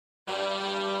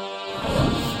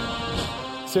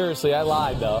Seriously, I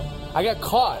lied, though. I got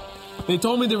caught. They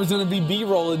told me there was going to be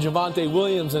B-roll of Javonte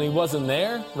Williams, and he wasn't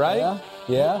there, right?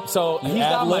 Yeah. So he's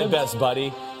not my best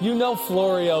buddy. You know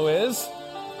Florio is.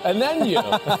 And then you.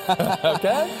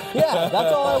 Okay? Yeah,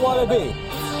 that's all I want to be.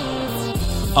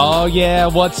 Oh, yeah,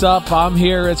 what's up? I'm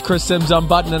here. It's Chris Sims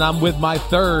Unbuttoned, and I'm with my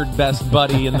third best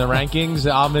buddy in the rankings,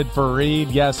 Ahmed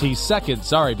Fareed. Yes, he's second,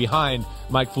 behind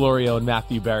Mike Florio and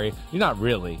Matthew Berry. You're not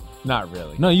really. Not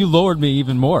really. No, you lowered me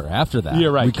even more after that.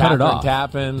 You're right. We cut it off.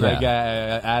 Tappan, Yeah.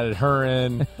 I added her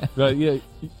in. But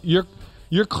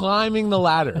you're climbing the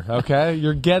ladder, okay?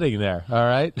 You're getting there, all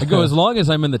right? I go as long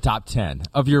as I'm in the top 10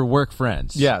 of your work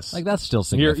friends. Yes. Like, that's still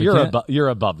significant. You're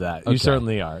above that. Okay. You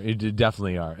certainly are. You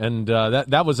definitely are. And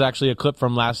that was actually a clip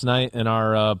from last night in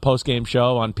our post-game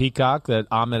show on Peacock that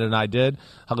Ahmed and I did.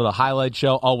 A little highlight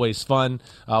show, always fun.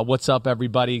 What's up,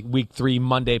 everybody? Week 3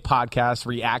 Monday podcast,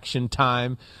 reaction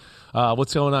time.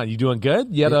 What's going on? You doing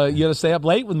good? You had to stay up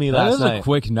late with me last night. That was a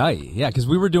quick night. Yeah, because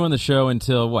we were doing the show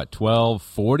until,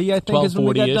 12:40, I think is when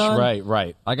we got 12:40-ish, done?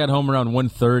 right. I got home around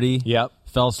 1:30. Yep.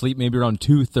 Fell asleep maybe around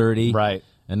 2:30. Right.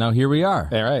 And now here we are.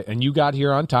 All right. And you got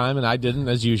here on time, and I didn't,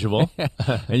 as usual.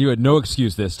 And you had no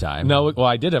excuse this time. No, well,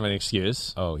 I did have an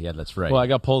excuse. Oh, yeah, that's right. Well, I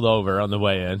got pulled over on the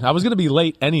way in. I was going to be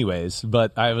late anyways,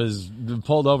 but I was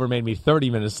pulled over, made me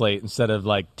 30 minutes late instead of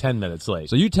 10 minutes late.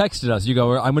 So you texted us. You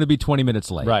go, I'm going to be 20 minutes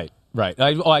late. Right.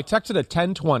 I texted at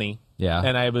 10:20. Yeah.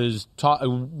 And I was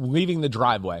leaving the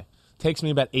driveway. Takes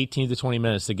me about 18 to 20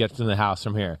 minutes to get to the house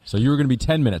from here. So you were going to be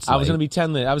 10 minutes late. I was going to be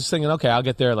 10 minutes. I was thinking, okay, I'll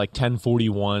get there at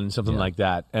 10:41, something like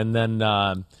that. And then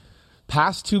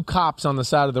passed 2 cops on the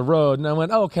side of the road, and I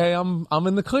went, okay, I'm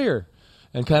in the clear.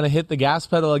 And kind of hit the gas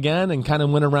pedal again and kind of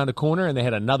went around a corner, and they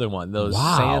had another one. Those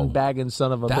sandbagging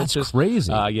son of a bitches. That's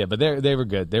crazy. Yeah, but they were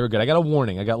good. They were good. I got a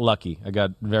warning. I got lucky. I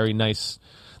got very nice.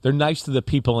 They're nice to the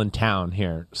people in town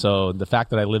here. So the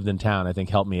fact that I lived in town, I think,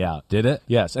 helped me out. Did it?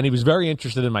 Yes. And he was very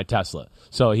interested in my Tesla.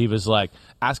 So he was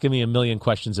asking me a million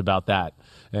questions about that.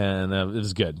 And it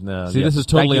was good. See, this is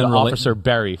totally unrelated. Officer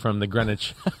Berry from the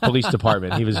Greenwich Police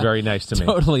Department. He was very nice to me.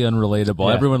 Totally unrelatable.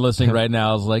 Yeah. Everyone listening right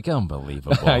now is like,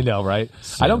 unbelievable. I know, right?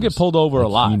 I don't get pulled over a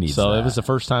lot. So that. it was the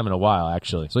first time in a while,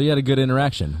 actually. So you had a good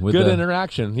interaction with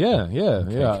interaction. Yeah.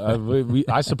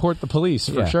 I support the police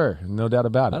for sure. No doubt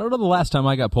about it. I don't know the last time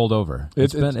I got pulled over.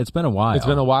 It's been a while. It's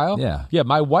been a while? Yeah. Yeah,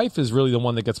 my wife is really the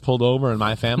one that gets pulled over in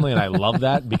my family, and I love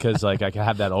that because I can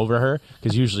have that over her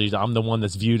because usually I'm the one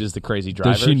that's viewed as the crazy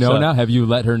driver. Does she know now? Have you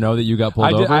let her know that you got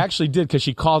pulled over? I actually did because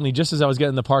she called me just as I was getting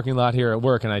in the parking lot here at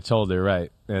work, and I told her,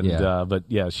 right. And but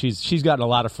yeah, she's gotten a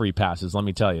lot of free passes, let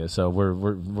me tell you. So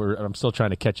I'm still trying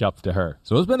to catch up to her.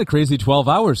 So it's been a crazy 12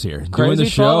 hours here. Crazy doing the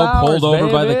show, pulled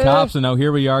over by the cops, and now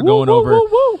here we are going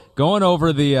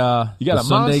over the you got the a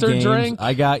Sunday Monster games. drink?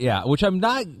 I got which I'm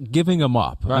not giving them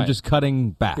up. Right. I'm just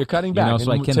cutting back. You're cutting back.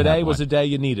 So I can today have was one. a day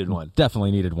you needed one.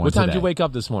 Definitely needed one. What time today. did you wake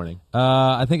up this morning?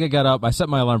 I think I got up. I set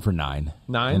my alarm for 9.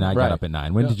 9? And I got up at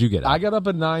 9. When did you get up? I got up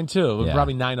at 9 too. It was Yeah.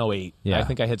 probably 9:08. Yeah. I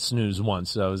think I hit snooze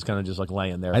once, so I was kind of just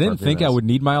laying there. I didn't think I would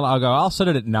need my alarm. I'll set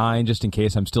it at 9 just in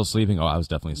case I'm still sleeping. Oh, I was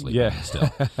definitely sleeping. Yeah. Still.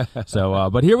 So,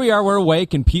 but here we are. We're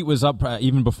awake, and Pete was up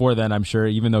even before then, I'm sure,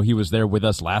 even though he was there with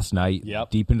us last night,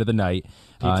 deep into the night.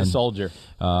 Pete's a soldier.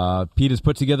 Pete has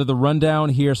put together the rundown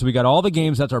here. So we got all the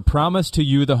games. That's our promise to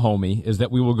you, the homie, is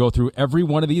that we will go through every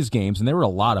one of these games, and there were a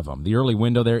lot of them. The early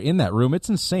window there in that room, it's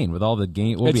insane with all the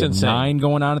games. We'll be at 9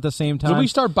 going on at the same time. Do we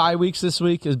start bye weeks this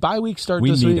week? Is bye week start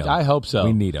this week? I hope so.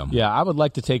 We need them. Yeah, I would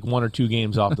like to take 1 or 2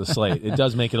 games off the slate. It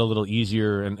does make it a little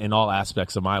easier in all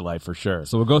aspects of my life for sure.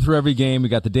 So we'll go through every game. We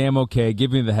got the damn okay.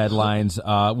 Give me the headlines.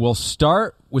 We'll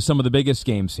start with some of the biggest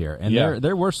games here. And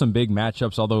there were some big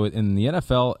matchups, although in the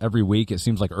NFL every week, it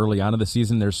seems like early on in the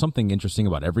season, there's something interesting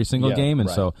about every single game, and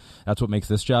so that's what makes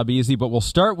this job easy. But we'll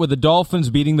start with the Dolphins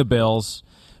beating the Bills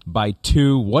by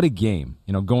 2. What a game.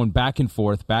 Going back and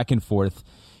forth.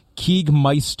 Keeg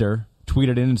Meister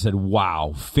tweeted in and said,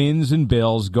 wow, Fins and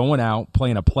Bills going out,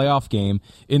 playing a playoff game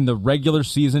in the regular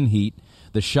season heat.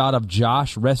 The shot of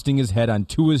Josh resting his head on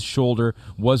Tua's shoulder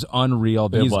was unreal.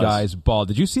 These guys balled.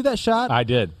 Did you see that shot? I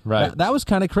did, right. That was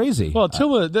kind of crazy. Well,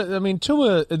 Tua,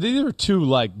 these are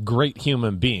 2 great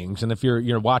human beings, and if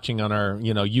you're watching on our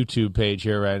YouTube page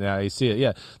here right now, you see it.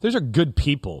 Yeah, those are good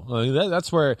people. That's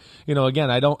where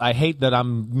again, I hate that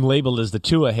I'm labeled as the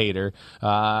Tua hater,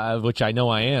 which I know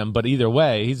I am. But either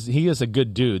way, he is a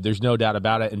good dude. There's no doubt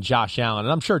about it. And Josh Allen,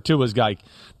 and I'm sure Tua's like,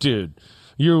 dude,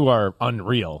 you are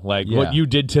unreal. What you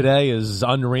did today is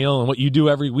unreal, and what you do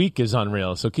every week is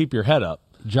unreal. So keep your head up.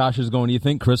 Josh is going, do you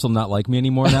think Chris will not like me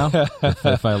anymore now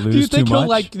if I lose too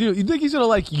much? Do you think he's going to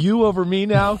like you over me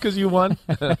now because you won?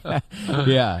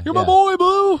 Yeah. You're my boy,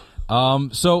 Blue.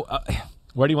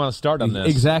 Where do you want to start on this?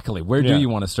 Exactly. Where do you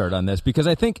want to start on this? Because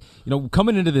I think,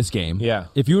 coming into this game,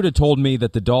 if you would have told me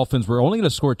that the Dolphins were only going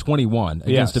to score 21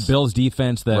 against a Bills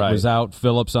defense that was out,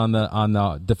 Phillips on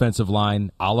the defensive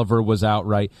line, Oliver was out,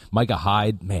 right? Micah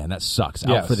Hyde, man, that sucks.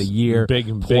 Out for the year. Big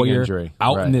injury.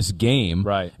 Out in this game.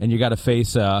 Right. And you got to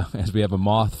face, as we have a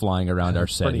moth flying around our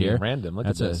set here. Random. Look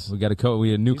at this. We got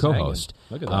a new co-host.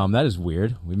 Look at that. That is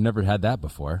weird. We've never had that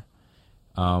before.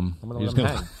 I'm going to let him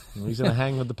hang. He's going to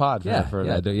hang with the pod.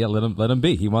 Let him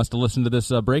be. He wants to listen to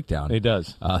this breakdown. He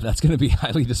does. That's going to be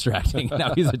highly distracting.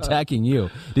 Now he's attacking you.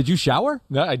 Did you shower?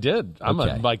 No, I did. I'm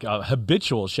a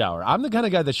habitual shower. I'm the kind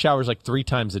of guy that showers like 3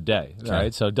 times a day. Okay. All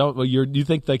right, so you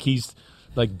think like he's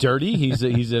like dirty?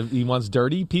 He wants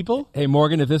dirty people. Hey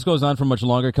Morgan, if this goes on for much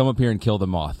longer, come up here and kill the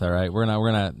moth. All right, we're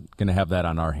not gonna have that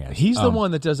on our hands. He's the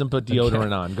one that doesn't put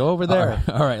deodorant on. Go over there.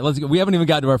 All right, let's go. We haven't even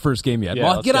gotten to our first game yet.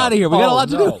 Moth, get out of here. We got a lot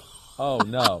to do. Oh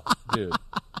no, dude,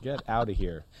 get out of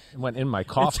here! It went in my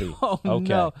coffee. Okay.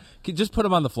 No. Just put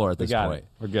him on the floor at this point.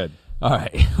 We're good. All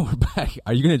right, we're back.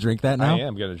 Are you going to drink that now? I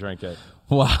am going to drink it.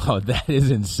 Wow, that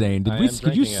is insane.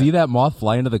 Did you see that moth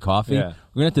fly into the coffee? Yeah.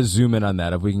 We're going to have to zoom in on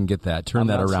that if we can get that. Turn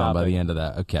that around by the end of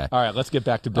that. Okay. All right, let's get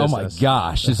back to business. Oh, my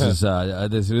gosh. This is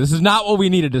this is not what we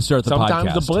needed to start the podcast.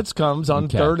 Sometimes the blitz comes on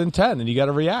 3rd and 10, and you got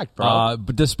to react, bro.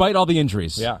 But despite all the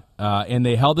injuries, and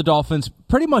they held the Dolphins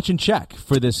pretty much in check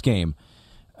for this game.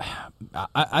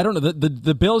 I don't know.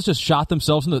 The Bills just shot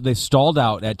themselves in they stalled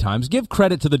out at times. Give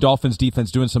credit to the Dolphins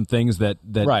defense doing some things that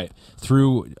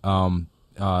threw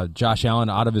Josh Allen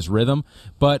out of his rhythm.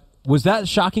 But was that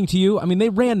shocking to you? I mean, they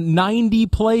ran 90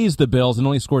 plays, the Bills, and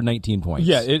only scored 19 points.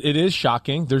 Yeah, it is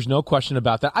shocking. There's no question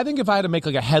about that. I think if I had to make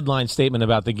like a headline statement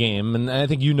about the game, and I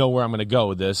think you know where I'm going to go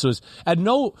with this, was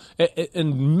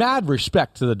in mad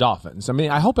respect to the Dolphins. I mean,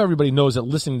 I hope everybody knows that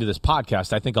listening to this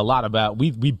podcast, I think a lot about,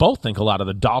 we both think a lot of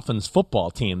the Dolphins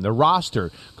football team, the roster,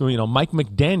 Mike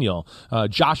McDaniel,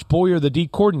 Josh Boyer, the D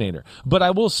coordinator. But I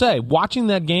will say, watching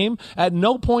that game, at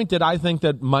no point did I think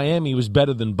that Miami was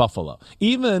better than Buffalo.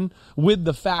 Even with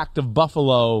the fact of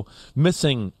Buffalo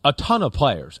missing a ton of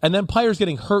players and then players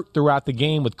getting hurt throughout the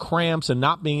game with cramps and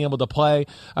not being able to play.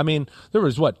 I mean, there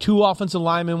was 2 offensive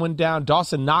linemen went down.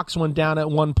 Dawson Knox went down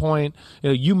at one point.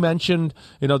 You mentioned,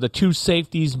 the 2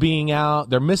 safeties being out.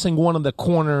 They're missing one of the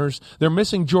corners. They're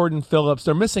missing Jordan Phillips.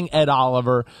 They're missing Ed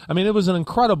Oliver. I mean, it was an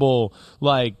incredible,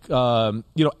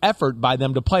 effort by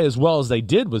them to play as well as they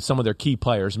did with some of their key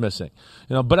players missing.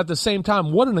 But at the same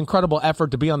time, what an incredible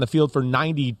effort to be on the field for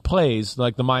 90 plays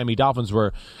like the Miami Dolphins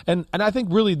were. And I think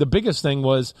really the biggest thing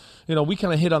was, we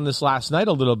kind of hit on this last night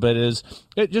a little bit, is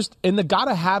it just in the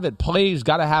gotta have it plays,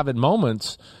 gotta have it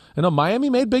moments. Miami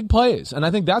made big plays. And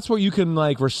I think that's what you can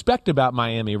respect about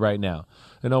Miami right now.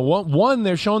 One,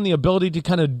 they're showing the ability to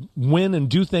kind of win and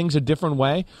do things a different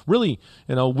way. Really,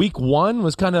 week 1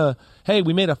 was kind of, hey,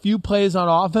 we made a few plays on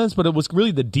offense, but it was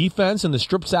really the defense and the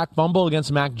strip sack fumble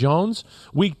against Mac Jones.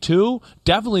 Week 2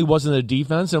 definitely wasn't the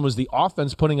defense, and was the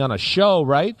offense putting on a show,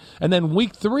 right? And then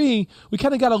week 3, we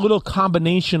kind of got a little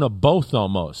combination of both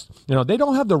almost. They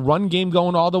don't have the run game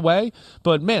going all the way,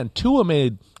 but man, Tua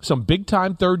made some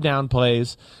big-time 3rd down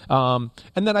plays. And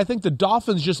then I think the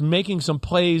Dolphins just making some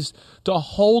plays to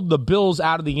hold the Bills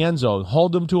out of the end zone,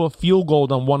 hold them to a field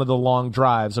goal on one of the long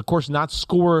drives. Of course, not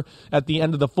score at the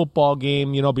end of the football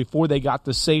game, before they got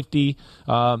the safety.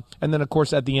 And then, of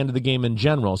course, at the end of the game in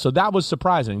general. So that was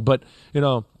surprising. But,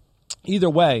 either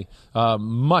way,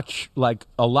 much like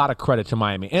a lot of credit to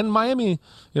Miami. And Miami,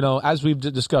 as we've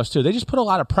discussed too, they just put a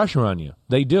lot of pressure on you.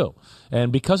 They do.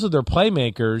 And because of their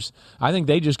playmakers, I think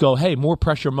they just go, hey, more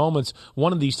pressure moments.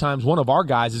 One of these times, one of our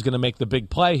guys is going to make the big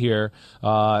play here.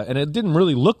 And it didn't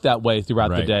really look that way throughout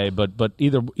the day. But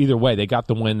either way, they got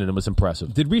the win, and it was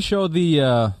impressive. Did we show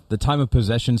the time of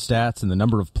possession stats and the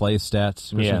number of play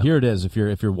stats? Yeah. Here it is if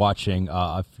you're watching.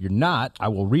 If you're not, I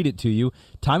will read it to you.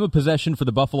 Time of possession for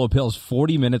the Buffalo Bills,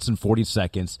 40 minutes and 40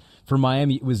 seconds. For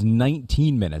Miami, it was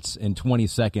 19 minutes and 20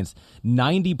 seconds.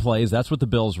 90 plays, that's what the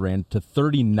Bills ran, to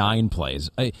 39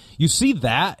 plays. You see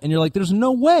that, and you're like, there's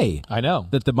no way I know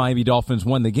that the Miami Dolphins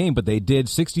won the game, but they did.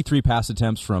 63 pass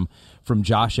attempts from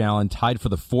Josh Allen, tied for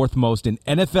the 4th most in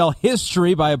NFL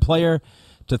history by a player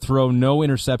to throw no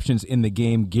interceptions in the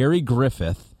game. Gary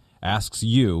Griffith asks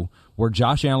you, were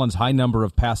Josh Allen's high number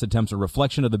of pass attempts a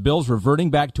reflection of the Bills reverting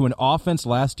back to an offense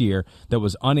last year that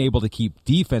was unable to keep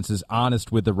defenses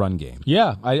honest with the run game?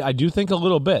 Yeah, I do think a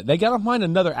little bit. They got to find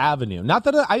another avenue. Not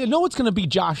that I know it's going to be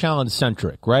Josh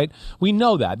Allen-centric, right? We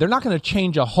know that. They're not going to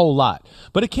change a whole lot.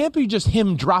 But it can't be just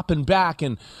him dropping back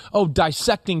and,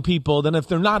 dissecting people. Then if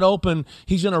they're not open,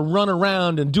 he's going to run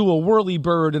around and do a whirly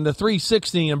bird and a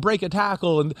 360 and break a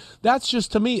tackle. And that's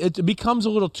just, to me, it becomes a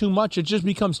little too much. It just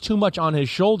becomes too much on his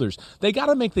shoulders. They got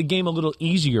to make the game a little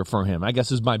easier for him, I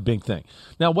guess is my big thing.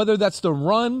 Now, whether that's the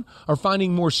run or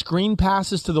finding more screen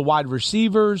passes to the wide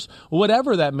receivers,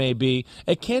 whatever that may be,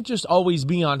 it can't just always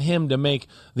be on him to make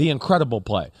the incredible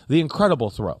play, the incredible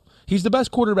throw. He's the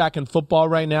best quarterback in football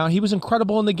right now. He was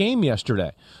incredible in the game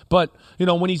yesterday. But,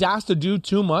 when he's asked to do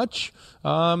too much,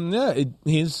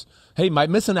 he might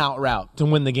miss an out route to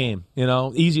win the game.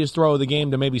 Easiest throw of the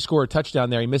game to maybe score a touchdown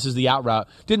there. He misses the out route.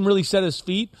 Didn't really set his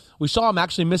feet. We saw him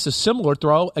actually miss a similar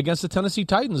throw against the Tennessee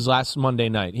Titans last Monday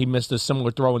night. He missed a similar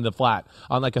throw in the flat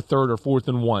on like a 3rd or 4th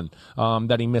and 1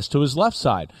 that he missed to his left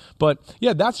side. But,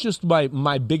 yeah, that's just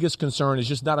my biggest concern is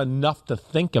just not enough to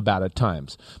think about at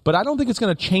times. But I don't think it's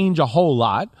going to change a whole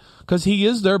lot because he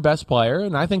is their best player,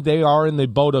 and I think they are in the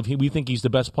boat of we think he's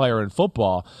the best player in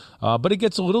football. But it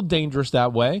gets a little dangerous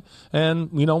that way.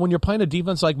 And, when you're playing a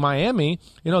defense like Miami,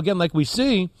 again, like we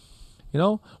see,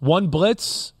 one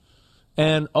blitz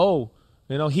and,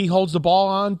 he holds the ball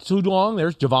on too long.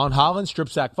 There's Javon Holland, strip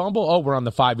sack fumble. We're on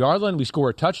the 5-yard line. We score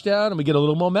a touchdown, and we get a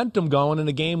little momentum going in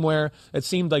a game where it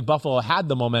seemed like Buffalo had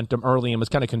the momentum early and was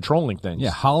kind of controlling things.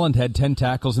 Yeah, Holland had 10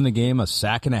 tackles in the game, a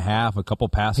sack and a half, a couple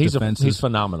pass defenses. He's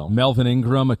phenomenal. Melvin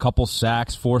Ingram, a couple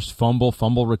sacks, forced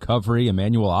fumble recovery.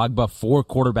 Emmanuel Ogbah, 4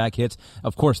 quarterback hits.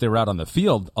 Of course, they were out on the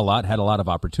field a lot, had a lot of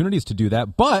opportunities to do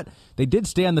that, but they did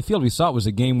stay on the field. We saw it was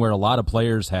a game where a lot of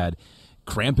players had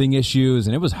cramping issues,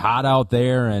 and it was hot out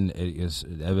there, and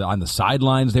on the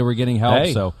sidelines they were getting help.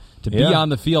 So to be on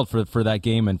the field for that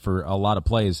game and for a lot of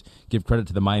plays, give credit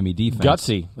to the Miami defense.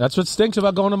 Gutsy. That's what stinks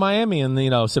about going to Miami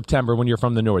in September when you're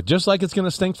from the north. Just like it's going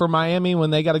to stink for Miami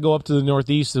when they got to go up to the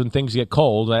northeast and things get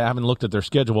cold. I haven't looked at their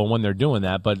schedule when they're doing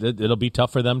that, but it'll be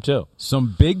tough for them too.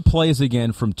 Some big plays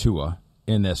again from Tua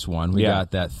in this one. We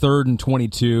got that 3rd and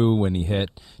 22 when he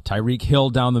hit Tyreek Hill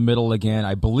down the middle again.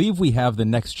 I believe we have the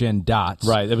next-gen dots.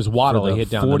 Right, it was Waddle he hit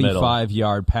down the middle.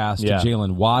 45-yard pass to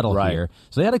Jalen Waddle here.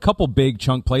 So they had a couple big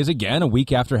chunk plays again, a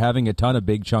week after having a ton of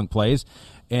big chunk plays.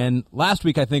 And last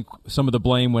week, I think some of the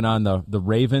blame went on the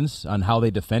Ravens on how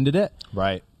they defended it.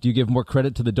 Right. Do you give more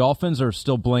credit to the Dolphins or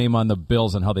still blame on the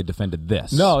Bills on how they defended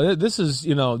this? No, this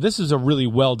is a really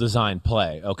well-designed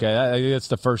play, okay? I think that's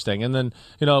the first thing. And then,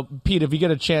 Pete, if you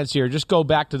get a chance here, just go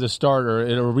back to the start or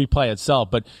it'll replay itself.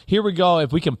 But here we go.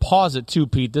 If we can pause it too,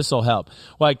 Pete, this will help.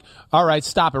 All right,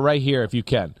 stop it right here if you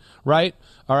can, right?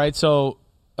 All right, so...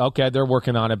 Okay, they're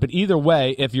working on it. But either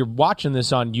way, if you're watching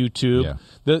this on YouTube,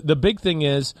 the big thing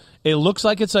is it looks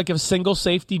like it's like a single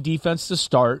safety defense to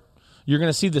start. You're going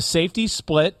to see the safety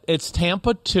split. It's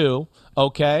Tampa 2,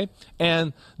 okay?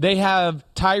 And they have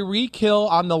Tyreek Hill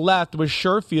on the left with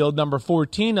Sherfield, number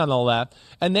 14, on the left.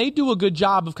 And they do a good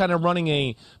job of kind of running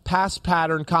a pass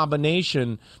pattern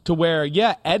combination to where,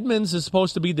 Edmonds is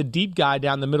supposed to be the deep guy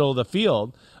down the middle of the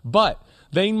field. But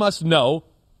they must know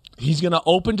he's going to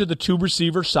open to the 2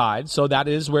 receiver side, so that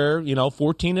is where,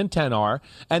 14 and 10 are.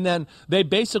 And then they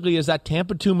basically, as that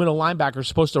Tampa 2 middle linebacker,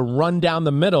 supposed to run down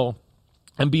the middle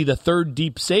and be the 3rd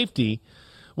deep safety.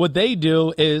 What they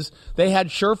do is they had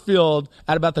Sherfield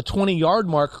at about the 20-yard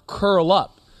mark curl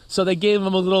up. So they gave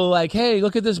him a little hey,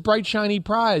 look at this bright, shiny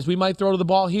prize. We might throw the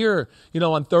ball here,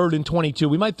 on 3rd and 22.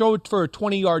 We might throw it for a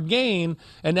 20-yard gain,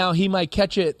 and now he might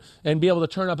catch it and be able to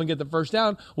turn up and get the first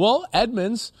down. Well,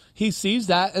 Edmonds, he sees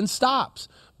that and stops.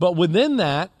 But within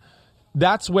that,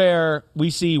 that's where we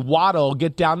see Waddle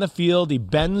get down the field. He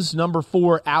bends number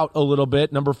 4 out a little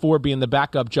bit, number 4 being the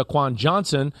backup, Jaquan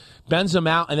Johnson, bends him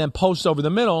out and then posts over the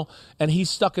middle, and he's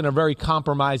stuck in a very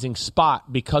compromising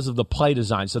spot because of the play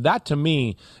design. So that, to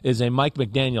me, is a Mike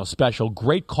McDaniel special.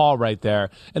 Great call right there.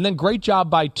 And then great job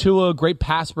by Tua, great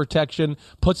pass protection,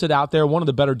 puts it out there. One of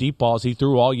the better deep balls he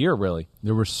threw all year, really.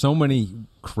 There were so many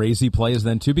crazy plays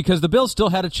then, too, because the Bills still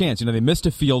had a chance. They missed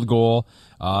a field goal.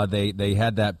 They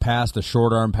had that pass, the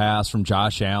short arm pass from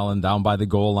Josh Allen down by the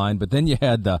goal line. But then you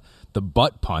had the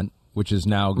butt punt, which is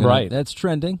now that's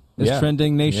trending. is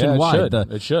trending nationwide.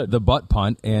 It should. The butt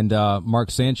punt. And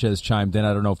Mark Sanchez chimed in.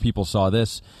 I don't know if people saw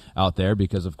this out there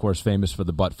because, of course, famous for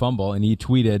the butt fumble. And he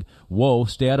tweeted, "Whoa,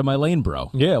 stay out of my lane, bro."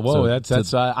 Yeah, whoa,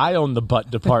 that's I own the butt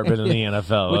department in the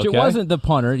NFL. Which okay? It wasn't the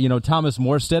punter, Thomas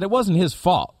Morstead. It wasn't his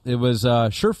fault. It was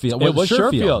Sherfield. It was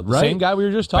Sherfield, right? Same guy we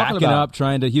were just talking Backing about. up,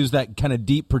 trying to use that kind of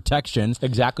deep protection.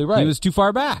 Exactly right. He was too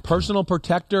far back. Personal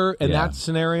protector in that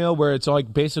scenario where it's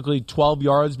like basically 12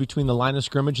 yards between the line of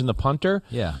scrimmage and the punter.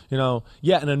 Yeah. In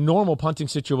a normal punting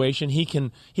situation, he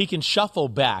can shuffle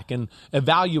back and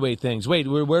evaluate things. Wait,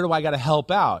 where do I got to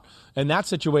help out? In that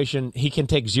situation, he can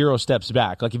take 0 steps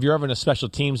back. Like if you're having a special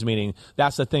teams meeting,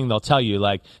 that's the thing they'll tell you.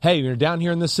 Like, hey, you're down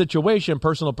here in this situation,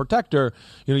 personal protector,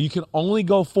 you can only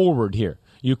go forward here.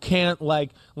 You can't let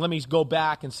me go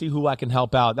back and see who I can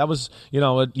help out. That was,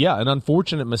 an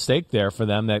unfortunate mistake there for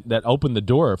them that opened the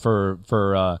door for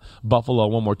Buffalo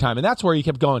one more time. And that's where you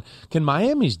kept going, can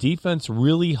Miami's defense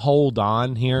really hold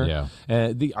on here?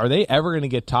 Yeah. Are they ever going to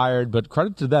get tired? But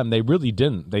credit to them, they really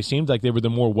didn't. They seemed like they were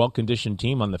the more well-conditioned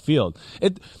team on the field.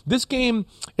 This game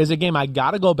is a game I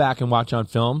got to go back and watch on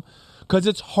film because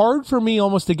it's hard for me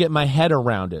almost to get my head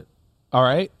around it. All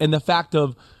right? And the fact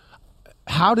of,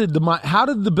 how did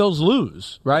the Bills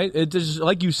lose, right? It just,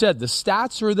 like you said, the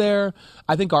stats are there.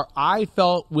 I think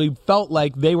we felt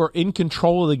like they were in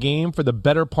control of the game for the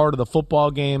better part of the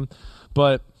football game.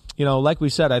 But, like we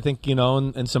said, I think,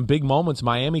 in some big moments,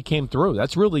 Miami came through.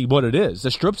 That's really what it is.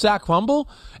 The strip sack fumble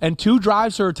and 2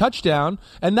 drives for a touchdown,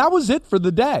 and that was it for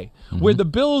the day. Mm-hmm. Where the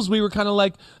Bills, we were kind of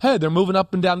like, hey, they're moving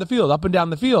up and down the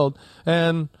field,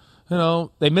 and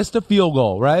they missed a field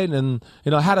goal, right? And,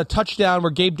 had a touchdown where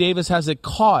Gabe Davis has it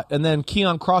caught, and then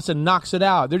Keon Crossan knocks it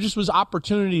out. There just was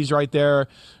opportunities right there,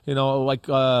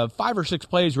 5 or 6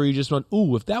 plays where you just went,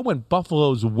 ooh, if that went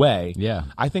Buffalo's way,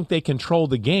 I think they control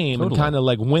the game and kind of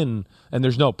win, and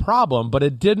there's no problem. But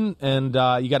it didn't, and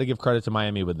you got to give credit to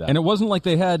Miami with that. And it wasn't like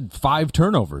they had 5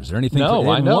 turnovers or anything.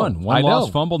 No, I know. One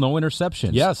lost fumble, no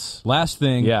interceptions. Yes. Last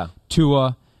thing,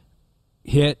 Tua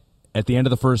hit at the end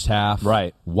of the first half,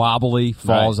 right? Wobbly,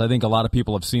 falls. Right. I think a lot of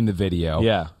people have seen the video.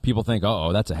 Yeah. People think,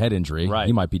 that's a head injury. Right.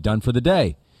 He might be done for the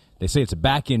day. They say it's a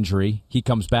back injury. He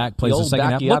comes back, plays the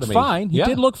second half. Looked fine. He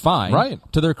did look fine. Right.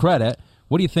 To their credit.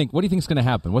 What do you think? What do you think is going to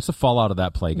happen? What's the fallout of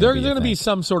that play? There's going to be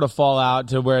some sort of fallout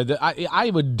to where I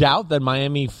would doubt that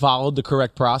Miami followed the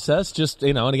correct process. Just,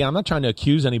 and again, I'm not trying to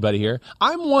accuse anybody here.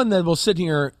 I'm one that will sit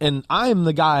here, and I'm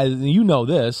the guy,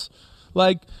 this.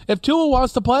 If Tua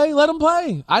wants to play, let him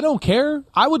play. I don't care.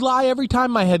 I would lie every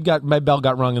time my bell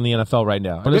got rung in the NFL right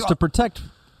now. But it's to protect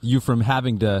you from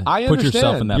having to put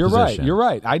yourself in that position. You're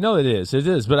right. I know it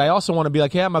is. But I also want to be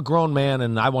like, hey, I'm a grown man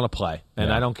and I want to play.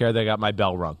 And I don't care they got my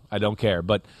bell rung. I don't care.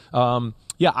 But,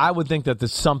 I would think that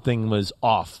something was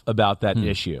off about that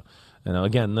issue.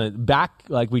 Again, the back,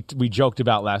 like we joked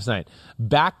about last night,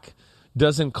 back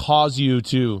doesn't cause you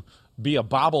to be a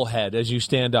bobblehead as you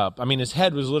stand up. I mean, his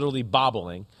head was literally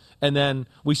bobbling. And then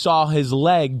we saw his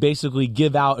leg basically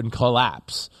give out and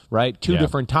collapse, right? 2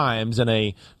 different times in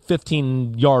a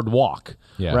 15-yard walk,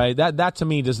 right? That to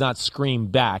me does not scream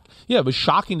back. Yeah, it was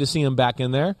shocking to see him back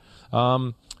in there.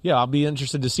 I'll be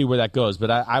interested to see where that goes,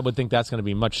 but I would think that's going to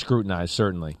be much scrutinized,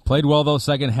 certainly. Played well, though,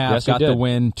 second half. Yes, got the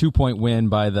win, 2-point win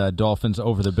by the Dolphins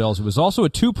over the Bills. It was also a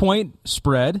 2-point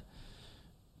spread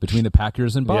between the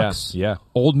Packers and Bucs. Yeah.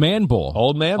 Old man bowl.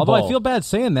 Although I feel bad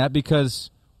saying that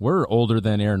because we're older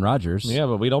than Aaron Rodgers. Yeah,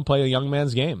 but we don't play a young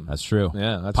man's game. That's true.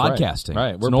 Yeah, that's podcasting.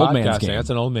 Right. We're an old man's game.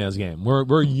 That's an old man's game.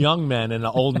 We're young men in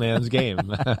an old man's game.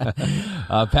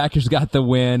 Packers got the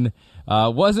win.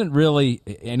 Wasn't really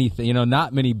anything,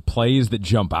 not many plays that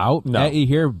jump out at you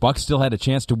here. Bucs still had a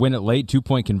chance to win it late.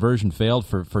 2-point conversion failed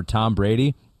for Tom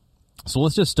Brady. So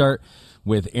let's just start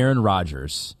with Aaron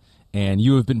Rodgers. And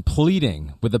you have been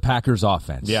pleading with the Packers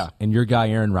offense. Yeah. And your guy,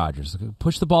 Aaron Rodgers.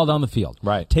 Push the ball down the field.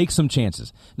 Right. Take some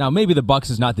chances. Now, maybe the Bucs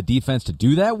is not the defense to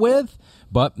do that with,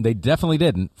 but they definitely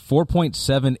didn't.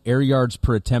 4.7 air yards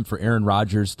per attempt for Aaron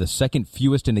Rodgers, the second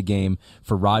fewest in a game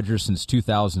for Rodgers since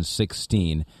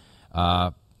 2016.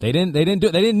 They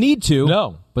didn't need to.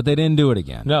 No. But they didn't do it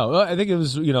again. No, I think it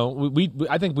was,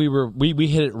 I think we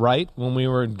hit it right when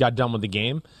we got done with the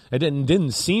game. It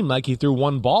didn't seem like he threw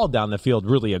one ball down the field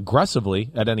really aggressively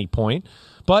at any point.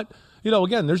 But,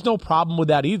 again, there's no problem with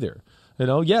that either.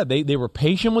 They were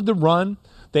patient with the run.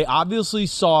 They obviously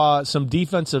saw some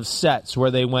defensive sets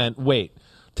where they went, wait,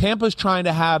 Tampa's trying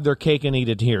to have their cake and eat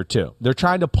it here too. They're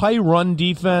trying to play run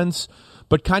defense,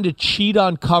 but kind of cheat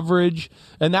on coverage.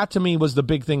 And that, to me, was the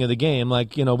big thing of the game.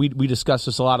 We discussed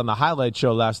this a lot on the highlight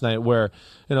show last night where,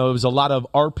 it was a lot of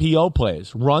RPO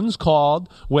plays, runs called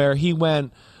where he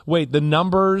went wait, the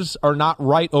numbers are not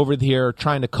right over here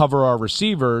trying to cover our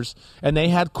receivers, and they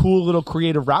had cool little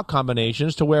creative route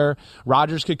combinations to where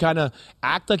Rodgers could kind of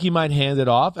act like he might hand it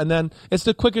off, and then it's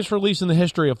the quickest release in the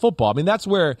history of football. I mean, that's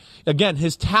where, again,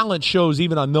 his talent shows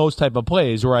even on those type of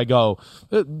plays where I go,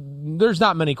 there's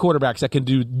not many quarterbacks that can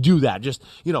do that. Just,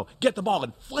 get the ball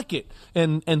and flick it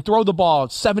and throw the ball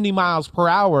 70 miles per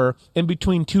hour in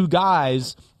between two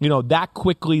guys, that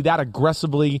quickly, that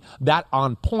aggressively, that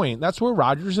on point. That's where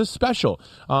Rodgers is special.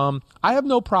 I have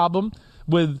no problem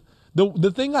with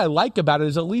the thing I like about it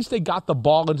is at least they got the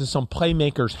ball into some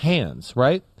playmakers' hands,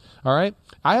 right? All right.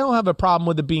 I don't have a problem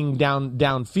with it being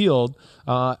downfield.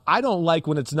 I don't like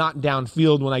when it's not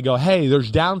downfield when I go, hey,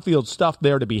 there's downfield stuff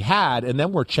there to be had, and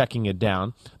then we're checking it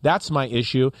down. That's my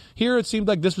issue. Here it seemed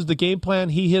like this was the game plan.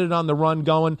 He hit it on the run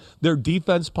going. Their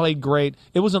defense played great.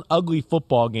 It was an ugly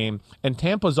football game, and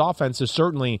Tampa's offense is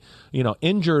certainly,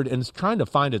 injured and is trying to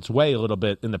find its way a little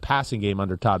bit in the passing game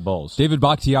under Todd Bowles. David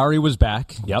Bakhtiari was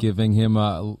back, giving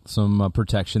him some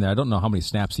protection there. I don't know how many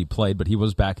snaps he played, but he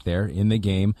was back there in the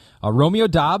game. Romeo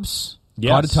Doubs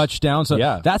caught a touchdown, so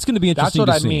that's going to be interesting.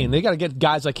 That's what I mean. They got to get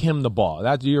guys like him the ball.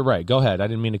 You're right. Go ahead. I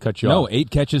didn't mean to cut you off. No, 8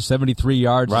 catches, 73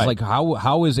 yards. Right. It's like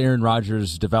how is Aaron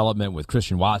Rodgers' development with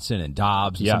Christian Watson and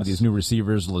Doubs and some of these new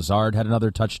receivers? Lazard had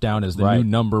another touchdown as the new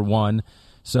number 1.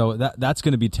 So that's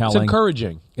going to be telling. It's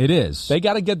encouraging. It is. They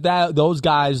got to get those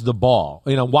guys the ball.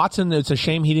 Watson, it's a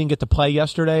shame he didn't get to play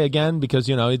yesterday again because,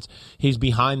 he's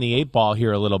behind the 8 ball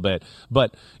here a little bit.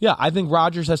 But, yeah, I think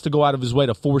Rodgers has to go out of his way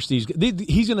to force these.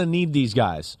 He's going to need these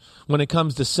guys. When it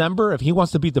comes December, if he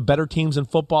wants to beat the better teams in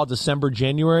football, December,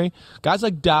 January, guys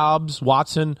like Doubs,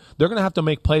 Watson, they're going to have to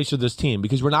make plays for this team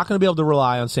because we're not going to be able to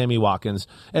rely on Sammy Watkins.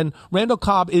 And Randall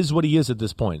Cobb is what he is at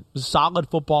this point. He's a solid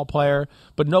football player,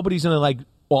 but nobody's going to,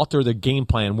 alter the game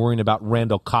plan worrying about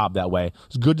Randall Cobb that way.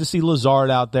 It's good to see Lazard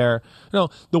out there. The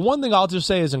one thing I'll just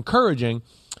say is encouraging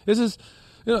is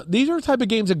these are the type of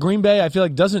games that Green Bay I feel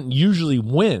like doesn't usually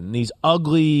win. These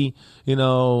ugly,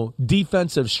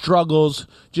 defensive struggles,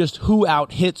 just who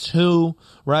out hits who,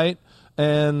 right?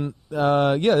 And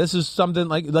this is something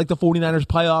like the 49ers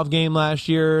playoff game last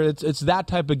year. It's that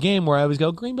type of game where I always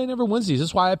go, Green Bay never wins these.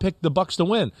 That's why I picked the Bucs to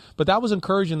win. But that was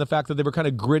encouraging, the fact that they were kind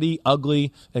of gritty,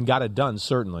 ugly, and got it done,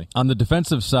 certainly. On the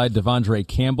defensive side, Devondre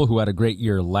Campbell, who had a great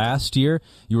year last year,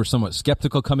 you were somewhat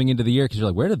skeptical coming into the year because you're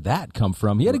like, where did that come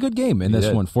from? He had a good game in this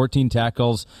one. 14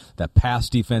 tackles, that pass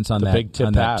defense on that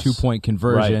 2-point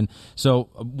conversion. Right. So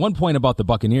 1 point about the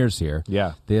Buccaneers here.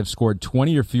 Yeah. They have scored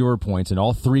 20 or fewer points in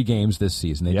all 3 games this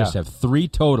season. They just have 3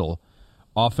 total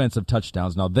offensive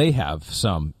touchdowns. Now, they have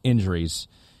some injuries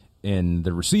in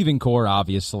the receiving core,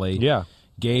 obviously. Yeah.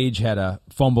 Gage had a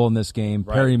fumble in this game.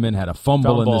 Right. Perryman had a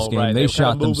fumble in this game. Right. They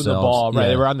shot themselves. The ball, right.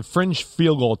 They were on the fringe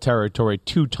field goal territory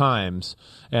 2 times,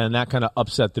 and that kind of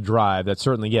upset the drive. That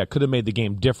certainly, could have made the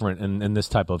game different in this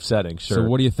type of setting. Sure. So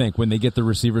what do you think? When they get the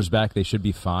receivers back, they should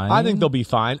be fine? I think they'll be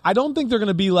fine. I don't think they're going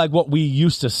to be like what we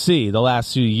used to see the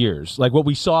last few years, like what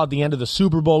we saw at the end of the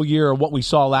Super Bowl year or what we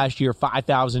saw last year,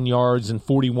 5,000 yards and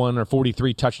 41 or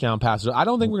 43 touchdown passes. I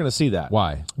don't think we're going to see that.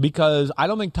 Why? Because I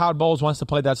don't think Todd Bowles wants to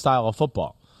play that style of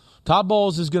football. Todd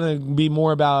Bowles is going to be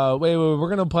more about, wait, we're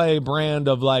going to play a brand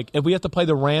of if we have to play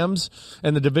the Rams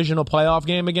in the divisional playoff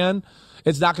game again,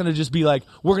 it's not going to just be like,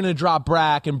 we're going to drop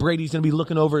back and Brady's going to be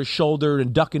looking over his shoulder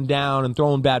and ducking down and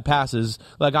throwing bad passes.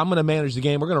 I'm going to manage the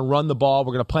game. We're going to run the ball.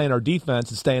 We're going to play in our defense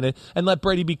and stay in it and let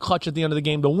Brady be clutch at the end of the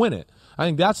game to win it. I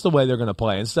think that's the way they're going to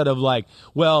play instead of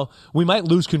we might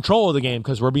lose control of the game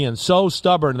because we're being so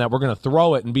stubborn that we're going to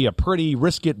throw it and be a pretty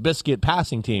biscuit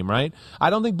passing team, right?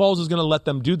 I don't think Bowles is going to let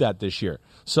them do that this year.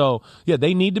 So,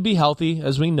 they need to be healthy,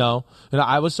 as we know. And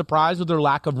I was surprised with their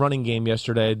lack of running game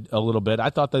yesterday a little bit.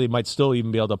 I thought that they might still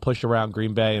even be able to push around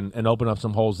Green Bay and open up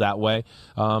some holes that way.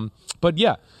 But,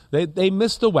 they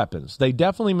missed the weapons. They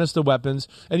definitely missed the weapons.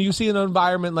 And you see an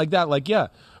environment like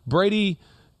that, Brady,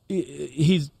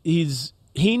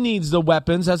 he needs the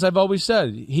weapons, as I've always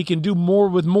said. He can do more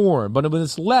with more, but when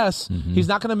it's less, he's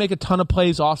not going to make a ton of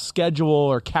plays off schedule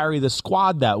or carry the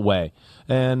squad that way.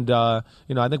 And, I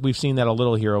think we've seen that a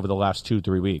little here over the last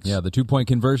 2-3 weeks. Yeah, the 2-point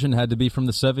conversion had to be from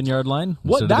the 7-yard line.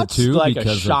 What? That's like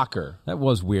a shocker. That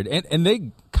was weird. And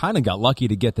they kind of got lucky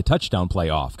to get the touchdown play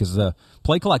off because the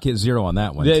play clock hit 0 on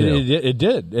that one, too. It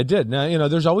did. Now,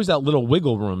 there's always that little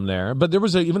wiggle room there. But there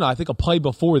was, I think a play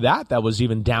before that was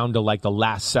even down to the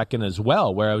last second as well.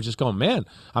 well, where I was just going, man,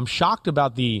 I'm shocked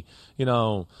about the,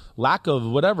 lack of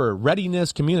whatever,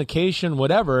 readiness, communication,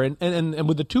 whatever. And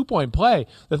with the 2-point play,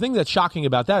 the thing that's shocking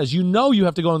about that is you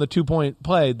have to go in the 2-point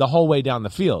play the whole way down the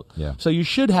field. Yeah. So you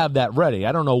should have that ready.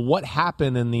 I don't know what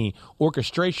happened in the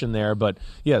orchestration there, but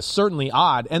yeah, certainly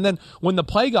odd. And then when the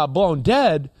play got blown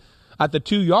dead at the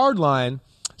 2-yard line,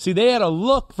 see, they had a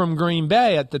look from Green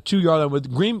Bay at the 2-yard line.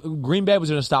 With Green Bay was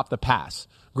going to stop the pass.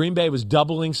 Green Bay was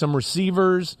doubling some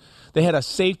receivers. They had a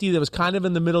safety that was kind of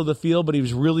in the middle of the field, but he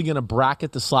was really going to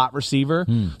bracket the slot receiver.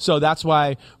 So that's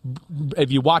why,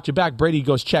 if you watch it back, Brady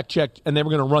goes check, and they were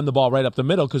going to run the ball right up the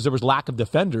middle because there was lack of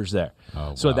defenders there.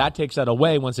 Oh, so wow. that takes that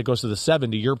away once it goes to the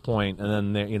 7, to your point,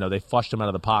 and then they flushed him out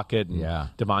of the pocket. And Yeah.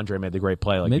 Devondre made the great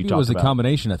play, like Maybe you it talked was a about.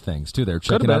 combination of things, too. They were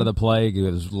checking out of the play. It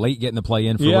was late getting the play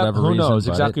in for whatever who reason. knows?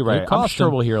 but Exactly it right. I'm cost sure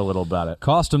them. we'll hear a little about it.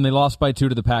 Cost them. They lost by 2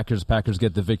 to the Packers. Packers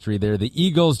get the victory there. The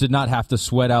Eagles did not have to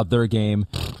sweat out their game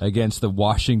against the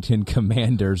Washington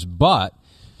Commanders, but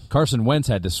Carson Wentz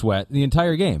had to sweat the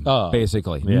entire game,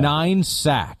 basically. Yeah. 9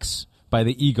 sacks by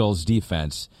the Eagles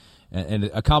defense, and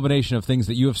a combination of things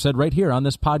that you have said right here on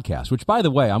this podcast, which, by the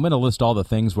way, I'm going to list all the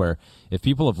things where if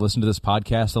people have listened to this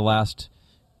podcast the last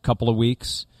couple of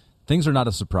weeks, things are not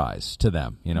a surprise to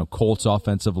them. Colts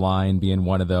offensive line being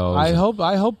one of those. I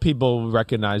hope people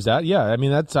recognize that. Yeah, I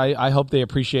mean I hope they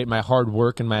appreciate my hard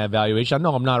work and my evaluation. I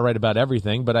know I'm not right about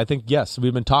everything, but I think yes,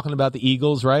 we've been talking about the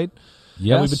Eagles, right?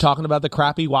 Yes. And we've been talking about the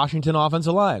crappy Washington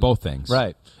offensive line. Both things.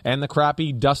 Right. And the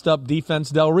crappy dust-up defense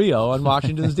Del Rio on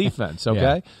Washington's defense,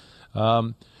 okay?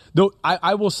 Though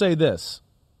I will say this.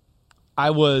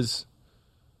 I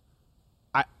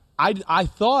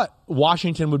thought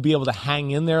Washington would be able to hang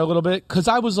in there a little bit because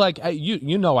I was like, I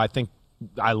think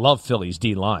I love Philly's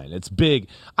D-line. It's big.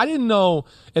 I didn't know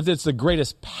if it's the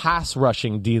greatest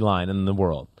pass-rushing D-line in the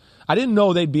world. I didn't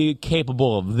know they'd be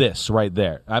capable of this right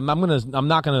there. I'm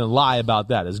not gonna lie about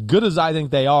that. As good as I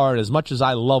think they are, and as much as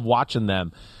I love watching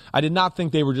them, I did not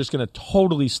think they were just going to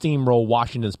totally steamroll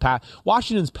Washington's pass.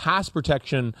 Washington's pass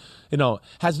protection,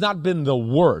 has not been the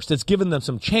worst. It's given them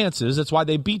some chances. That's why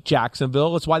they beat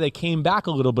Jacksonville. That's why they came back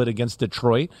a little bit against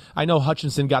Detroit. I know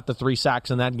Hutchinson got the 3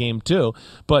 sacks in that game too,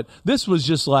 but this was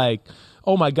just like,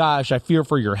 oh my gosh, I fear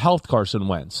for your health, Carson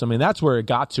Wentz. I mean, that's where it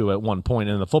got to at one point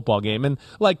in the football game. And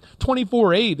like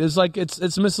 24-8 is like,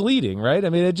 it's misleading, right? I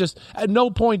mean, it just, at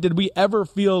no point did we ever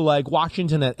feel like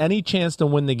Washington had any chance to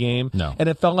win the game. No. And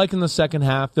it felt like in the second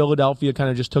half, Philadelphia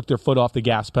kind of just took their foot off the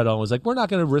gas pedal and was like, we're not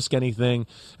going to risk anything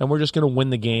and we're just going to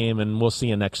win the game and we'll see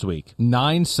you next week.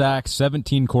 9 sacks,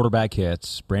 17 quarterback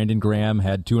hits. Brandon Graham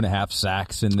had 2.5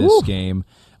 sacks in this game.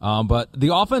 But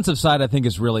the offensive side, I think,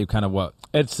 is really kind of what...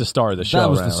 It's the star of the show. That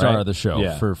was the star of the show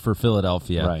Yeah. for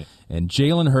Philadelphia. Right. And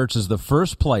Jalen Hurts is the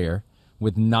first player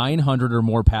with 900 or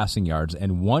more passing yards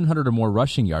and 100 or more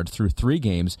rushing yards through 3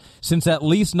 games since at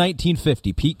least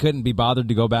 1950. Pete couldn't be bothered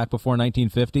to go back before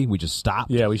 1950. We just stopped.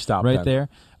 Yeah, we stopped right then. there.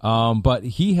 But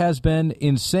he has been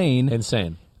insane.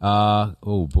 Insane.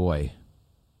 Oh, boy.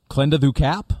 Clenda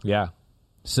Ducap? Yeah.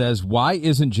 Says, why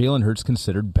isn't Jalen Hurts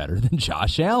considered better than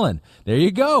Josh Allen? There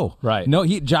you go. Right. No,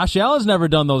 Josh Allen's never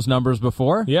done those numbers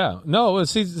before. Yeah. No,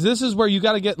 see, this is where you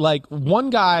got to get, like,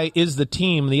 one guy is the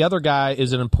team, the other guy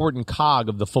is an important cog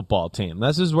of the football team.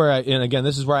 This is where, I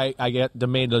get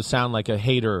made to sound like a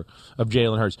hater of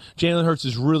Jalen Hurts. Jalen Hurts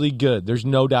is really good. There's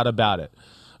no doubt about it.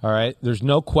 All right? There's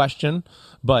no question,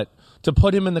 but to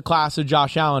put him in the class of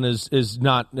Josh Allen is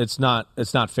not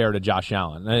fair to Josh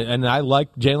Allen. And I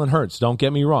like Jalen Hurts, don't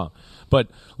get me wrong. But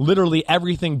literally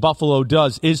everything Buffalo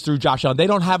does is through Josh Allen. They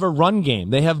don't have a run game.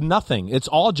 They have nothing. It's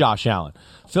all Josh Allen.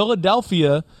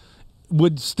 Philadelphia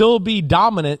would still be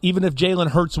dominant even if Jalen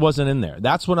Hurts wasn't in there.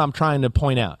 That's what I'm trying to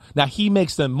point out. Now, he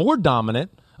makes them more dominant,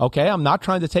 okay? I'm not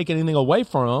trying to take anything away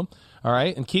from him, all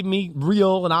right? And keep me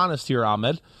real and honest here,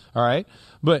 Ahmed, all right?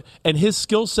 And his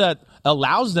skill set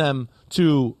allows them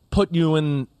to put you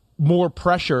in more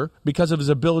pressure because of his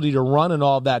ability to run and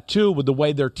all of that too with the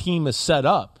way their team is set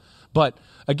up. But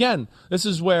again, this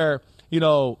is where,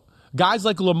 guys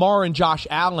like Lamar and Josh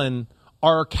Allen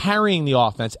are carrying the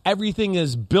offense. Everything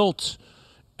is built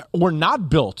or not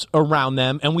built around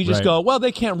them, and we just go, well,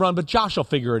 they can't run, but Josh will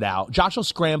figure it out. Josh will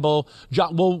scramble.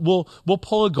 We'll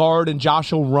pull a guard, and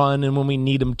Josh will run, and when we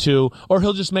need him to, or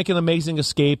he'll just make an amazing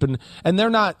escape. And they're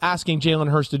not asking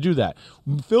Jalen Hurts to do that.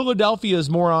 Philadelphia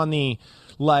is more on the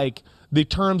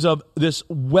terms of this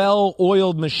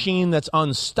well-oiled machine that's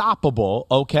unstoppable,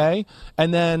 okay?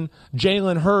 And then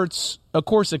Jalen Hurts, of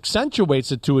course,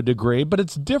 accentuates it to a degree, but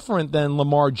it's different than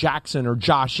Lamar Jackson or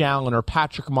Josh Allen or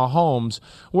Patrick Mahomes,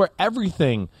 where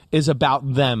everything is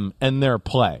about them and their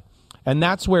play. And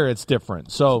that's where it's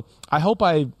different. So I hope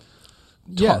I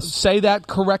say that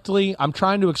correctly. I'm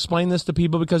trying to explain this to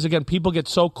people because, again, people get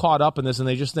so caught up in this and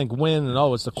they just think win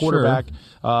and, it's the quarterback.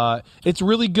 Sure. It's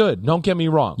really good. Don't get me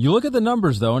wrong. You look at the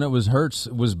numbers, though, and it was Hurts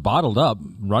was bottled up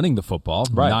running the football.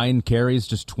 Right. 9 carries,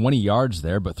 just 20 yards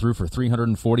there, but threw for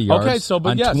 340 yards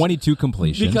on 22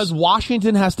 completions. Because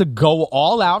Washington has to go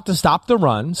all out to stop the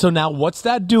run. So now what's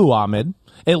that do, Ahmed?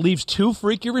 It leaves 2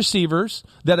 freaky receivers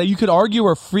that you could argue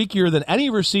are freakier than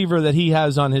any receiver that he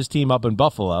has on his team up in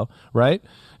Buffalo, right?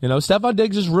 Stephon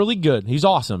Diggs is really good. He's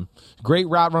awesome. Great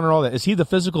route runner, all that. Is he the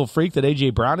physical freak that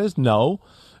A.J. Brown is? No.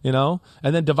 And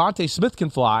then Devontae Smith can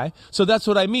fly. So that's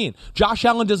what I mean. Josh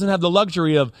Allen doesn't have the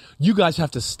luxury of, you guys have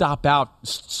to stop out.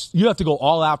 You have to go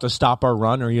all out to stop our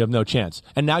run or you have no chance.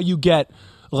 And now you get,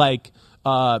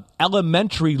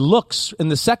 elementary looks in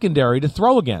the secondary to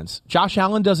throw against. Josh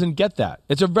Allen doesn't get that.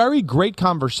 It's a very great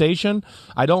conversation.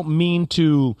 I don't mean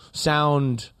to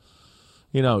sound,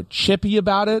 chippy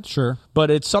about it. Sure. But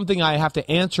it's something I have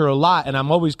to answer a lot, and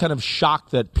I'm always kind of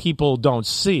shocked that people don't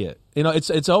see it.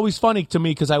 It's always funny to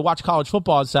me because I watch college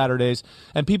football on Saturdays,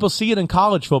 and people see it in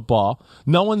college football.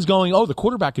 No one's going, the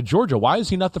quarterback of Georgia, why is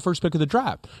he not the first pick of the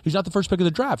draft? He's not the first pick of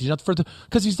the draft. He's not the first,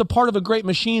 because he's the part of a great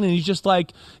machine, and he just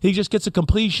gets a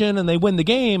completion, and they win the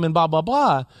game, and blah, blah,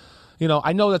 blah.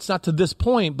 I know that's not to this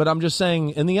point, but I'm just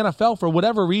saying in the NFL, for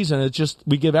whatever reason, it's just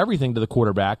we give everything to the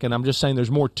quarterback, and I'm just saying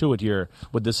there's more to it here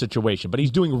with this situation. But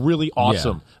he's doing really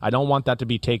awesome. Yeah. I don't want that to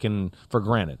be taken for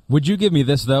granted. Would you give me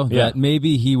this, though, that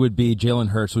maybe Jalen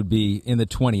Hurts would be in the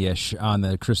 20-ish on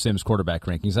the Chris Sims quarterback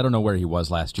rankings? I don't know where he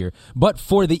was last year. But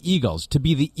for the Eagles, to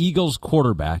be the Eagles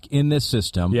quarterback in this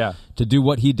system, to do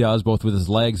what he does, both with his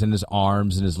legs and his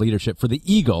arms and his leadership, for the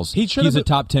Eagles, he's a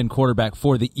top 10 quarterback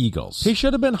for the Eagles. He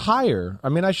should have been higher. I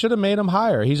mean, I should have made him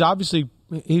higher. He's obviously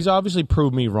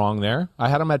proved me wrong there. I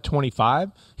had him at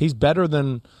 25. He's better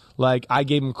than I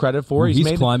gave him credit for.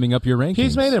 He's climbing up your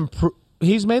rankings.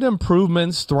 He's made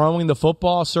improvements throwing the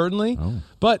football, certainly. Oh.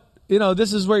 But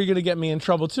this is where you're going to get me in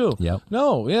trouble too. Yep.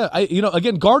 No, yeah.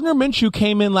 Again, Gardner Minshew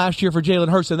came in last year for Jalen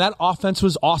Hurts, and that offense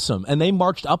was awesome, and they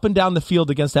marched up and down the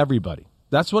field against everybody.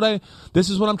 This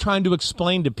is what I'm trying to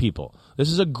explain to people. This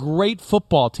is a great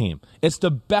football team. It's the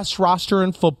best roster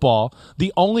in football.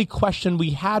 The only question we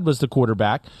had was the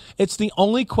quarterback. It's the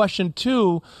only question,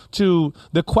 too, to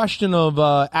the question of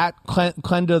at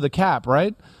Clenda the Cap,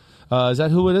 right? Is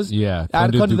that who it is? Yeah.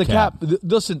 At Clenda the Cap.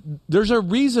 Listen, there's a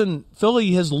reason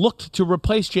Philly has looked to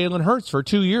replace Jalen Hurts for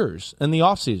 2 years in the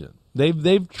offseason.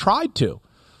 They've tried to.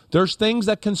 There's things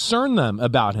that concern them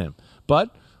about him.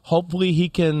 But hopefully he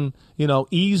can,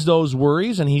 ease those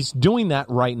worries, and he's doing that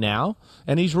right now,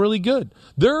 and he's really good.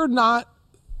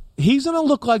 He's going to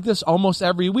look like this almost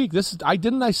every week.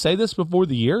 Didn't I say this before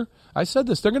the year? I said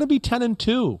this. They're going to be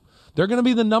 10-2. They're going to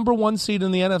be the number 1 seed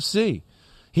in the NFC.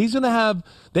 He's going to have.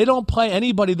 They don't play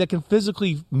anybody that can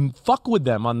physically fuck with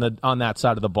them on that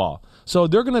side of the ball. So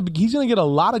he's going to get a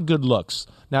lot of good looks.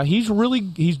 Now he's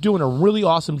doing a really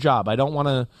awesome job. I don't want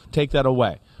to take that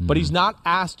away. But he's not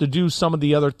asked to do some of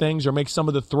the other things or make some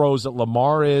of the throws that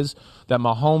Lamar is, that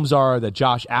Mahomes are, that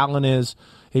Josh Allen is.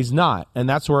 He's not, and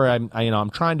that's where I'm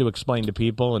trying to explain to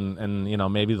people,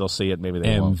 and maybe they'll see it, maybe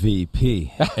they won't.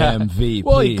 MVP.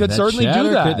 Well, he could certainly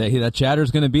do that. That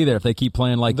chatter's going to be there if they keep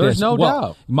playing like this. There's no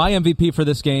doubt. My MVP for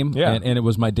this game, and it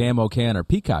was my Dan O'Can or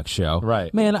Peacock show.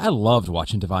 Right. Man, I loved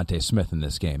watching Devontae Smith in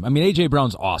this game. I mean, A.J.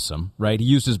 Brown's awesome, right? He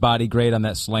used his body great on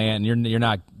that slant, and you're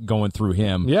not going through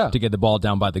him to get the ball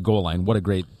down by the goal line. What a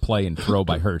great play and throw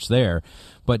by Hurts there.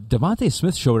 But Devontae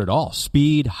Smith showed it all.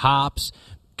 Speed, hops,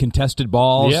 contested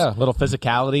balls. Yeah, little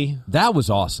physicality. That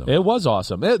was awesome. It was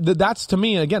awesome. That's, to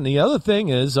me, again, the other thing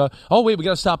is, we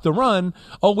got to stop the run.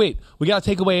 Oh, wait, we got to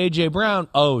take away A.J. Brown.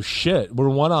 Oh, shit, we're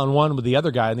one-on-one with the other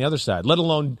guy on the other side, let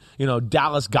alone,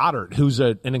 Dallas Goedert, who's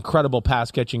an incredible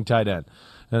pass-catching tight end.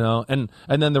 And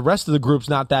then the rest of the group's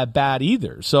not that bad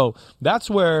either. So that's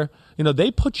where, they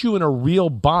put you in a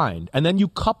real bind. And then you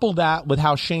couple that with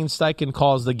how Shane Steichen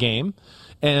calls the game,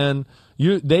 and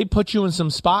they put you in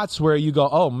some spots where you go,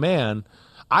 oh, man,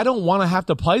 I don't want to have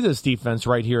to play this defense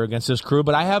right here against this crew,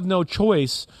 but I have no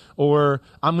choice, or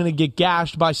I'm going to get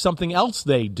gashed by something else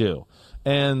they do.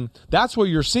 And that's what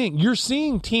you're seeing. You're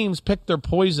seeing teams pick their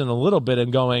poison a little bit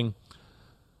and going,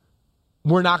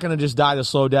 we're not going to just die the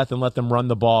slow death and let them run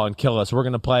the ball and kill us. We're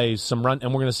going to play some run,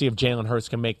 and we're going to see if Jalen Hurts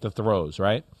can make the throws,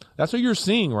 right? That's what you're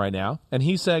seeing right now. And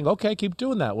he's saying, okay, keep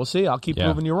doing that. We'll see. I'll keep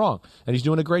proving you wrong. And he's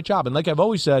doing a great job. And like I've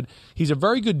always said, he's a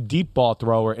very good deep ball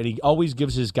thrower, and he always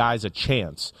gives his guys a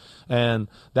chance. And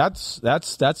that's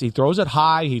he throws it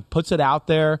high, he puts it out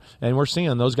there, and we're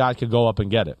seeing those guys could go up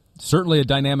and get it. Certainly a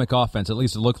dynamic offense. At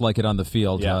least it looked like it on the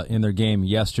field in their game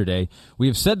yesterday. We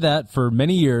have said that for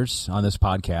many years on this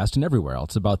podcast and everywhere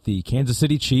else about the Kansas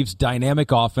City Chiefs'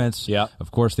 dynamic offense. Yeah. Of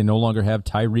course, they no longer have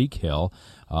Tyreek Hill.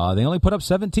 They only put up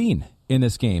 17 in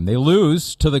this game. They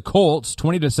lose to the Colts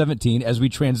 20-17 as we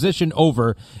transition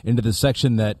over into the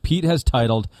section that Pete has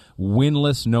titled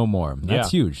Winless No More.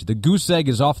 That's huge. The goose egg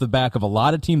is off the back of a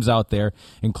lot of teams out there,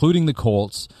 including the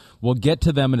Colts. We'll get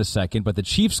to them in a second, but the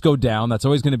Chiefs go down. That's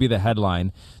always going to be the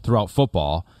headline throughout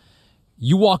football.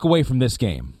 You walk away from this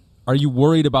game. Are you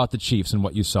worried about the Chiefs and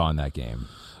what you saw in that game?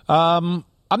 I'm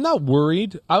not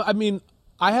worried. I mean,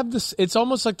 I have this. It's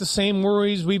almost like the same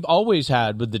worries we've always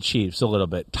had with the Chiefs a little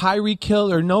bit. Tyreek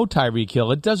Hill or no Tyreek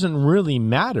Hill, it doesn't really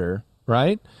matter,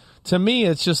 right? To me,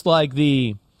 it's just like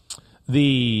the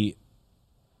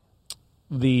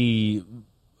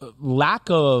lack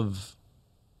of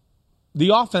the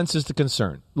offense is the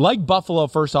concern. Like Buffalo,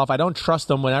 first off, I don't trust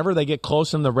them whenever they get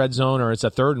close in the red zone or it's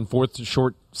a third and fourth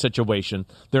short situation.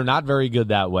 They're not very good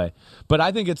that way. But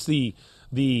I think it's the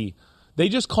they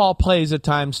just call plays at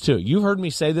times too. You've heard me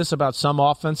say this about some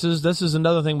offenses. This is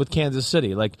another thing with Kansas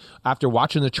City. Like after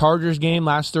watching the Chargers game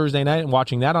last Thursday night and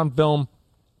watching that on film,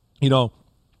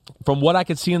 from what I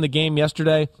could see in the game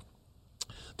yesterday,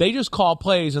 they just call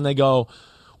plays and they go,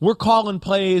 we're calling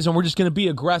plays and we're just going to be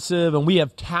aggressive and we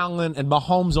have talent and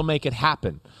Mahomes will make it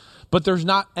happen. But there's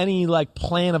not any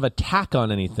plan of attack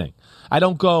on anything. I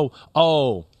don't go,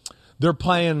 oh, they're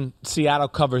playing Seattle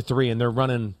cover 3 and they're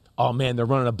running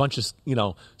a bunch of,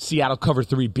 Seattle cover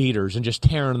 3 beaters and just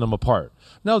tearing them apart.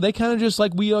 No, they kind of just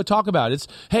like we talk about. It's,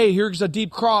 hey, here's a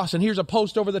deep cross and here's a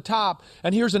post over the top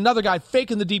and here's another guy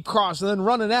faking the deep cross and then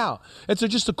running out. It's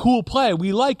just a cool play.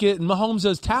 We like it, and Mahomes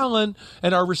has talent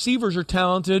and our receivers are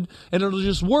talented and it'll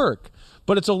just work.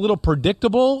 But it's a little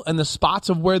predictable and the spots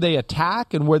of where they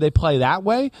attack and where they play that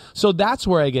way. So that's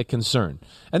where I get concerned.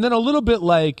 And then a little bit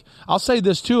I'll say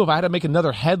this too, if I had to make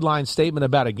another headline statement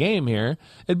about a game here,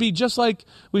 it'd be just like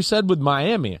we said with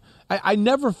Miami. I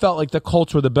never felt like the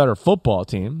Colts were the better football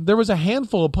team. There was a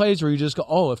handful of plays where you just go,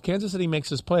 oh, if Kansas City makes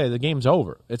this play, the game's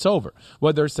over. It's over.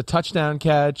 Whether it's the touchdown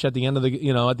catch at the end of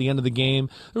the game,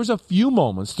 there was a few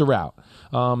moments throughout.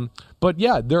 But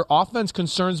yeah, their offense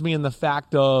concerns me in the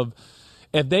fact of,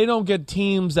 if they don't get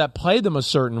teams that play them a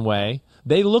certain way,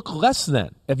 they look less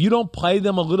than. If you don't play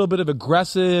them a little bit of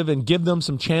aggressive and give them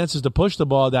some chances to push the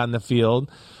ball down the field,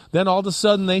 then all of a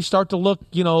sudden they start to look,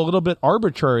 a little bit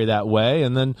arbitrary that way.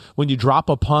 And then when you drop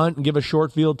a punt and give a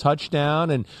short field touchdown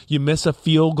and you miss a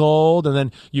field goal and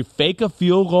then you fake a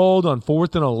field goal on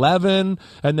 4th and 11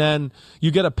 and then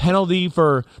you get a penalty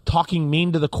for talking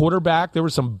mean to the quarterback. There were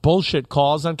some bullshit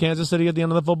calls on Kansas City at the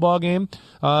end of the football game.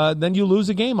 Then you lose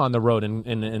a game on the road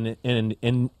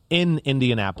in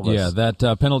Indianapolis. Yeah,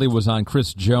 that penalty was on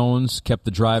Chris Jones, kept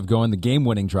the drive going. The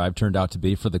game-winning drive turned out to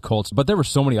be for the Colts. But there were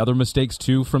so many other mistakes,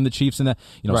 too, from the Chiefs in that.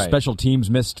 Right. Special teams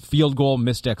missed field goal,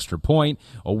 missed extra point,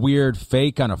 a weird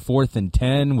fake on a 4th and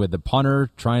 10 with the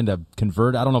punter trying to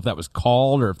convert. I don't know if that was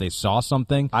called or if they saw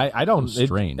something. I don't.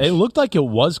 Strange. It looked like it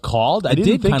was called. I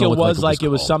didn't think it was like it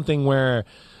was something where,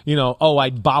 I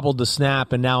bobbled the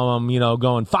snap and now I'm,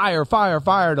 going fire, fire,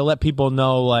 fire to let people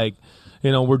know,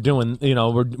 we're doing,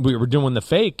 we're doing the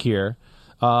fake here.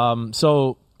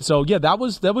 So yeah, that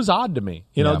was odd to me.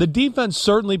 The defense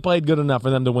certainly played good enough for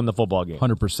them to win the football game.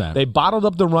 100%. They bottled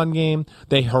up the run game.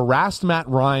 They harassed Matt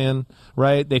Ryan,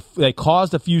 right? They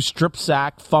caused a few strip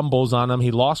sack fumbles on him. He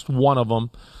lost one of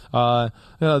them.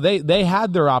 They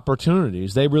had their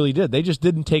opportunities. They really did. They just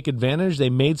didn't take advantage. They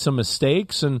made some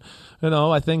mistakes, and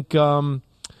I think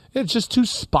it's just too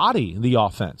spotty, the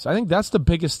offense. I think that's the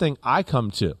biggest thing I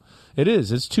come to. It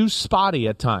is. It's too spotty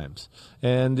at times,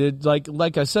 and it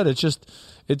like I said, it's just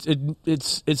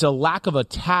it's a lack of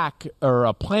attack or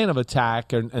a plan of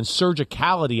attack and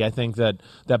surgicality. I think that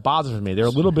bothers me. They're a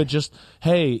little bit just,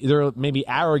 hey, they're maybe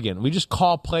arrogant. We just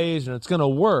call plays and it's going to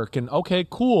work. And okay,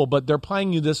 cool, but they're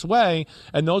playing you this way,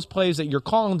 and those plays that you're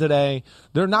calling today,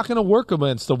 they're not going to work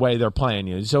against the way they're playing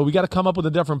you. So we got to come up with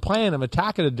a different plan and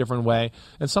attack it a different way.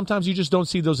 And sometimes you just don't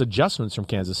see those adjustments from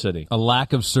Kansas City. A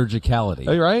lack of surgicality.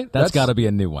 Are you right? That's got to be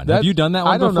a new one. Have you done that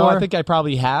one before? I don't know. I think I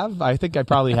probably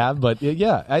have. But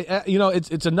yeah,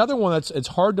 it's another one it's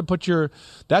hard to put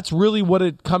that's really what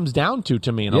it comes down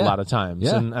to me in a lot of times.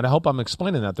 Yeah. And I hope I'm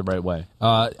explaining that the right way.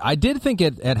 I did think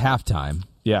at halftime,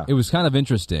 it was kind of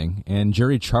interesting, and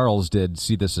Jerry Charles did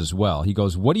see this as well. He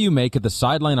goes, what do you make of the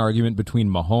sideline argument between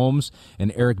Mahomes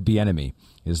and Eric Bieniemy?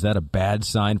 Is that a bad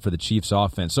sign for the Chiefs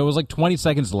offense? So it was 20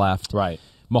 seconds left. Right.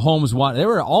 Mahomes they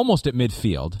were almost at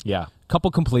midfield. Yeah. couple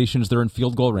completions. They're in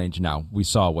field goal range now. We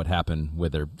saw what happened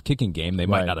with their kicking game. They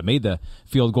might not have made the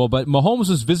field goal, but Mahomes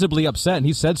was visibly upset, and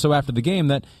he said so after the game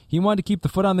that he wanted to keep the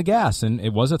foot on the gas, and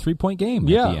it was a 3-point game. At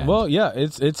the end. Well, yeah,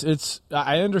 it's.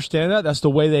 I understand that. That's the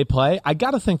way they play. I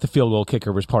got to think the field goal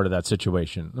kicker was part of that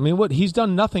situation. I mean, he's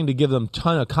done nothing to give them a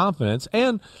ton of confidence,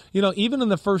 and even in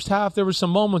the first half, there were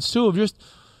some moments too of just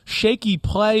shaky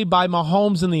play by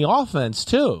Mahomes in the offense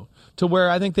too, to where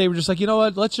I think they were just like, you know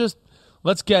what,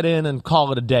 let's get in and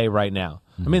call it a day right now.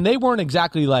 I mean, they weren't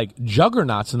exactly like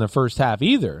juggernauts in the first half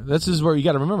either. This is where you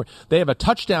got to remember. They have a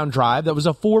touchdown drive that was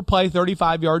a 4-play,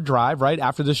 35-yard drive, right,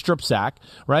 after the strip sack,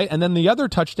 right? And then the other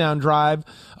touchdown drive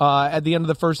at the end of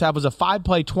the first half was a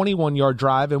 5-play, 21-yard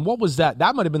drive. And what was that?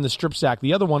 That might have been the strip sack.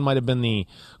 The other one might have been the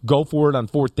go for it on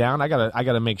 4th down. I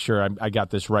gotta make sure I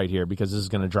got this right here because this is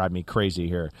going to drive me crazy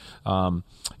here.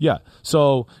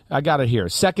 So I got it here.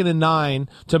 2nd and 9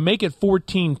 to make it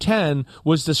 14-10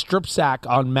 was the strip sack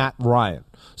on Matt Ryan.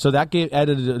 So that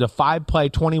added a 5-play,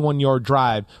 21-yard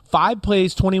drive. 5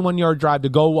 plays, 21-yard drive to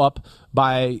go up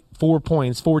by 4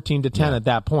 points, 14-10 at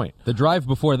that point. The drive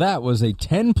before that was a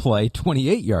 10-play,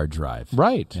 28-yard drive.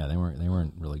 Right. Yeah, they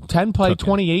weren't really 10-play,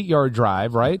 28-yard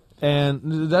drive, right?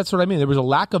 And that's what I mean. There was a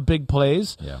lack of big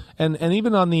plays. Yeah. And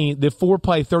even on the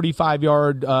 4-play,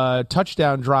 35-yard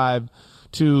touchdown drive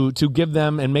to give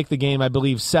them and make the game, I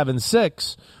believe,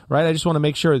 7-6, right? I just want to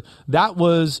make sure that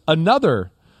was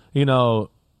another,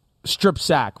 strip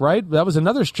sack, right? That was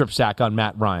another strip sack on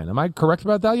Matt Ryan. Am I correct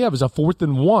about that? Yeah, it was a 4th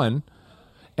and 1,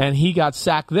 and he got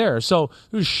sacked there. So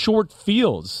it was short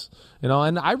fields,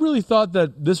 and I really thought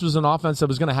that this was an offense that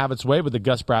was going to have its way with the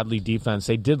Gus Bradley defense.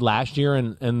 They did last year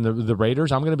in the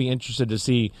Raiders. I'm going to be interested to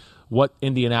see what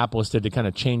Indianapolis did to kind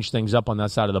of change things up on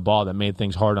that side of the ball that made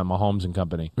things hard on Mahomes and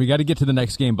company. We got to get to the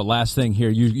next game, but last thing here,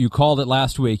 you called it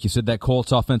last week. You said that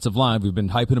Colts offensive line, we've been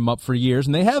hyping them up for years,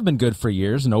 and they have been good for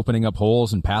years and opening up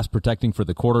holes and pass protecting for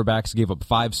the quarterbacks. Gave up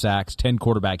 5 sacks, 10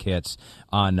 quarterback hits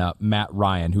on Matt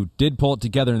Ryan, who did pull it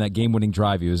together in that game-winning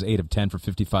drive. He was 8 of 10 for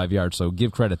 55 yards, so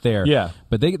give credit there. Yeah.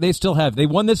 But they still have, they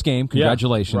won this game.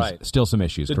 Congratulations. Yeah, right. Still some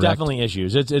issues, correct? Definitely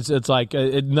issues. It's like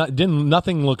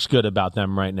nothing looks good about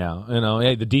them right now.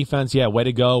 Hey, the defense, way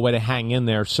to go, way to hang in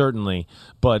there, certainly.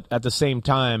 But at the same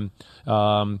time,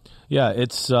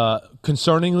 it's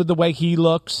concerning with the way he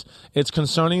looks. It's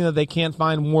concerning that they can't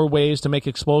find more ways to make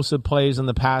explosive plays in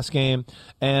the pass game.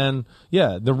 And,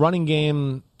 the running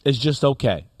game is just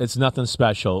okay. It's nothing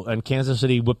special. And Kansas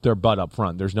City whipped their butt up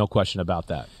front. There's no question about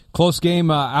that. Close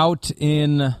game out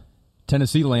in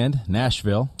Tennessee land,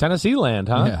 Nashville. Tennessee land,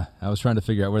 huh? Yeah, I was trying to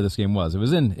figure out where this game was. It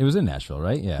was in Nashville,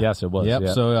 right? Yeah. Yes, it was. Yep.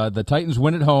 Yeah. So the Titans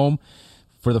win at home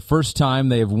for the first time.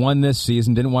 They have won this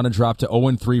season. Didn't want to drop to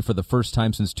 0-3 for the first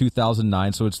time since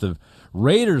 2009. So it's the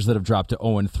Raiders that have dropped to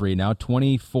 0-3 now,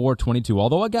 24-22.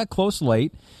 Although it got close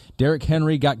late. Derrick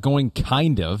Henry got going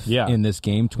in this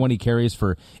game. 20 carries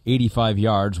for 85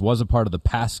 yards. Was a part of the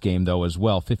pass game, though, as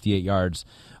well. 58 yards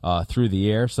through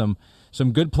the air. Some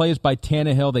good plays by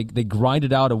Tannehill. They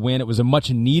grinded out a win. It was a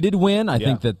much-needed win. I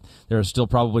think that there are still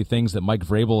probably things that Mike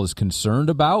Vrabel is concerned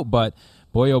about, but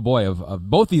boy, oh boy, of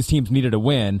both these teams needed a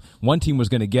win. One team was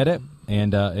going to get it,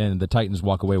 and the Titans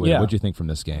walk away with it. What do you think from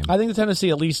this game? I think the Tennessee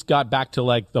at least got back to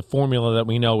like the formula that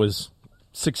we know is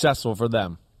successful for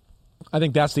them. I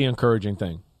think that's the encouraging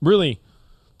thing. Really,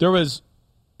 there was,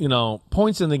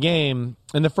 points in the game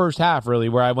in the first half, really,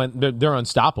 where I went, they're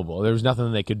unstoppable. There was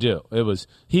nothing they could do.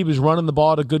 He was running the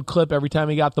ball at a good clip every time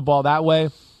he got the ball that way,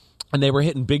 and they were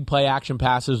hitting big play action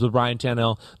passes with Ryan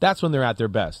Tannehill. That's when they're at their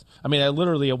best. I mean, I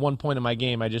literally, at one point in my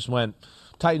game, I just went,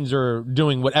 Titans are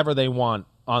doing whatever they want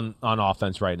on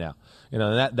offense right now.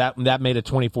 That made it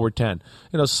 24-10.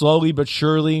 Slowly but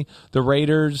surely, the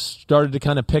Raiders started to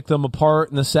kind of pick them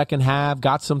apart in the second half,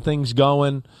 got some things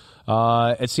going.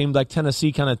 It seemed like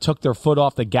Tennessee kind of took their foot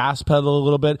off the gas pedal a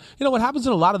little bit. What happens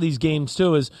in a lot of these games,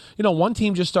 too, is, one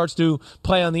team just starts to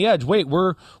play on the edge. Wait,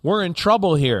 we're in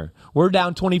trouble here. We're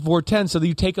down 24-10, so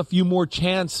you take a few more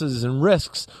chances and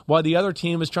risks while the other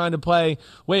team is trying to play,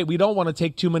 wait, we don't want to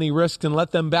take too many risks and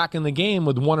let them back in the game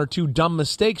with 1 or 2 dumb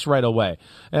mistakes right away.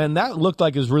 And that looked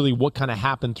like is really what kind of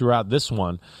happened throughout this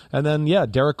one. And then,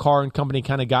 Derek Carr and company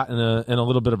kind of got in a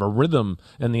little bit of a rhythm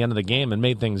in the end of the game and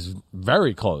made things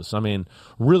very close. I mean,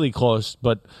 really close.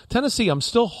 But Tennessee, I'm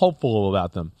still hopeful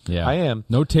about them. Yeah, I am.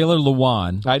 No Taylor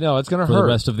Lewan. I know, it's going to hurt for the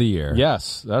rest of the year.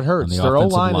 Yes, that hurts. Their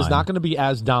O-line is not going to be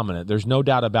as dominant. There's no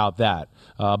doubt about that.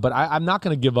 But I'm not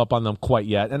going to give up on them quite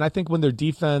yet. And I think when their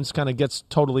defense kind of gets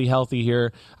totally healthy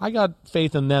here, I got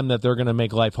faith in them that they're going to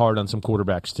make life hard on some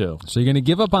quarterbacks too. So you're going to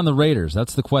give up on the Raiders.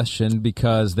 That's the question,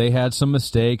 because they had some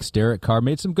mistakes. Derek Carr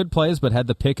made some good plays, but had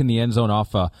the pick in the end zone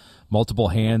off multiple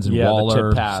hands and Yeah, the Waller.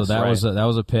 tip pass, so that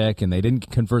was a pick, and they didn't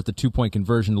convert the 2-point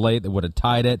conversion late. That would have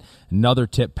tied it. Another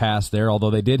tip pass there, although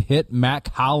they did hit Mac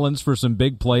Hollins for some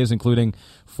big plays, including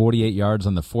 48 yards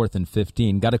on the 4th and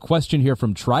 15. Got a question here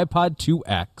from Tripod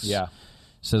 2X. Yeah.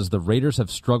 Says the Raiders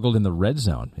have struggled in the red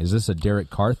zone. Is this a Derek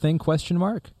Carr thing? ?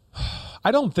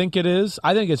 I don't think it is.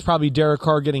 I think it's probably Derek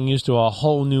Carr getting used to a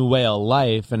whole new way of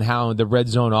life and how the red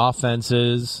zone offense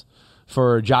is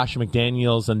for Josh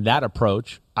McDaniels and that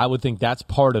approach. I would think that's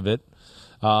part of it.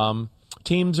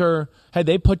 Teams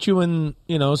they put you in,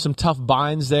 some tough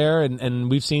binds there, and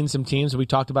we've seen some teams, we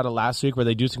talked about it last week, where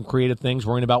they do some creative things,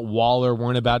 worrying about Waller,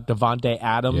 worrying about Devontae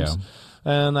Adams.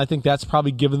 Yeah. And I think that's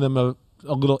probably given them a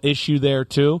little issue there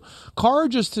too. Carr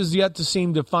just has yet to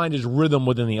seem to find his rhythm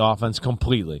within the offense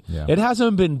completely. Yeah. It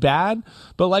hasn't been bad,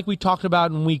 but like we talked about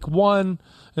in week 1,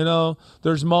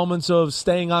 there's moments of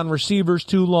staying on receivers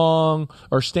too long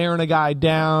or staring a guy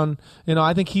down.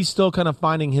 I think he's still kind of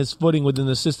finding his footing within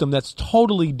the system that's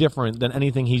totally different than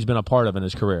anything he's been a part of in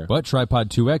his career. But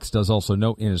Tripod 2X does also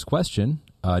note in his question,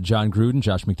 John Gruden,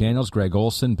 Josh McDaniels, Greg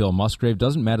Olsen, Bill Musgrave,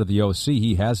 doesn't matter the OC.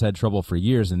 He has had trouble for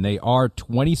years, and they are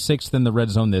 26th in the red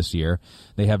zone this year.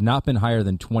 They have not been higher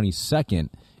than 22nd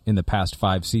in the past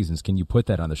 5 seasons. Can you put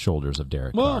that on the shoulders of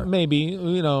Derek Carr? Well, maybe.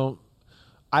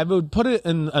 I would put it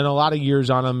in a lot of years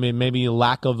on him, maybe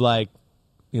lack of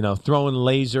throwing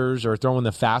lasers or throwing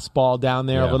the fastball down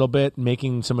there a little bit,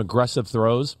 making some aggressive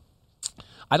throws.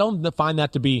 I don't find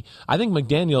that to be – I think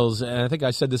McDaniels, and I think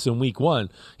I said this in week 1,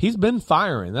 he's been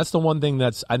firing. That's the one thing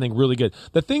that's, I think, really good.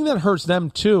 The thing that hurts them,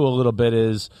 too, a little bit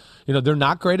is, they're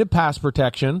not great at pass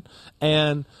protection,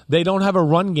 and they don't have a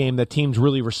run game that teams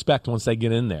really respect once they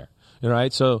get in there. All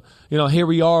right, so, here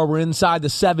we are. We're inside the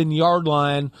 7-yard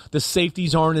line. The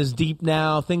safeties aren't as deep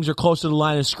now. Things are close to the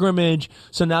line of scrimmage,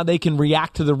 so now they can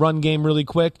react to the run game really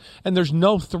quick, and there's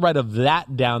no threat of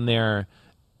that down there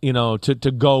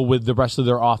to go with the rest of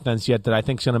their offense yet that I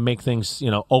think is going to make things,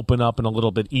 open up and a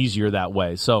little bit easier that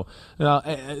way. So, I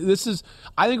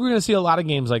think we're going to see a lot of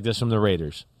games like this from the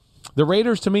Raiders. The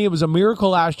Raiders, to me, it was a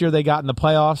miracle last year they got in the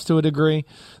playoffs to a degree.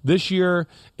 This year,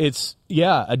 it's,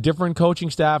 a different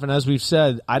coaching staff. And as we've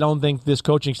said, I don't think this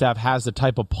coaching staff has the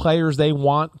type of players they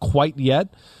want quite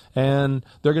yet. And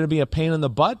they're going to be a pain in the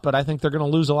butt, but I think they're going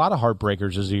to lose a lot of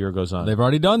heartbreakers as the year goes on. They've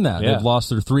already done that. Yeah. They've lost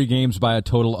their 3 games by a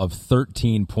total of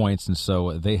 13 points, and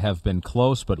so they have been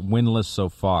close but winless so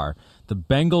far. The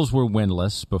Bengals were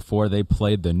winless before they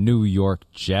played the New York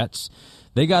Jets.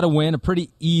 They got a win, a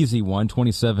pretty easy one.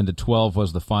 27-12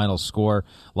 was the final score.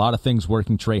 A lot of things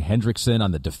working. Trey Hendrickson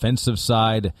on the defensive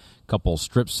side, couple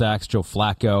strip sacks. Joe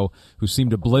Flacco, who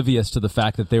seemed oblivious to the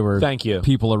fact that there were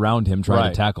people around him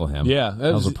trying to tackle him. Yeah,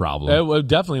 that was a problem. It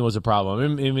definitely was a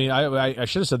problem. I mean, I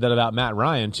should have said that about Matt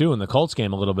Ryan too in the Colts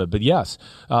game a little bit. But yes,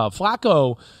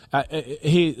 Flacco,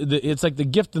 it's like the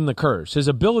gift and the curse. His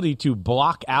ability to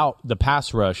block out the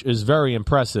pass rush is very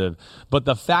impressive. But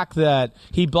the fact that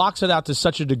he blocks it out to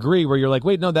such a degree where you're like,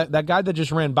 wait, no, that guy that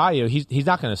just ran by you, he's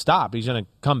not going to stop. He's going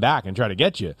to come back and try to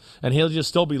get you, and he'll just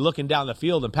still be looking down the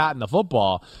field and patting the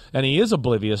football, and he is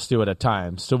oblivious to it at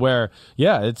times, to where,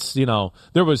 it's,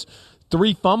 there was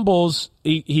 3 fumbles.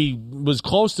 He was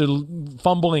close to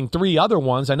fumbling 3 other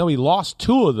ones. I know he lost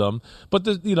 2 of them, but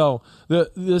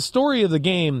the story of the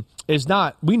game is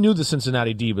not, we knew the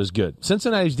Cincinnati D was good.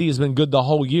 Cincinnati's D has been good the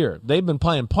whole year. They've been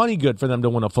playing plenty good for them to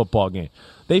win a football game.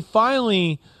 They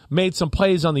finally made some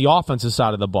plays on the offensive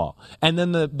side of the ball. And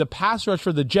then the pass rush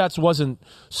for the Jets wasn't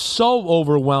so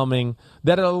overwhelming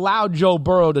that it allowed Joe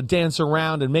Burrow to dance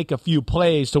around and make a few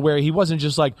plays to where he wasn't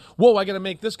just like, whoa, I got to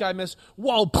make this guy miss.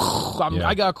 Whoa,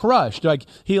 I got crushed. Like,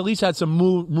 he at least had some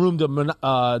room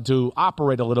to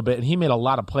operate a little bit, and he made a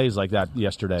lot of plays like that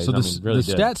yesterday. So the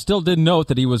stat still did note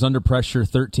that he was under pressure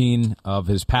 13 of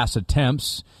his pass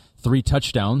attempts. 3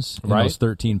 touchdowns in those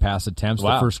 13 pass attempts.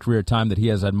 Wow. The first career time that he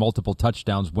has had multiple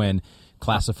touchdowns when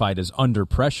classified as under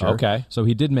pressure. Okay. So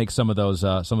he did make some of those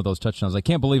touchdowns. I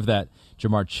can't believe that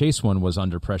Jamar Chase one was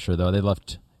under pressure, though. They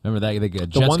left. Remember that?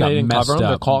 Jets the one got they didn't messed cover him, up.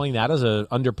 They're calling that as a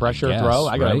under pressure throw.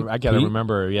 I got to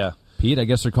remember, Pete, I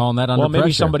guess they're calling that under pressure. Well,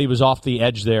 maybe somebody was off the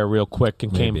edge there real quick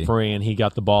and came Maybe. free, and he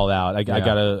got the ball out. I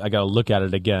gotta look at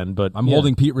it again. But I'm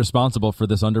holding Pete responsible for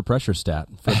this under pressure stat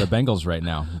for the Bengals right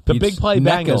now. The Pete's big play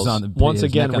neck is Bengals once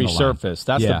again resurfaced.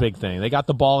 That's Yeah. the big thing. They got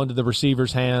the ball into the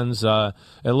receiver's hands. It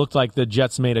looked like the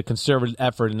Jets made a conservative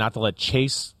effort not to let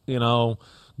Chase,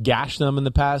 gash them in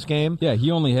the pass game. Yeah,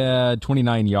 he only had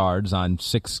 29 yards on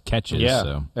 6 catches. Yeah,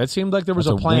 so. it seemed like there was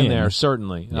That's a plan win. there,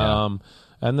 certainly. Yeah.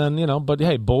 And then, but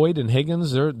hey, Boyd and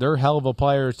Higgins, they're hell of a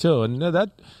players too. And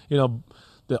that,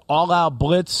 the all-out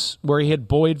blitz where he hit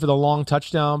Boyd for the long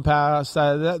touchdown pass,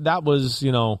 that was,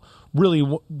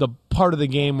 really the part of the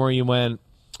game where you went,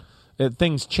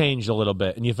 things changed a little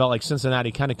bit, and you felt like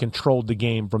Cincinnati kind of controlled the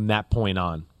game from that point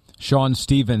on. Sean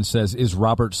Stevens says, is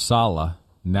Robert Saleh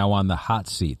now on the hot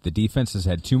seat? The defense has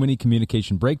had too many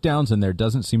communication breakdowns, and there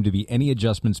doesn't seem to be any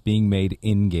adjustments being made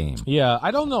in-game. Yeah,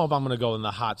 I don't know if I'm going to go in the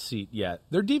hot seat yet.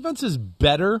 Their defense is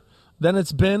better than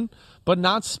it's been, but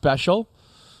not special.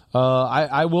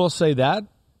 I will say that.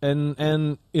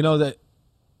 And you know, that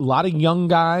a lot of young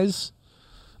guys,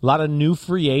 a lot of new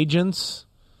free agents.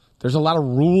 There's a lot of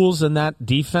rules in that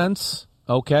defense,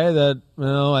 okay, that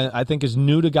I think is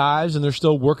new to guys, and they're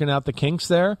still working out the kinks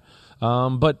there.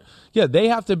 But, yeah, they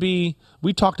have to be –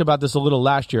 we talked about this a little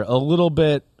last year, a little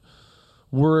bit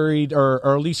worried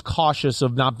or at least cautious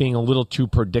of not being a little too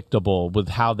predictable with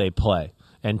how they play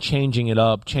and changing it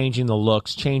up, changing the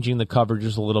looks, changing the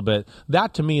coverages a little bit.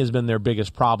 That, to me, has been their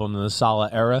biggest problem in the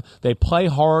Saleh era. They play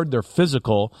hard, they're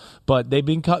physical, but they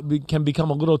can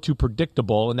become a little too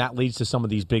predictable, and that leads to some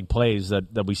of these big plays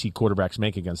that we see quarterbacks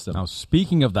make against them. Now,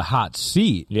 speaking of the hot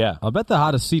seat, yeah, I'll bet the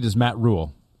hottest seat is Matt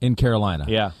Rule in Carolina.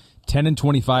 Yeah.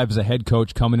 10-25 as a head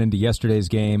coach coming into yesterday's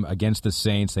game against the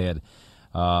Saints. They had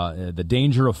the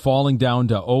danger of falling down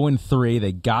to 0-3.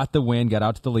 They got the win, got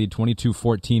out to the lead.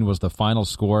 22-14 was the final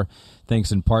score,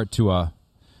 thanks in part to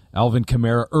Alvin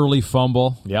Kamara early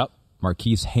fumble. Yep.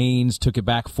 Marquise Haynes took it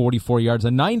back 44 yards.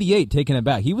 A 98 taking it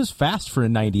back. He was fast for a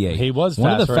 98. He was one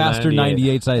fast of the faster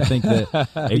 98s I think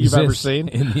that you've ever exists seen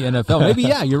in the NFL. Maybe,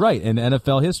 yeah, you're right. In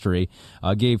NFL history,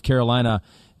 gave Carolina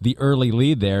the early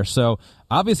lead there. So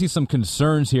obviously some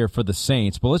concerns here for the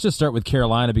Saints, but let's just start with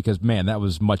Carolina because, man, that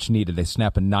was much needed. They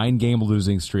snapped a 9-game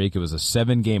losing streak. It was a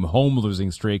 7-game home losing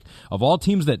streak. Of all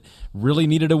teams that really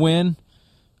needed a win,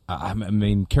 I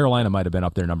mean, Carolina might have been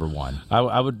up there number one.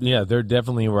 I would, yeah, they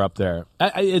definitely were up there.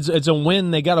 It's a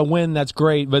win. They got a win. That's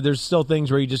great, but there's still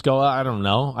things where you just go, I don't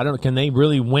know. Can they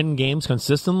really win games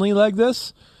consistently like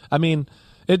this? I mean,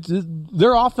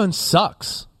 their offense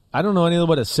sucks. I don't know any other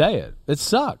way to say it. It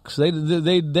sucks. They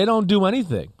don't do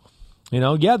anything.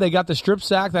 Yeah, they got the strip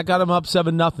sack that got them up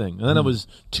 7-0, and then it was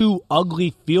 2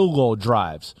 ugly field goal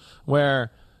drives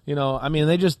where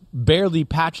they just barely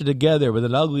patch it together with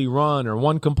an ugly run or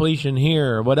one completion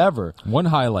here or whatever. One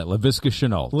highlight: Laviska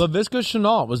Shenault. Laviska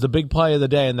Shenault was the big play of the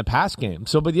day in the pass game.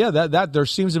 So, but yeah, that there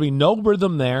seems to be no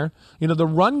rhythm there. The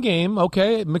run game,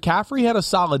 okay, McCaffrey had a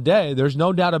solid day. There's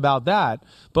no doubt about that.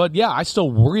 But yeah, I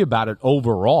still worry about it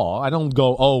overall. I don't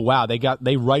go, oh wow,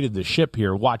 they righted the ship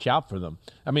here. Watch out for them.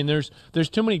 I mean, there's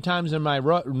too many times in my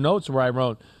notes where I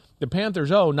wrote the Panthers,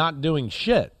 not doing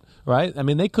shit. Right? I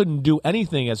mean, they couldn't do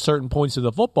anything at certain points of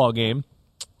the football game.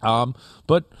 But,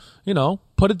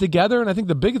 put it together, and I think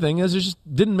the big thing is they just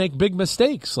didn't make big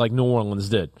mistakes like New Orleans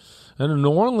did. And New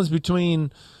Orleans,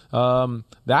 between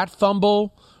that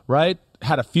fumble, right,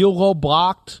 had a field goal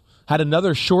blocked, had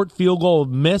another short field goal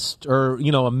missed, or, a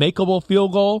makeable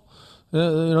field goal.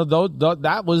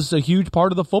 That was a huge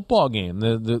part of the football game.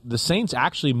 The Saints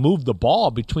actually moved the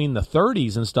ball between the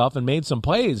 30s and stuff and made some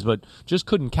plays, but just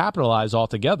couldn't capitalize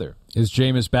altogether. Is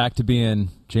Jameis back to being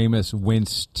Jameis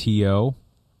Winston?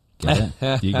 Get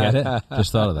it? Do you get it?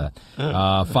 Just thought of that.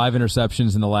 5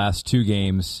 interceptions in the last 2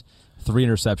 games, 3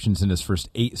 interceptions in his first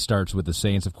 8 starts with the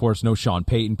Saints. Of course, no Sean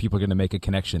Payton. People are going to make a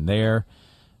connection there.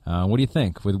 What do you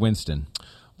think with Winston?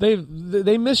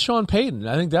 They miss Sean Payton.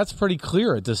 I think that's pretty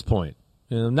clear at this point.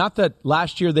 Not that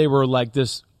last year they were like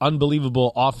this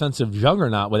unbelievable offensive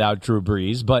juggernaut without Drew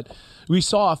Brees, but we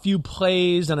saw a few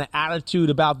plays and an attitude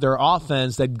about their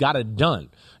offense that got it done.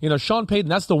 Sean Payton,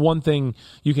 that's the one thing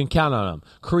you can count on him.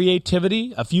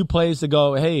 Creativity, a few plays to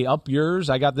go, hey, up yours,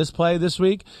 I got this play this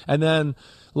week. And then,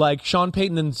 like, Sean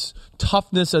Payton's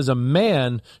toughness as a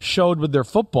man showed with their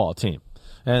football team.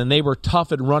 And they were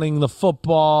tough at running the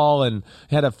football and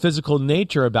had a physical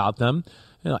nature about them.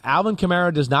 Alvin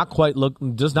Kamara does not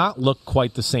look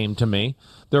quite the same to me.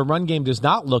 Their run game does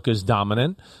not look as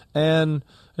dominant, and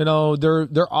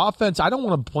their offense. I don't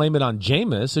want to blame it on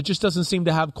Jameis. It just doesn't seem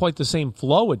to have quite the same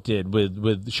flow it did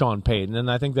with Sean Payton,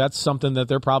 and I think that's something that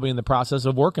they're probably in the process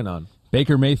of working on.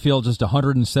 Baker Mayfield just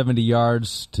 170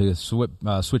 yards to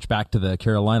switch back to the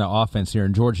Carolina offense here,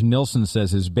 and George Nilsson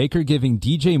says, "Is Baker giving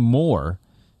DJ Moore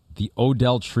the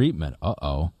Odell treatment?"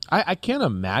 I can't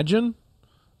imagine.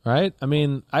 Right? I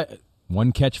mean,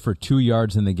 1 catch for 2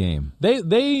 yards in the game. This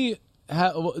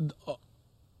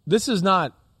is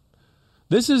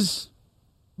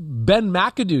Ben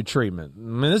McAdoo treatment. I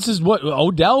mean, this is what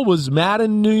Odell was mad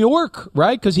in New York,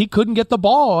 right? Because he couldn't get the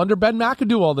ball under Ben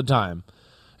McAdoo all the time.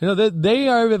 They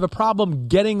have a problem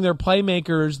getting their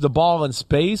playmakers the ball in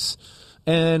space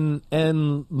and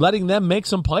letting them make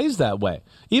some plays that way.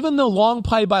 Even the long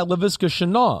play by Laviska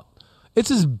Shenault.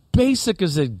 It's as basic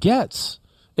as it gets.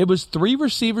 It was 3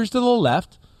 receivers to the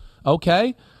left,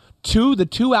 okay? The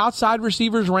two outside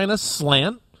receivers ran a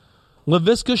slant.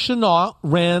 Laviska Shenault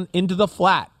ran into the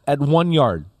flat at 1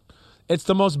 yard. It's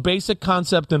the most basic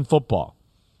concept in football,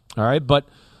 all right? But,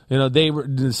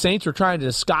 the Saints were trying to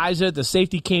disguise it. The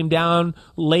safety came down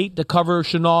late to cover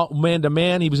Shenault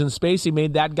man-to-man. He was in space. He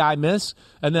made that guy miss.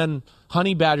 And then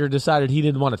Honey Badger decided he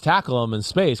didn't want to tackle him in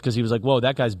space because he was like, whoa,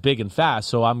 that guy's big and fast,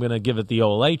 so I'm going to give it the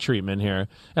OLA treatment here.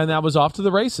 And that was off to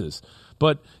the races.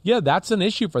 But, yeah, that's an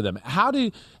issue for them. How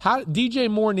DJ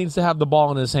Moore needs to have the ball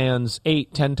in his hands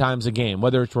 8-10 times a game,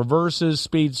 whether it's reverses,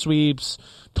 speed sweeps,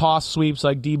 toss sweeps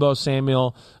like Deebo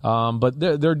Samuel. But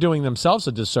they're doing themselves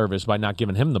a disservice by not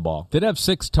giving him the ball. Did have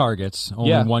 6 targets,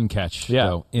 only 1 catch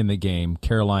though, in the game.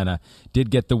 Carolina did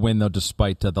get the win, though,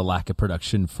 despite the lack of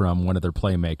production from one of their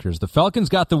playmakers. The Falcons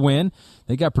got the win.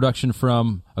 They got production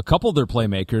from a couple of their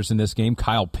playmakers in this game.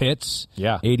 Kyle Pitts,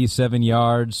 87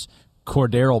 yards.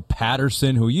 Cordero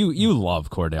Patterson, who you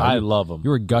love, Cordero. I love him. You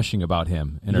were gushing about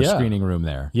him in our screening room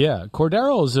there. Yeah,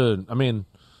 Cordero is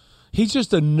he's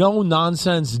just a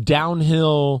no-nonsense,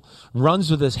 downhill, runs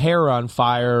with his hair on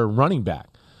fire running back.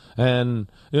 And,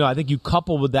 I think you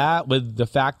couple with that with the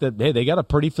fact that, hey, they got a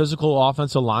pretty physical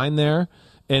offensive line there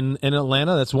in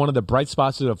Atlanta. That's one of the bright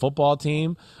spots of the football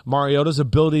team. Mariota's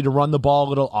ability to run the ball a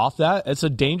little off that. It's a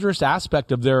dangerous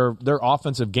aspect of their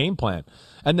offensive game plan.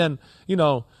 And then,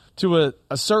 to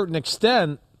a certain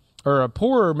extent, or a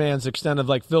poorer man's extent of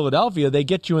like Philadelphia, they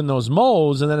get you in those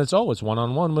molds, and then it's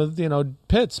one-on-one with,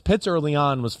 Pitts. Pitts early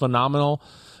on was phenomenal,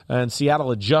 and Seattle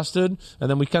adjusted,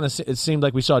 and then it seemed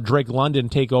like we saw Drake London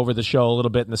take over the show a little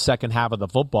bit in the second half of the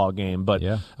football game. But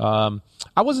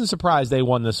I wasn't surprised they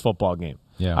won this football game.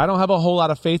 Yeah. I don't have a whole lot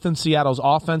of faith in Seattle's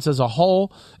offense as a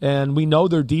whole, and we know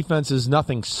their defense is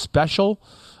nothing special.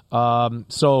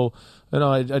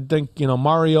 I think,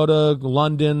 Mariota,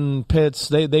 London, Pitts,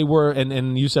 they were,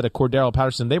 and you said a Cordero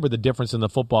Patterson, they were the difference in the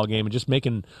football game and just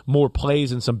making more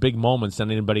plays in some big moments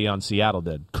than anybody on Seattle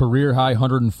did. Career high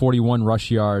 141 rush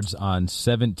yards on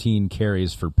 17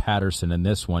 carries for Patterson in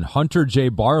this one. Hunter J.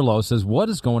 Barlow says, what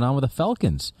is going on with the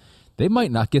Falcons? They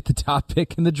might not get the top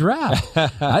pick in the draft.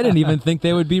 I didn't even think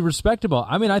they would be respectable.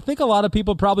 I think a lot of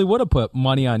people probably would have put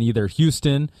money on either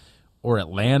Houston or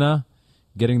Atlanta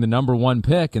getting the number 1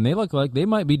 pick, and they look like they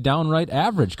might be downright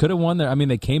average. Could have won there.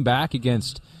 They came back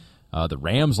against the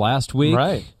Rams last week.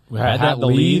 Right. Had that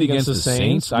lead against the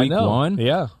Saints week 1.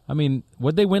 Yeah.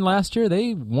 What'd they win last year?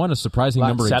 They won a surprising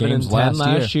number of 7 games and 10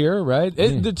 last year. year, right?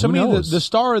 To me, the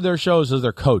star of their shows is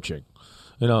their coaching.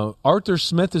 Arthur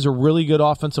Smith is a really good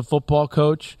offensive football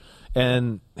coach,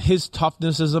 and his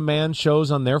toughness as a man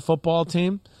shows on their football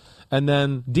team. And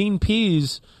then Dean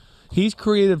Pease, he's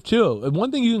creative too. And one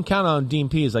thing you can count on Dean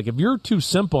Pease is, like, if you're too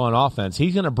simple on offense,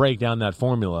 he's going to break down that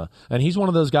formula. And he's one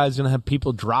of those guys going to have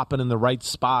people dropping in the right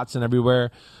spots and everywhere.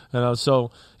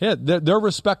 So, yeah, they're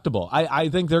respectable. I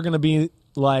think they're going to be,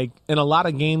 like, in a lot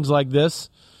of games like this,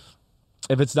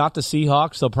 if it's not the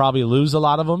Seahawks, they'll probably lose a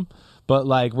lot of them. But,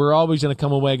 like, we're always going to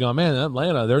come away going, man,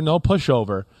 Atlanta, they're no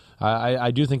pushover. I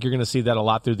do think you're going to see that a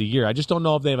lot through the year. I just don't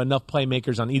know if they have enough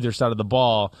playmakers on either side of the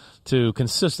ball to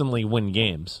consistently win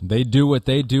games. They do what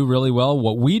they do really well.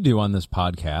 What we do on this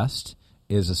podcast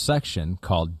is a section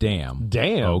called Damn.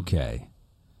 Okay.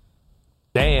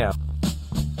 Damn.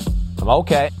 I'm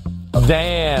okay.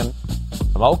 Damn.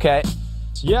 I'm okay.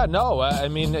 Yeah, no,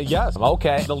 yes. I'm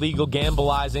okay. The legal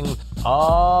gambleizing.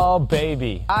 Oh,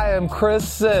 baby. I am Chris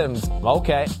Sims. I'm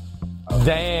okay.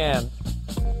 Damn.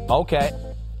 Okay.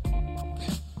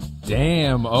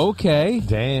 Damn, okay.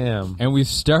 Damn. And we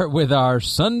start with our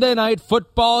Sunday night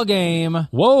football game.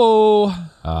 Whoa.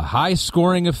 A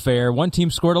high-scoring affair. One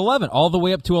team scored 11, all the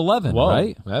way up to 11, Whoa.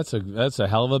 right? That's a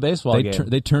hell of a baseball game.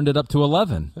 They turned it up to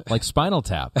 11, like Spinal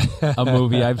Tap, a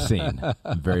movie I've seen.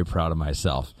 I'm very proud of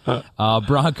myself.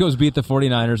 Broncos beat the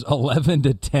 49ers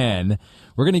 11-10.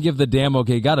 We're going to give the damn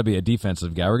okay, got to be a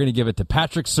defensive guy. We're going to give it to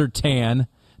Patrick Surtain,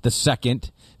 the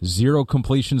second. 0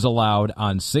 completions allowed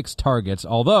on 6 targets,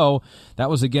 although that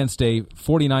was against a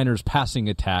 49ers passing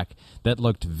attack that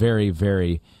looked very,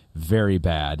 very, very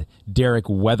bad. Derek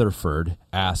Weatherford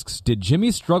asks, did Jimmy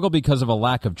struggle because of a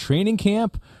lack of training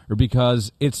camp or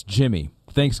because it's Jimmy?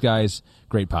 Thanks, guys.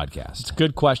 Great podcast. It's a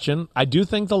good question. I do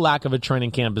think the lack of a training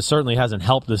camp certainly hasn't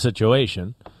helped the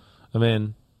situation.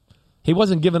 He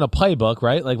wasn't given a playbook,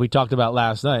 right? Like we talked about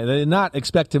last night. They did not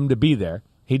expect him to be there.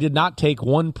 He did not take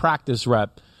one practice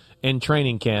rep in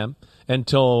training camp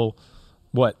until,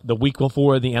 the week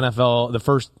before the NFL, the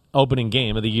first opening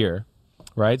game of the year.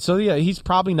 right? So, yeah, he's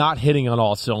probably not hitting on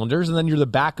all cylinders, and then you're the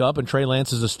backup, and Trey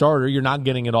Lance is a starter. You're not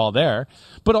getting it all there.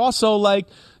 But also, like,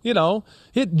 you know,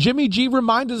 Jimmy G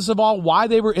reminded us of all why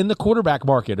they were in the quarterback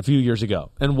market a few years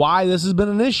ago and why this has been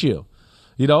an issue.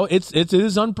 You know, it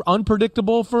is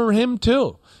unpredictable for him,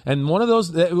 too. And one of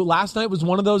those, last night was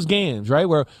one of those games, right,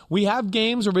 where we have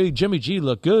games where Jimmy G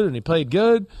looked good and he played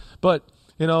good, but,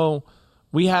 you know,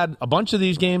 we had a bunch of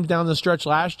these games down the stretch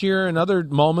last year and other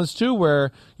moments, too,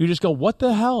 where you just go, what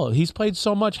the hell? He's played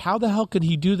so much. How the hell could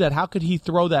he do that? How could he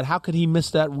throw that? How could he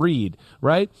miss that read,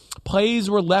 right? Plays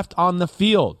were left on the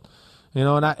field. You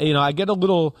know, and I get a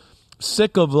little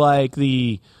sick of, like,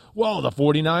 the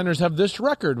 49ers have this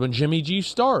record when Jimmy G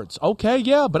starts. Okay,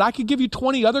 yeah, but I could give you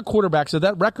 20 other quarterbacks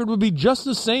that record would be just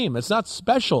the same. It's not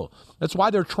special. That's why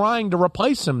they're trying to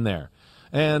replace him there.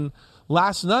 And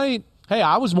last night, hey,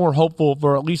 I was more hopeful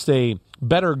for at least a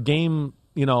better game,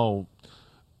 you know,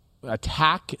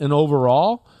 attack and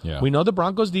overall. Yeah. We know the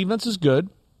Broncos' defense is good.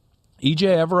 E.J.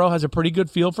 Evero has a pretty good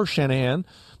feel for Shanahan.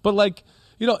 But, like,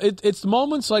 you know, it's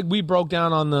moments like we broke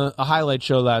down on a highlight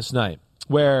show last night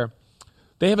where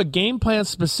they have a game plan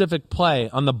specific play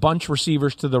on the bunch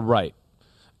receivers to the right.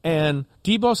 And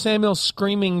Deebo Samuel's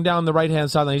screaming down the right-hand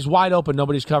sideline. He's wide open.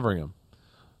 Nobody's covering him.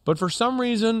 But for some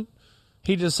reason,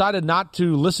 he decided not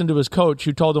to listen to his coach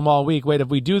who told him all week, wait, if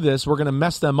we do this, we're going to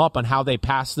mess them up on how they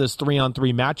pass this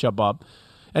 3-on-3 matchup up.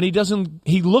 And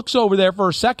he looks over there for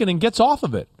a second and gets off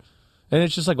of it. And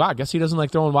it's just like, wow, I guess he doesn't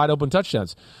like throwing wide open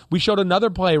touchdowns. We showed another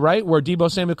play, right, where Deebo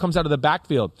Samuel comes out of the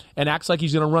backfield and acts like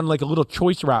he's going to run like a little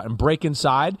choice route and break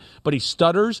inside, but he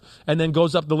stutters and then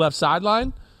goes up the left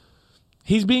sideline.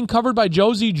 He's being covered by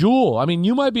Josie Jewell. I mean,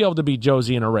 you might be able to beat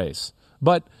Josie in a race.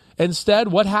 But instead,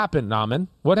 what happened, Naaman?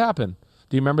 What happened?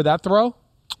 Do you remember that throw?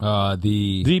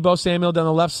 The Deebo Samuel down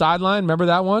the left sideline. Remember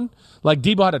that one? Like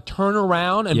Deebo had to turn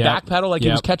around and backpedal like he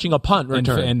was catching a punt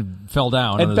return. And fell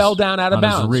down. And fell down out of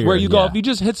bounds. Rear, where you go, if he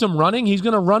just hits him running, he's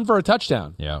going to run for a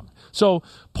touchdown. Yeah. So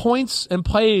points and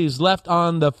plays left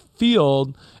on the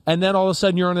field, and then all of a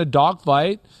sudden you're in a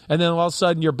dogfight, and then all of a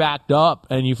sudden you're backed up,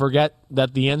 and you forget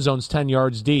that the end zone's 10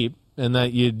 yards deep, and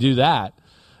that you do that.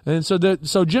 And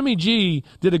so Jimmy G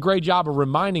did a great job of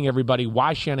reminding everybody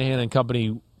why Shanahan and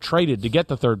company traded to get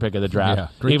the third pick of the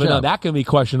draft, even though that can be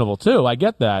questionable too. I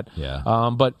get that.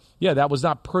 Yeah. But yeah, that was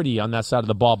not pretty on that side of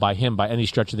the ball by him by any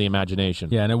stretch of the imagination.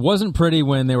 Yeah, and it wasn't pretty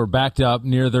when they were backed up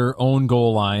near their own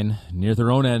goal line, near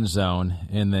their own end zone,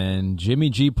 and then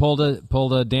Jimmy G pulled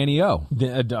a Danny O.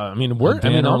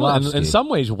 In some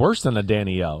ways worse than a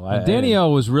Danny O. Danny O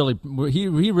was really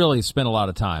he really spent a lot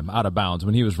of time out of bounds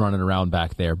when he was running around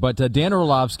back there. But Dan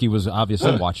Orlovsky was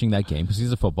obviously watching that game because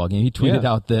he's a football game. He tweeted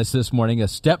out this morning, a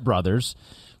Step Brothers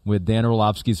with Dan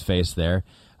Orlovsky's face there.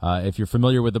 If you're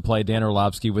familiar with the play, Dan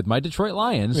Orlovsky with my Detroit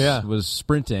Lions was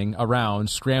sprinting around,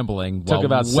 scrambling. Took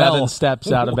about 7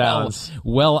 steps out of bounds.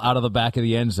 Well out of the back of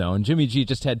the end zone. Jimmy G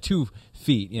just had 2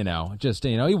 feet, he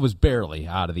was barely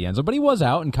out of the end zone. But he was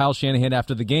out, and Kyle Shanahan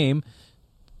after the game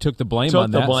took the blame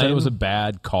on that. Said it was a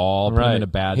bad call, put him in a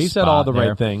bad spot. He said all the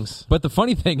right things. But the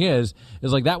funny thing is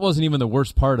like that wasn't even the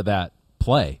worst part of that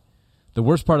play. The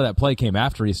worst part of that play came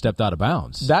after he stepped out of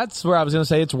bounds. That's where I was going to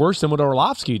say it's worse than what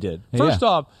Orlovsky did. First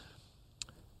off,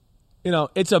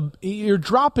 you're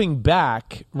dropping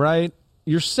back, right?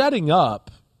 You're setting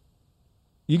up.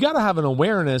 You got to have an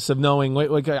awareness of knowing,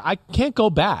 wait, I can't go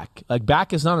back. Like,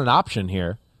 back is not an option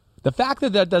here. The fact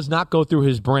that does not go through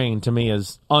his brain, to me,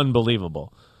 is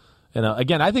unbelievable.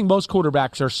 Again, I think most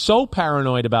quarterbacks are so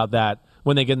paranoid about that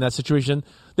when they get in that situation.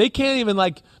 They can't even,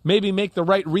 maybe make the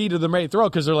right read or the right throw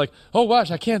because they're like, oh,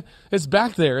 gosh, I can't. It's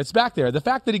back there. It's back there. The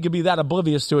fact that he could be that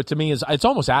oblivious to it, to me, it's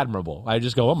almost admirable. I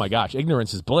just go, oh, my gosh,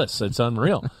 ignorance is bliss. It's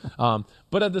unreal.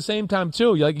 But at the same time,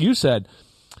 too, like you said,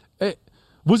 it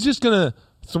was just going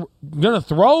to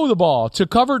throw the ball to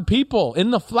covered people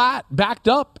in the flat, backed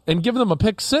up, and give them a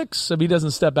pick six if he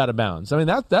doesn't step out of bounds. I mean,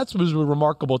 that was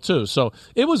remarkable, too. So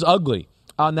it was ugly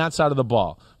on that side of the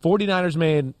ball. 49ers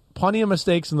made plenty of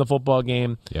mistakes in the football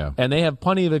game, and they have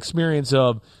plenty of experience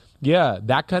of,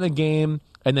 that kind of game,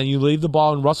 and then you leave the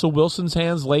ball in Russell Wilson's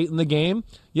hands late in the game.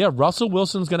 Yeah, Russell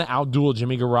Wilson's going to outduel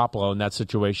Jimmy Garoppolo in that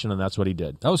situation, and that's what he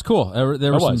did. That was cool.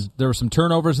 There were some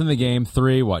turnovers in the game,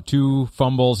 2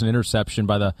 fumbles, an interception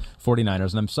by the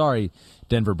 49ers, and I'm sorry,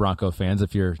 Denver Bronco fans,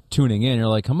 if you're tuning in, you're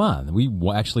like, come on, we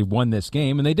actually won this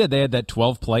game, and they did. They had that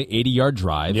 12-play, 80-yard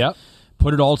drive. Yep.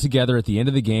 Put it all together at the end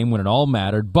of the game when it all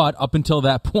mattered. But up until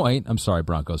that point, I'm sorry,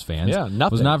 Broncos fans,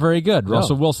 was not very good. No.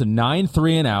 Russell Wilson, 9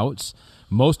 3-and-outs,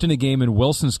 most in a game in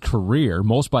Wilson's career,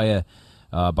 most by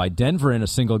by Denver in a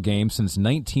single game since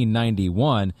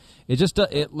 1991. It just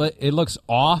it looks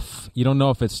off. You don't know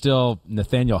if it's still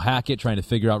Nathaniel Hackett trying to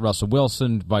figure out Russell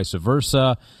Wilson, vice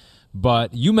versa.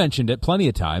 But you mentioned it plenty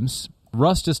of times.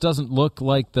 Russ just doesn't look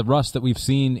like the Russ that we've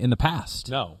seen in the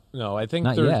past. No, I think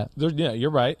not yet. Yeah,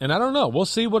 you're right. And I don't know. We'll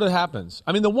see what happens.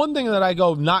 I mean, the one thing that I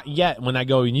go, not yet, when I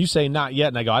go, and you say not yet,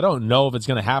 and I go, I don't know if it's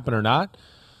going to happen or not,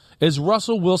 is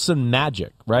Russell Wilson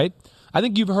magic, right? I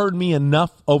think you've heard me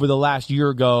enough over the last year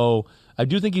ago. I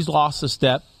do think he's lost a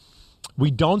step. We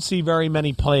don't see very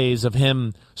many plays of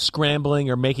him scrambling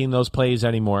or making those plays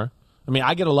anymore. I mean,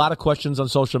 I get a lot of questions on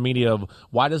social media of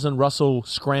why doesn't Russell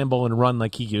scramble and run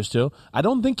like he used to? I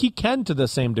don't think he can to the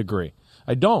same degree.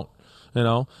 I don't.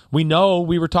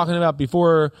 We were talking about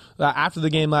before, after the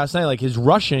game last night, like his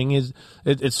rushing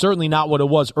it's certainly not what it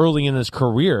was early in his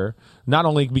career, not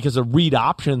only because of read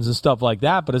options and stuff like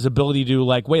that, but his ability to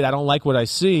wait, I don't like what I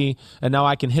see, and now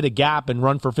I can hit a gap and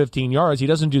run for 15 yards. He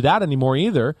doesn't do that anymore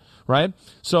either, right?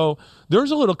 So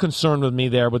there's a little concern with me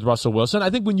there with Russell Wilson. I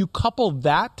think when you couple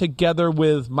that together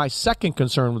with my second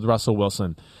concern with Russell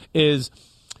Wilson is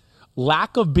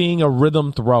lack of being a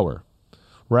rhythm thrower,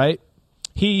 right?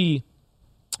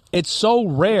 It's so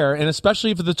rare, and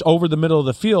especially if it's over the middle of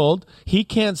the field, he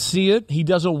can't see it. He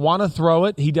doesn't want to throw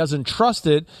it. He doesn't trust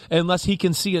it unless he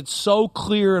can see it so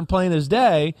clear and plain as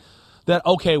day that,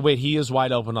 okay, wait, he is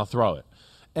wide open, I'll throw it.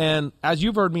 And as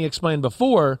you've heard me explain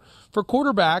before, for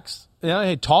quarterbacks,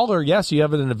 hey, taller, yes, you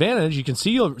have an advantage. You can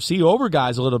see over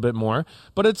guys a little bit more,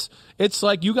 but it's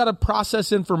like you got to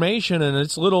process information, and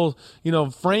it's little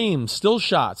frames, still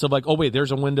shots of oh wait,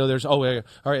 there's a window. All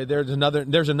right, there's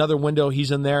another window.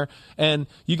 He's in there, and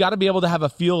you got to be able to have a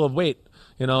feel of wait.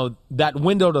 That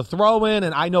window to throw in,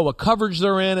 and I know what coverage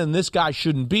they're in, and this guy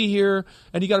shouldn't be here,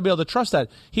 and you got to be able to trust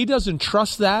that. He doesn't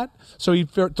trust that, so he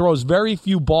throws very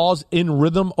few balls in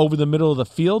rhythm over the middle of the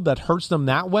field that hurts them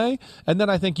that way, and then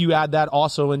I think you add that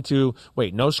also into,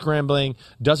 no scrambling,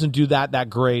 doesn't do that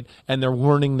great, and they're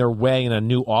learning their way in a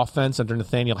new offense under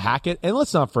Nathaniel Hackett, and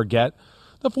let's not forget,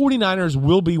 the 49ers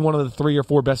will be one of the 3 or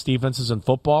 4 best defenses in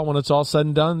football when it's all said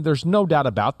and done. There's no doubt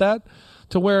about that.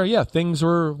 To where, things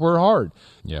were hard.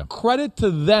 Yeah. Credit to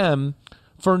them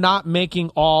for not making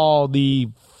all the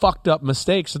fucked up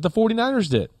mistakes that the 49ers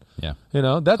did. Yeah.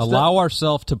 Allow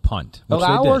ourselves to punt.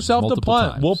 Allow ourselves to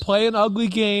punt. Times. We'll play an ugly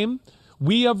game.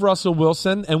 We have Russell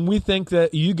Wilson, and we think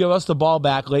that you give us the ball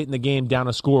back late in the game down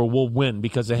a score, we'll win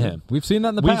because of him. We've seen that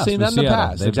in the past. We've seen that in the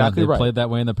past. Exactly right. They've played that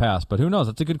way in the past, but who knows?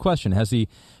 That's a good question. Has he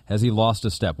lost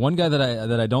a step? One guy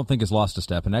that I don't think has lost a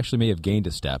step, and actually may have gained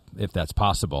a step, if that's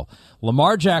possible.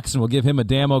 Lamar Jackson will give him a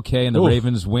damn okay in the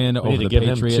Ravens win over the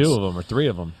Patriots. We need to give him 2 of them or 3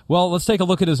 of them. Well, let's take a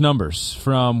look at his numbers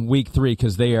from Week 3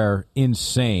 because they are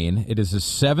insane. It is his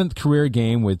 7th career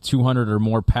game with 200 or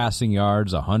more passing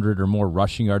yards, 100 or more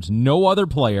rushing yards. No other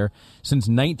player since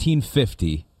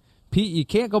 1950. Pete, you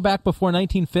can't go back before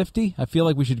 1950? I feel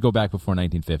like we should go back before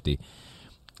 1950.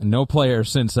 No player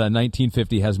since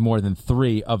 1950 has more than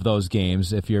 3 of those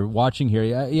games. If you're watching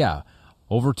here,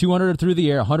 over 200 through the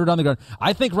air, 100 on the ground.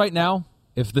 I think right now,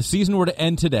 if the season were to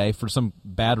end today for some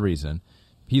bad reason,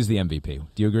 he's the MVP.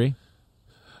 Do you agree?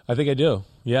 I think I do.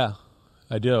 Yeah,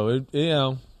 I do.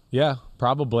 Yeah,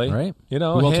 probably. Right. Who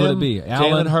else would it be?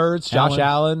 Jalen Hurts, Josh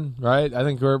Allen, right? I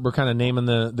think we're kind of naming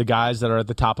the guys that are at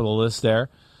the top of the list there.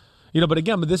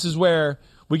 But this is where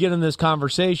we get in this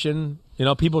conversation.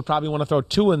 People probably want to throw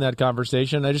 2 in that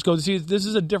conversation. I just go, see, this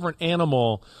is a different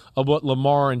animal of what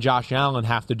Lamar and Josh Allen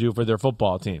have to do for their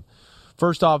football team.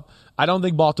 First off, I don't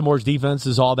think Baltimore's defense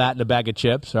is all that in a bag of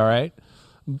chips, all right?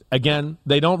 Again,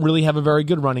 they don't really have a very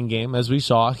good running game, as we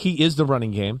saw. He is the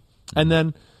running game. And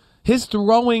then his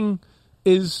throwing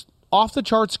is off the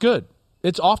charts good.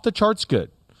 It's off the charts good.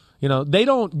 They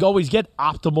don't always get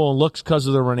optimal looks because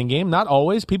of the running game. Not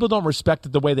always. People don't respect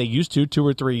it the way they used to 2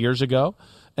 or 3 years ago.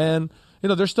 And,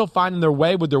 they're still finding their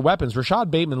way with their weapons. Rashad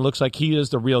Bateman looks like he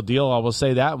is the real deal. I will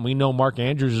say that. And we know Mark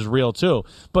Andrews is real too.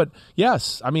 But,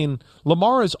 yes,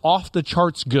 Lamar is off the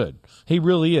charts good. He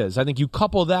really is. I think you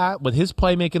couple that with his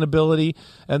playmaking ability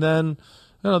and then,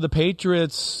 the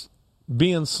Patriots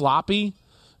being sloppy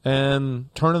and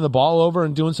turning the ball over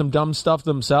and doing some dumb stuff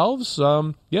themselves,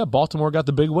 Baltimore got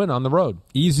the big win on the road.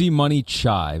 Easy Money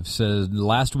Chive says,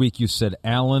 last week you said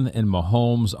Allen and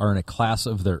Mahomes are in a class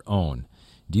of their own.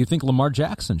 Do you think Lamar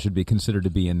Jackson should be considered to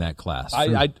be in that class?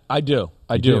 I do.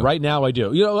 I do. Right now I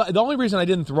do. The only reason I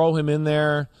didn't throw him in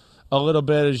there a little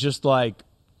bit is just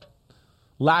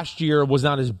last year was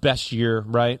not his best year,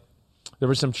 right? There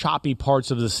were some choppy parts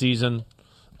of the season.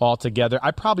 altogether.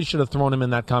 I probably should have thrown him in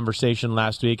that conversation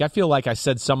last week. I feel like I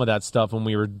said some of that stuff when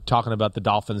we were talking about the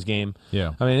Dolphins game.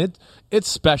 Yeah. I mean, it's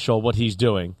special what he's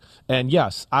doing. And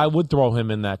yes, I would throw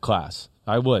him in that class.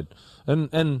 I would.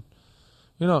 And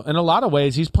you know, in a lot of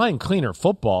ways, he's playing cleaner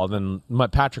football than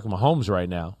Patrick Mahomes right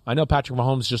now. I know Patrick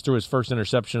Mahomes just threw his first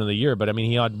interception of the year, but I mean,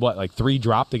 he had like 3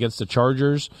 dropped against the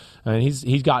Chargers, and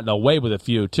he's gotten away with a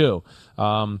few too.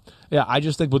 Yeah, I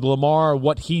just think with Lamar,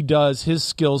 what he does, his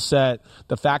skill set,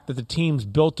 the fact that the team's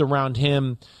built around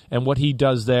him and what he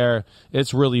does there,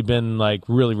 it's really been like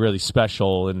really, really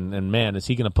special. And man, is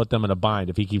he going to put them in a bind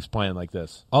if he keeps playing like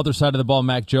this? Other side of the ball,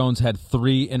 Mac Jones had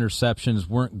 3 interceptions,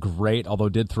 weren't great, although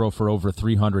did throw for over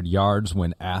 300 yards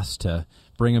when asked to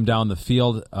bring him down the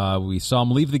field. We saw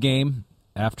him leave the game.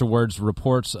 Afterwards,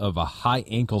 reports of a high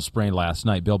ankle sprain last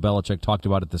night. Bill Belichick talked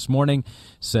about it this morning,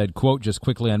 said, quote, just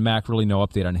quickly on Mac, really no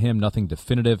update on him, nothing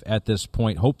definitive at this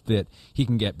point. Hope that he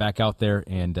can get back out there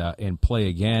and play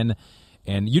again.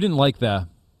 And you didn't like the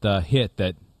hit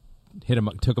that hit him,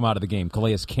 took him out of the game.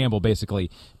 Calais Campbell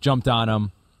basically jumped on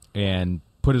him and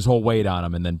put his whole weight on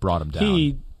him and then brought him down.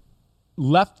 He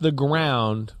left the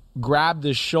ground, grabbed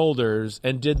his shoulders,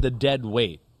 and did the dead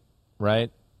weight,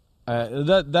 right?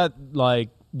 That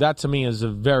to me is a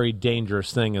very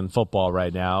dangerous thing in football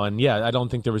right now. And yeah, I don't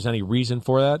think there was any reason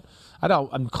for that.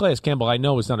 Calais Campbell, I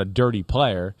know, is not a dirty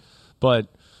player, but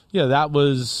yeah, that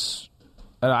was.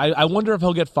 I wonder if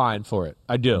he'll get fined for it.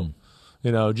 I do.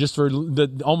 You know, just for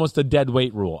almost the dead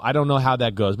weight rule. I don't know how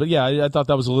that goes, but yeah, I thought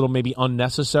that was a little maybe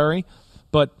unnecessary.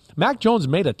 But Mac Jones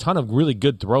made a ton of really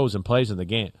good throws and plays in the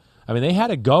game. I mean, they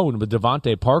had it going with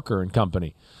Devontae Parker and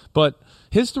company, but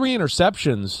his 3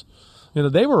 interceptions. You know,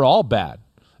 they were all bad.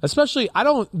 Especially,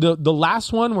 the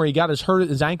last one where he got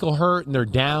his ankle hurt and they're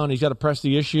down, he's got to press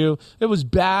the issue. It was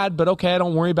bad, but okay, I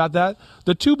don't worry about that.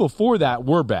 The 2 before that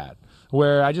were bad,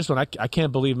 where I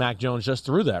can't believe Mac Jones just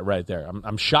threw that right there.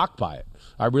 I'm shocked by it.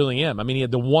 I really am. I mean, he had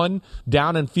the one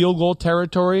down in field goal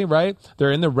territory, right?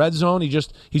 They're in the red zone.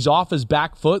 He's off his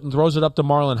back foot and throws it up to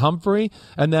Marlon Humphrey.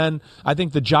 And then I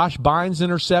think the Josh Bynes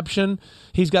interception,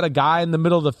 he's got a guy in the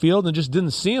middle of the field and just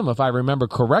didn't see him, if I remember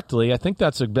correctly. I think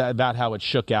that's about how it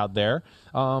shook out there.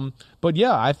 But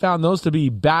yeah, I found those to be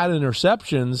bad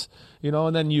interceptions, you know,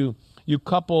 and then you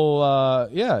couple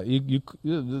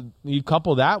you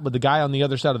couple that with the guy on the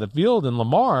other side of the field and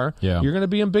Lamar, you're going to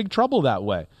be in big trouble that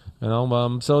way. You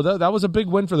know, so that was a big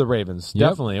win for the Ravens.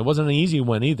 Definitely, it wasn't an easy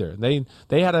win either. They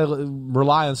had to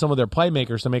rely on some of their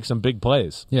playmakers to make some big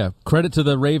plays. Yeah, credit to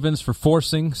the Ravens for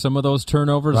forcing some of those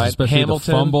turnovers, especially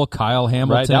Hamilton, the fumble. Kyle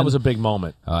Hamilton, right? That was a big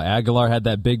moment. Aguilar had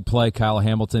that big play. Kyle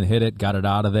Hamilton hit it, got it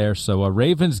out of there. So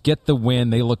Ravens get the win.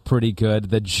 They look pretty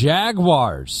good. The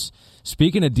Jaguars.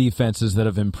 Speaking of defenses that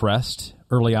have impressed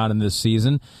early on in this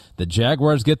season, the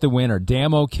Jaguars get the win, are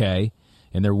damn okay.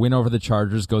 And their win over the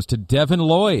Chargers goes to Devin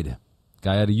Lloyd,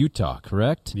 guy out of Utah,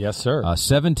 correct? Yes, sir.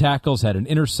 7 tackles, had an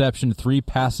interception, 3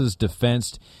 passes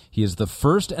defensed. He is the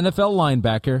first NFL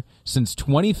linebacker since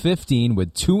 2015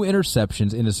 with 2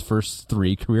 interceptions in his first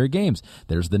 3 career games.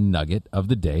 There's the nugget of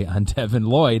the day on Devin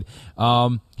Lloyd.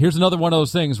 Here's another one of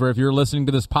those things where if you're listening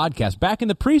to this podcast, back in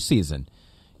the preseason,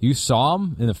 you saw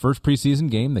him in the first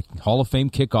preseason game, the Hall of Fame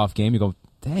kickoff game, you go,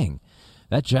 dang.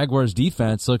 That Jaguars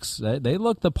defense they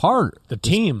look the part. The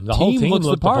whole team looks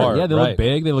the part. Yeah, they look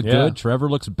big. They look good. Trevor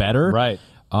looks better. Right.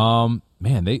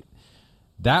 Man,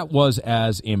 that was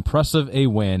as impressive a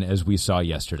win as we saw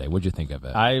yesterday. What'd you think of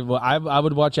it? I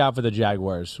would watch out for the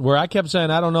Jaguars. Where I kept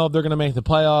saying, I don't know if they're going to make the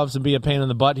playoffs and be a pain in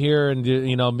the butt here, and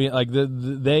you know, be like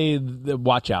they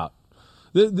watch out.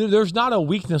 There's not a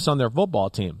weakness on their football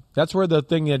team. That's where the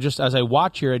thing. Just as I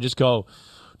watch here, I just go.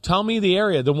 Tell me the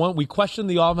area. The one we questioned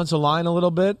the offensive line a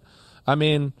little bit. I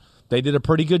mean, they did a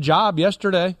pretty good job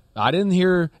yesterday. I didn't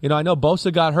hear, I know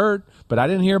Bosa got hurt, but I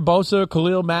didn't hear Bosa,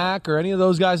 Khalil Mack, or any of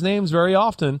those guys' names very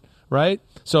often, right?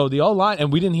 So the O-line,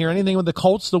 and we didn't hear anything with the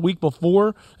Colts the week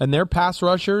before and their pass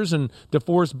rushers and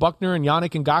DeForest Buckner and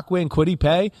Yannick Ngakoue and Kwity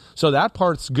Paye. So that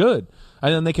part's good.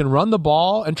 And then they can run the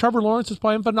ball, and Trevor Lawrence is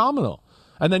playing phenomenal.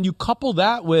 And then you couple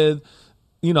that with,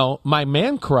 my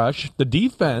man crush, the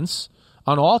defense,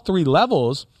 on all 3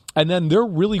 levels, and then they're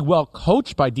really well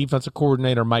coached by defensive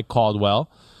coordinator Mike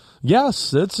Caldwell. Yes,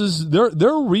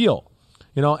 they're real,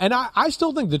 and I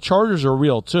still think the Chargers are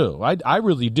real too. I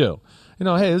really do.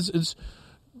 Hey, it's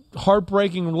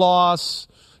heartbreaking loss.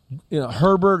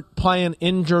 Herbert playing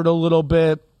injured a little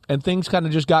bit, and things kind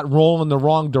of just got rolling the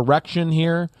wrong direction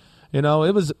here. It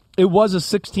was a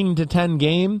 16-10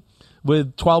 game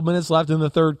with 12 minutes left in the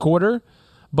third quarter.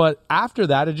 But after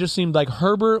that, it just seemed like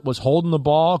Herbert was holding the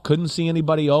ball, couldn't see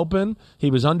anybody open.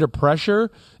 He was under pressure,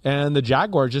 and the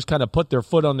Jaguars just kind of put their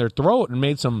foot on their throat and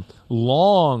made some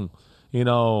long,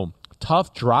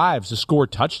 tough drives to score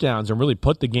touchdowns and really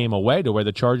put the game away to where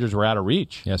the Chargers were out of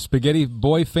reach. Yeah, Spaghetti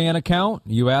Boy fan account.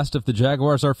 You asked if the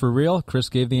Jaguars are for real. Chris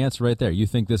gave the answer right there. You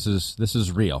think this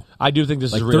is real? I do think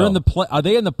this is real. They're in the are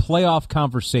they in the playoff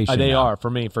conversation? They now? are,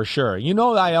 for me, for sure.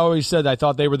 I always said I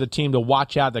thought they were the team to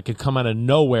watch out that could come out of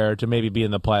nowhere to maybe be in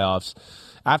the playoffs.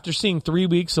 After seeing 3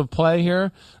 weeks of play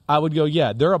here, I would go,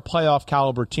 yeah, they're a playoff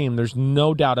caliber team. There's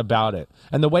no doubt about it.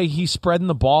 And the way he's spreading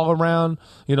the ball around,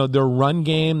 their run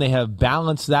game, they have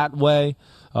balance that way.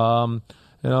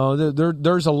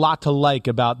 There's a lot to like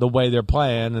about the way they're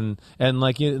playing, and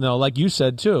like you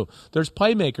said too, there's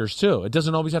playmakers too. It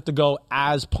doesn't always have to go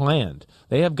as planned.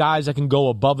 They have guys that can go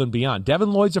above and beyond.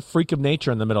 Devin Lloyd's a freak of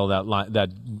nature in the middle of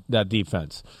that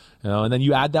defense. And then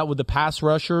you add that with the pass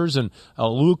rushers and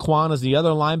Luke Quan as the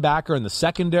other linebacker in the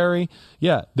secondary.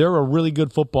 Yeah, they're a really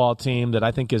good football team that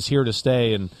I think is here to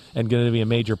stay and going to be a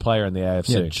major player in the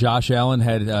AFC. Yeah, Josh Allen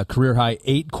had a career-high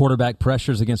 8 quarterback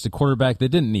pressures against a quarterback. They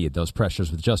didn't need those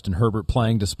pressures with Justin Herbert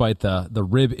playing despite the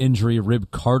rib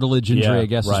cartilage injury, I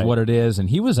guess is what it is. And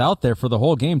he was out there for the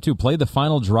whole game, too. Played the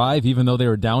final drive even though they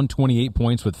were down 28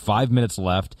 points with 5 minutes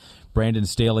left. Brandon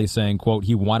Staley saying, quote,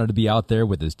 he wanted to be out there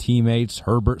with his teammates.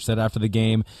 Herbert said after the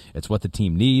game, it's what the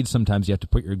team needs. Sometimes you have to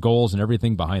put your goals and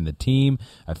everything behind the team.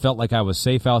 I felt like I was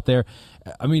safe out there.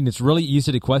 I mean, it's really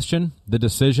easy to question the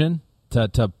decision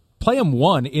to play him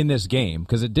one in this game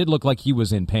because it did look like he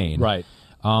was in pain. Right.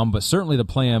 But certainly to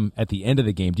play him at the end of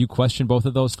the game. Do you question both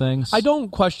of those things? I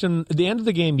don't question the end of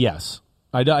the game, yes.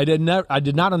 I did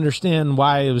not understand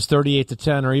why it was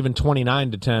 38-10 or even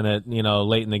 29-10 at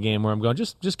late in the game where I'm going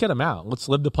just get him out. Let's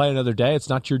live to play another day. It's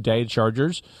not your day,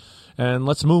 Chargers, and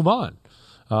let's move on.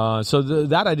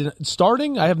 That I didn't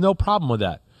starting. I have no problem with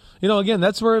that. Again,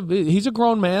 that's where he's a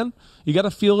grown man. You got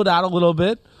to feel it out a little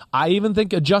bit. I even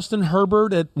think Justin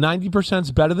Herbert at 90%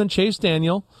 is better than Chase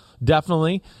Daniel,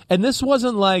 definitely. And this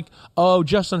wasn't like, oh,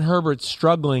 Justin Herbert's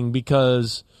struggling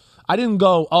because. I didn't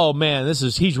go, oh, man,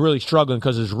 he's really struggling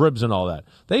because his ribs and all that.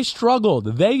 They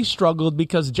struggled. They struggled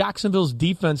because Jacksonville's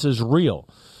defense is real.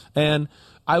 And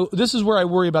this is where I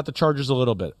worry about the Chargers a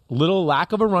little bit. Little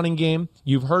lack of a running game.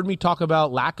 You've heard me talk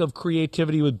about lack of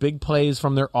creativity with big plays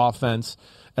from their offense.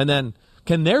 And then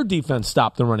can their defense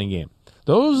stop the running game?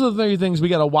 Those are the three things we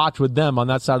got to watch with them on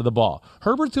that side of the ball.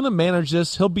 Herbert's going to manage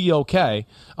this. He'll be okay.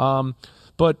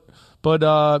 But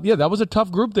that was a tough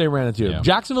group they ran into. Yeah.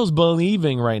 Jacksonville's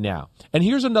believing right now. And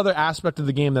here's another aspect of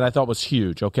the game that I thought was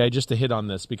huge, okay, just to hit on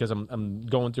this because I'm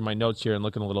going through my notes here and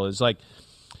looking a little. It's like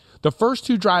the first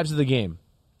 2 drives of the game,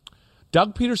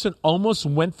 Doug Peterson almost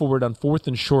went forward on 4th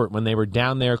and short when they were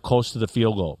down there close to the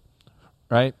field goal,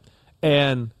 right?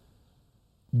 And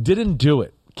didn't do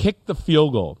it. Kicked the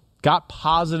field goal. Got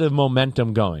positive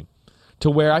momentum going to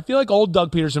where I feel like old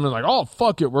Doug Peterson was like, oh,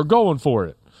 fuck it, we're going for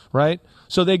it, right?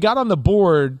 So they got on the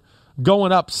board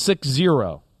going up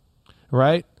 6-0,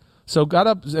 right? So got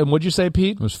up, and what'd you say,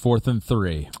 Pete? It was 4th and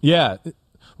 3. Yeah,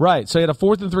 right. So you had a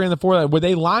 4th and 3 in the 4th where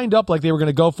they lined up like they were going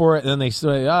to go for it, and then they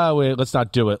say, oh, wait, let's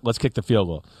not do it. Let's kick the field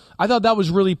goal. I thought that was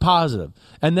really positive.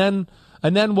 And then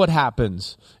what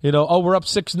happens? We're up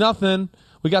 6-0.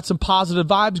 We got some positive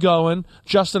vibes going.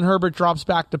 Justin Herbert drops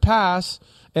back to pass.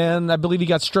 And I believe he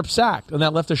got strip sacked, and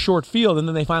that left a short field, and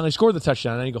then they finally scored the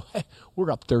touchdown. And you go, hey,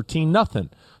 we're up 13-0.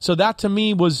 So that, to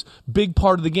me, was big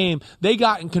part of the game. They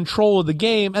got in control of the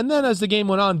game, and then as the game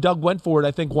went on, Doug went for it,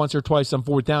 I think, once or twice on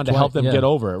 4th down to help them get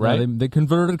over it, right? Yeah, they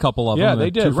converted a couple of them. Yeah,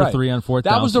 they did, 2 for 3 on 4th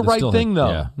down. That was the right thing, though.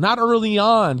 Yeah. Not early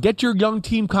on. Get your young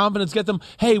team confidence. Get them,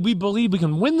 hey, we believe we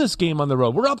can win this game on the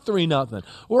road. We're up 3-0.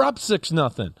 We're up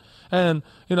 6-0. And,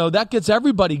 that gets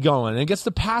everybody going. And it gets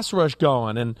the pass rush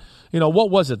going. And, what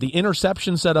was it? The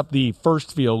interception set up the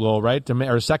first field goal, right?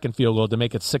 Or second field goal to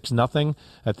make it 6-0.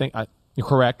 I think you're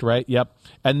correct, right? Yep.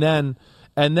 And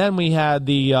then we had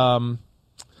the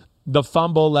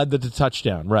fumble led to the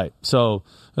touchdown, right? So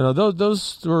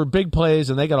those were big plays,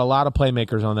 and they got a lot of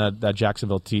playmakers on that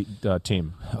Jacksonville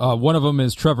team. One of them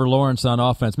is Trevor Lawrence on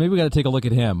offense. Maybe we got to take a look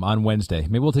at him on Wednesday.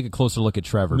 Maybe we'll take a closer look at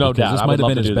Trevor. No doubt,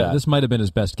 this might have been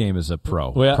his best game as a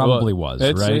pro. Well, Probably was,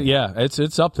 right? Yeah,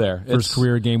 it's up there. First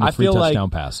career game with 3 touchdown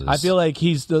passes. I feel like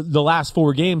he's the last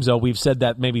 4 games though. We've said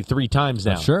that maybe 3 times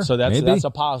now. Sure, so that's a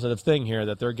positive thing here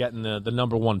that they're getting the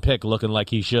number 1 pick looking like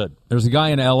he should. There's a guy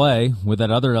in L.A. with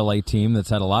that other L.A. team that's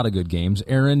had a lot of good games.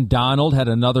 Aaron Donald had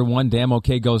another one. Damn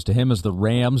okay goes to him as the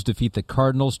Rams defeat the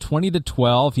Cardinals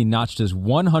 20-12. He notched his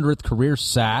 100th career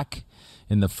sack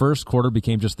in the first quarter,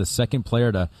 became just the second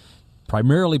player to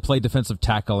primarily played defensive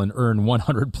tackle and earned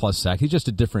 100-plus sacks. He's just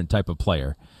a different type of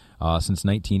player since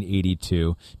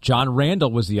 1982. John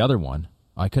Randall was the other one.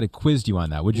 I could have quizzed you on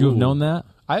that. Would you have known that?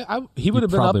 He would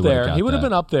have been up there. He would have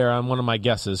been up there on one of my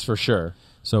guesses for sure.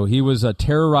 So he was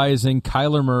terrorizing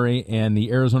Kyler Murray and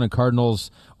the Arizona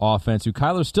Cardinals offense, who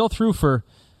Kyler still threw for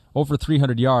over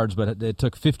 300 yards, but it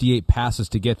took 58 passes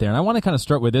to get there. And I want to kind of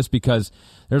start with this because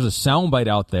there's a soundbite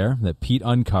out there that Pete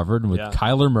uncovered with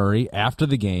Kyler Murray after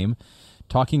the game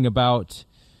talking about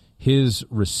his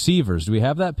receivers. Do we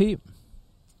have that, Pete?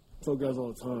 I tell guys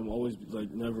all the time, always,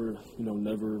 like, never,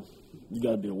 you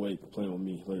got to be awake playing with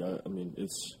me. Like, I mean,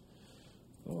 it's,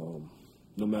 no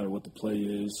matter what the play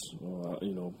is,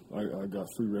 I got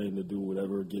free reign to do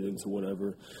whatever, get into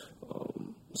whatever.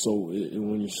 So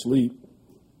when you sleep,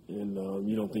 and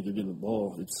you don't think you're getting the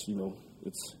ball, it's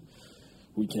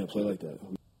we can't play like that.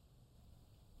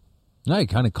 No, he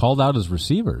kind of called out his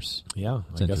receivers. Yeah,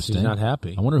 it's I guess he's not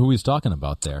happy. I wonder who he's talking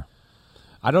about there.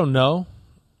 I don't know.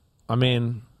 I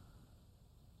mean,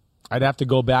 I'd have to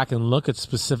go back and look at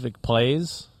specific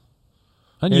plays.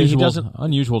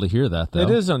 Unusual to hear that, though.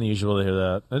 It is unusual to hear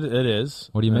that. It is.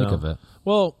 What do you make of it?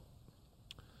 Well,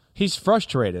 he's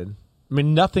frustrated. I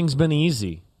mean, nothing's been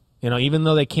easy. Even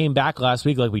though they came back last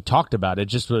week, like we talked about, it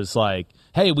just was like,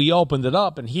 hey, we opened it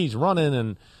up and he's running,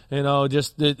 and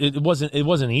it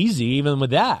wasn't easy even with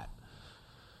that.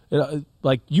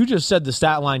 Like you just said, the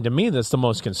stat line to me that's the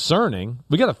most concerning.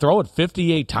 We got to throw it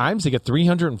 58 times to get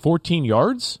 314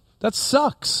 yards. That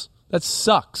sucks. Like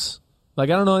I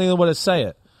don't know any other way to say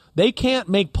it. They can't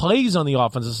make plays on the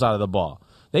offensive side of the ball.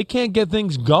 They can't get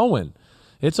things going.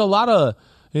 It's a lot of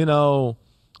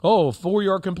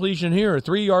 4-yard completion here,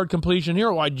 3-yard completion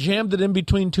here. Well, I jammed it in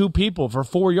between two people for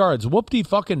 4 yards.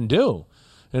 Whoop-de-fucking-do.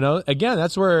 Again,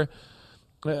 that's where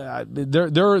they're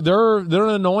an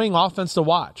annoying offense to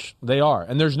watch. They are.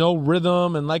 And there's no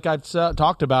rhythm. And like I've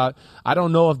talked about, I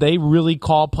don't know if they really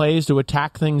call plays to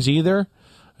attack things either.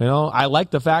 I like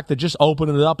the fact that just open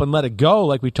it up and let it go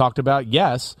like we talked about,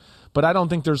 yes. But I don't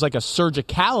think there's like a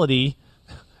surgicality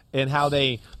in how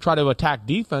they try to attack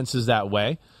defenses that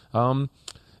way.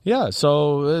 Yeah,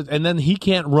 so, and then he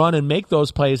can't run and make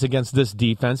those plays against this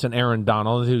defense and Aaron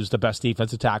Donald, who's the best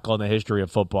defensive tackle in the history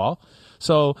of football.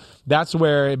 So that's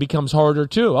where it becomes harder,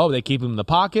 too. Oh, they keep him in the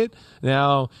pocket.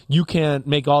 Now you can't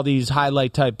make all these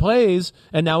highlight-type plays,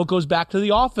 and now it goes back to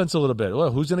the offense a little bit.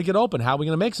 Well, who's going to get open? How are we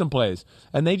going to make some plays?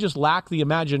 And they just lack the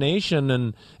imagination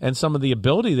and some of the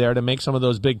ability there to make some of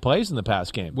those big plays in the pass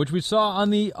game. Which we saw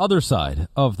on the other side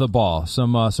of the ball.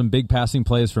 Some big passing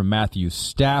plays from Matthew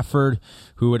Stafford,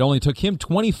 who it only took him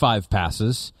 25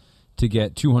 passes to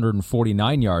get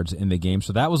 249 yards in the game.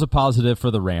 So that was a positive for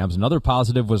the Rams. Another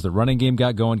positive was the running game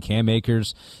got going. Cam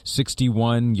Akers,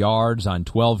 61 yards on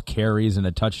 12 carries and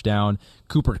a touchdown.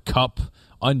 Cooper Kupp,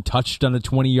 untouched on a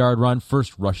 20-yard run.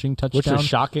 First rushing touchdown. Which was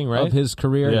shocking, right? Of his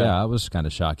career. Yeah, it was kind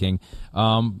of shocking.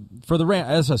 For the Rams,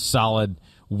 that's a solid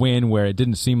win where it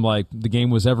didn't seem like the game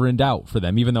was ever in doubt for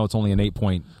them, even though it's only an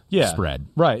 8-point spread.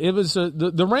 Right. It was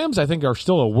the Rams, I think, are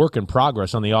still a work in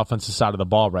progress on the offensive side of the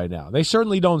ball right now. They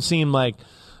certainly don't seem like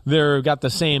they've got the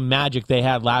same magic they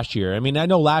had last year. I mean, I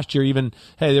know last year even,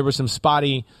 there were some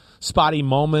spotty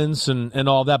moments and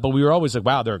all that, but we were always like,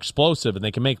 wow, they're explosive and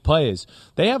they can make plays.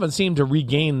 They haven't seemed to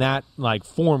regain that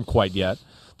form quite yet.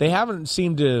 They haven't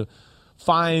seemed to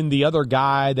find the other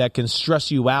guy that can stress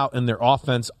you out in their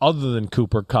offense other than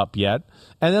Cooper Kupp yet.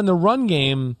 And then the run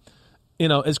game,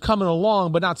 is coming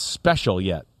along, but not special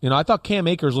yet. I thought Cam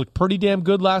Akers looked pretty damn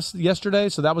good yesterday,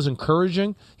 so that was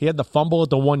encouraging. He had the fumble at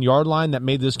the 1-yard line that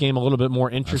made this game a little bit more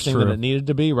interesting than it needed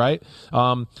to be, right?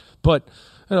 But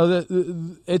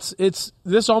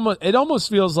it almost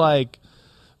feels like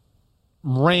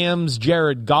Rams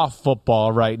Jared Goff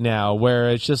football right now,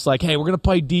 where it's just like, hey, we're going to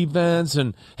play defense,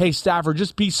 and hey, Stafford,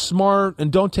 just be smart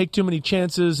and don't take too many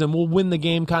chances, and we'll win the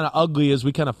game kind of ugly as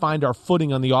we kind of find our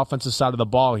footing on the offensive side of the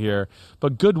ball here.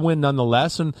 But good win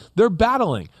nonetheless, and they're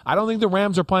battling. I don't think the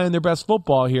Rams are playing their best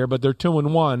football here, but they're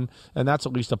 2-1, and that's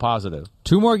at least a positive.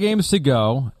 2 more games to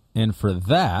go, and for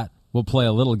that, we'll play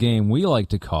a little game we like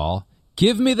to call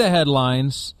Give Me the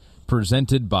Headlines,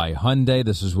 presented by Hyundai.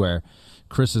 This is where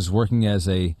Chris is working as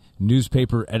a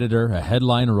newspaper editor, a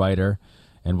headline writer,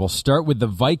 and we'll start with the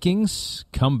Vikings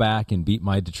come back and beat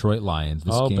my Detroit Lions.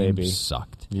 This game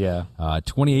sucked. Yeah.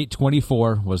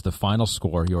 28-24 was the final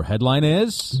score. Your headline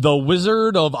is? The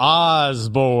Wizard of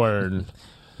Osborne.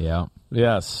 Yeah.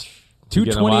 Yes.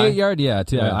 228-yard,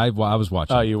 I was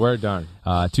watching. Oh, you were? Darn.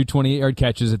 228-yard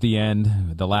catches at the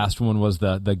end. The last one was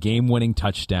the game-winning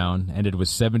touchdown, ended with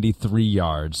 73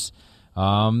 yards.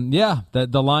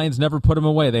 The Lions never put them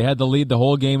away. They had the lead the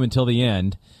whole game until the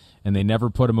end, and they never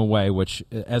put him away, which,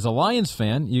 as a Lions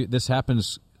fan, this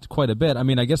happens quite a bit. I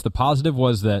mean, I guess the positive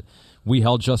was that we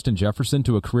held Justin Jefferson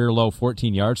to a career-low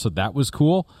 14 yards, so that was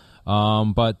cool.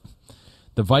 But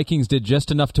the Vikings did just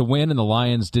enough to win, and the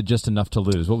Lions did just enough to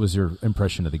lose. What was your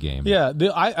impression of the game? Yeah,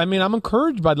 I mean, I'm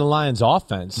encouraged by the Lions'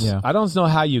 offense. Yeah. I don't know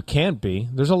how you can't be.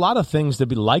 There's a lot of things to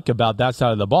be like about that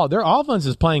side of the ball. Their offense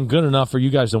is playing good enough for you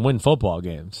guys to win football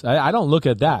games. I don't look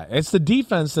at that. It's the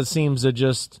defense that seems to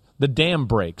just – the dam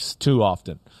breaks too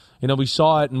often. You know, we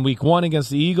saw it in week 1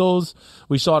 against the Eagles.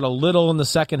 We saw it a little in the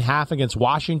second half against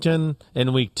Washington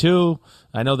in week 2.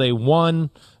 I know they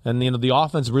won, and, the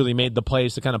offense really made the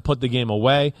plays to kind of put the game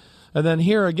away. And then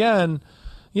here again,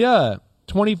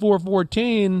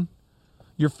 24-14,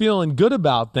 you're feeling good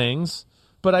about things,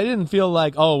 but I didn't feel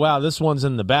like, oh, wow, this one's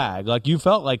in the bag. Like, you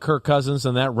felt like Kirk Cousins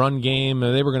in that run game,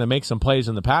 they were going to make some plays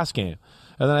in the pass game.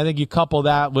 And then I think you couple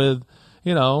that with,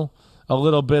 a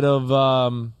little bit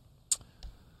of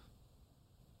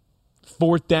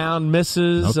fourth down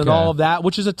misses and all of that,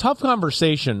 which is a tough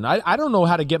conversation. I don't know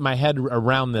how to get my head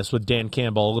around this with Dan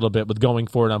Campbell a little bit with going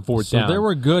for it on fourth down. So there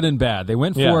were good and bad. They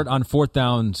went for it on fourth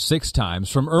down 6 times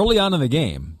from early on in the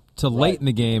game to late in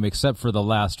the game, except for the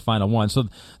last final one. So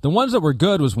the ones that were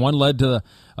good was one led to the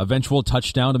eventual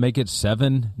touchdown to make it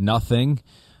 7-0.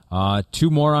 2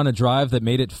 more on a drive that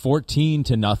made it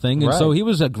 14-0. And so he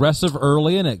was aggressive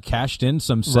early, and it cashed in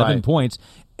some 7 points.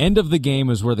 End of the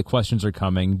game is where the questions are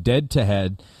coming. Dead to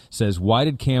head says, why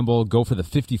did Campbell go for the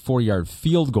 54-yard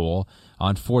field goal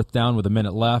on fourth down with a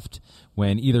minute left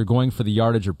when either going for the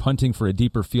yardage or punting for a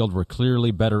deeper field were clearly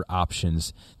better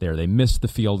options there? They missed the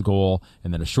field goal,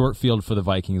 and then a short field for the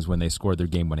Vikings when they scored their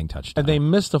game-winning touchdown. And they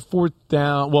missed a fourth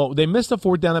down. Well, they missed a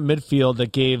fourth down at midfield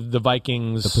that gave the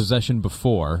Vikings the possession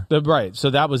before. So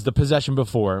that was the possession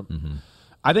before. Mm-hmm.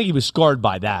 I think he was scarred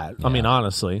by that. Yeah. I mean,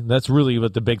 honestly, that's really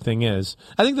what the big thing is.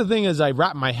 I think the thing is, I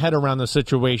wrap my head around the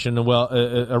situation,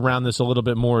 around this a little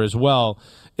bit more as well,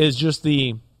 is just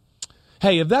hey,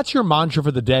 if that's your mantra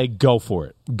for the day, go for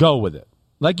it. Go with it.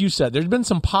 Like you said, there's been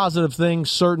some positive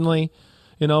things, certainly,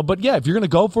 but yeah, if you're going to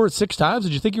go for it 6 times,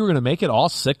 did you think you were going to make it all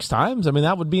 6 times? I mean,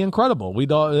 that would be incredible.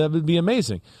 That would be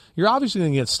amazing. You're obviously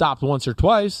going to get stopped once or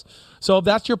twice. So if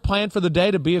that's your plan for the day,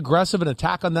 to be aggressive and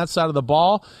attack on that side of the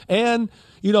ball, and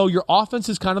your offense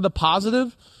is kind of the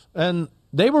positive, and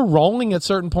they were rolling at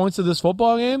certain points of this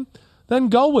football game, then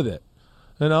go with it.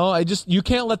 You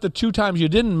can't let the 2 times you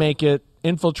didn't make it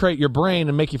infiltrate your brain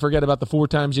and make you forget about the 4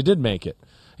 times you did make it.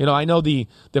 I know the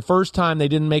first time they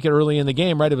didn't make it early in the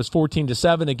game, right? It was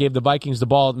 14-7. It gave the Vikings the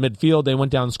ball at midfield. They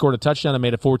went down and scored a touchdown and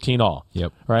made it 14-all.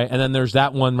 Yep. Right? And then there's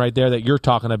that one right there that you're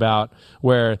talking about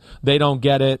where they don't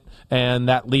get it, and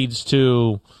that leads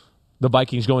to the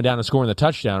Vikings going down and scoring the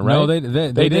touchdown, right? No,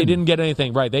 they didn't get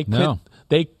anything right. They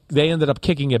ended up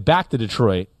kicking it back to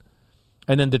Detroit.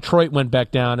 And then Detroit went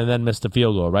back down and then missed the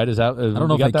field goal, right? I don't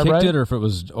know if they kicked it or if it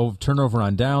was turnover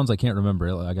on downs. I can't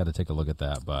remember. I got to take a look at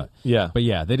that. But yeah,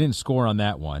 they didn't score on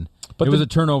that one. But it was a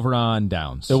turnover on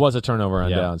downs. It was a turnover on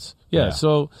downs. Yeah.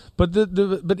 So, but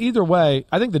either way,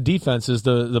 I think the defense is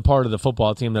the part of the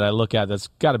football team that I look at that's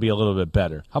got to be a little bit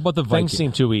better. How about the Vikings? Things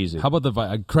seem too easy. How about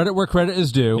the credit where credit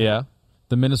is due? Yeah.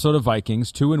 The Minnesota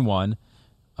Vikings 2-1.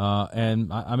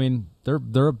 And I mean,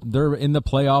 they're in the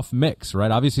playoff mix,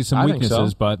 right? Obviously, some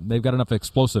weaknesses, but they've got enough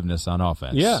explosiveness on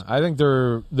offense. Yeah, I think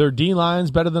their D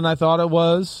line's better than I thought it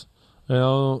was.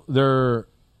 Their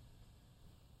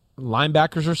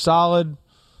linebackers are solid.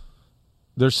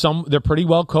 They're pretty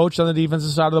well coached on the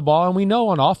defensive side of the ball, and we know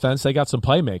on offense they got some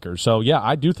playmakers. So yeah,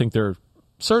 I do think they're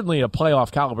certainly a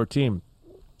playoff caliber team.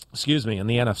 In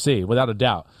the NFC, without a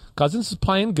doubt. Cousins is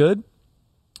playing good.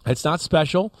 It's not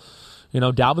special.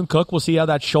 Dalvin Cook, we'll see how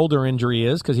that shoulder injury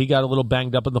is because he got a little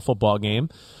banged up in the football game.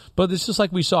 But it's just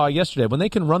like we saw yesterday. When they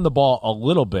can run the ball a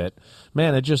little bit,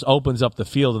 man, it just opens up the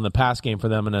field in the pass game for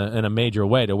them in a major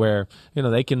way to where,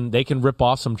 they can rip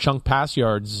off some chunk pass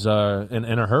yards in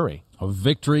a hurry. A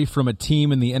victory from a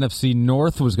team in the NFC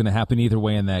North was going to happen either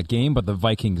way in that game, but the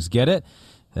Vikings get it.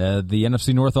 The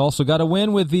NFC North also got a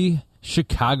win with the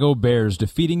Chicago Bears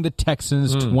defeating the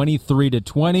Texans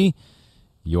 23-20.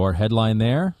 Your headline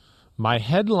there? My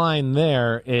headline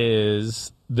there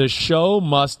is the show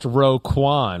must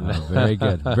Roquan. Oh, very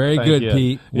good. Very good, you.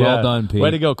 Pete. Well done, Pete. Way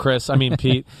to go, Chris.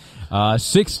 Pete.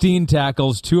 16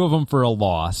 tackles, 2 of them for a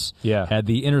loss. Yeah. Had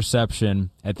the interception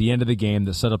at the end of the game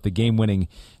that set up the game-winning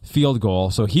field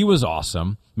goal. So he was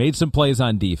awesome. Made some plays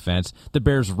on defense. The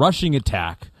Bears' rushing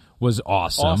attack was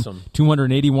awesome.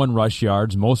 281 rush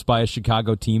yards, most by a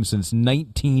Chicago team since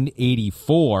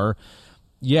 1984.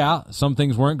 Yeah, some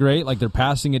things weren't great, like their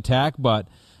passing attack, but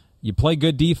you play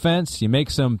good defense, you make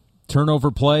some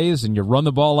turnover plays and you run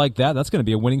the ball like that, that's going to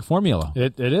be a winning formula.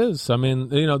 It is. I mean,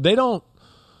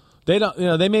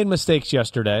 they made mistakes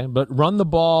yesterday, but run the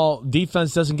ball,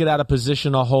 defense doesn't get out of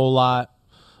position a whole lot.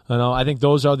 I think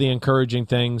those are the encouraging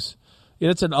things.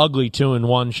 It's an ugly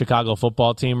 2-1 Chicago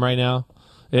football team right now.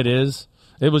 It is.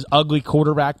 It was ugly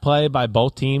quarterback play by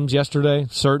both teams yesterday,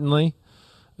 certainly.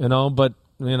 But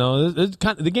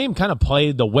the game kind of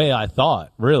played the way I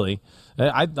thought, really.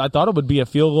 I thought it would be a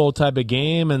field goal type of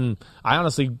game, and I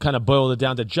honestly kind of boiled it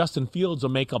down to Justin Fields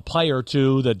will make a play or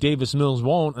two that Davis Mills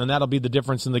won't, and that'll be the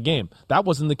difference in the game. That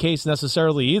wasn't the case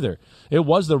necessarily either. It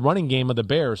was the running game of the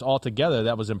Bears altogether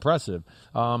that was impressive.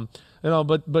 But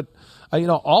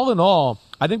all in all,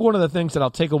 I think one of the things that I'll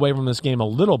take away from this game a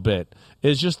little bit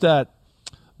is just that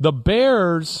the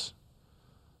Bears,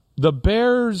 the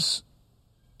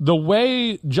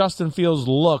way Justin Fields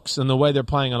looks and the way they're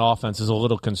playing on offense is a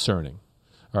little concerning.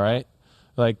 All right?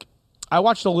 Like, I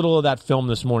watched a little of that film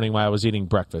this morning while I was eating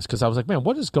breakfast because I was like, man,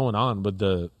 what is going on with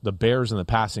the Bears in the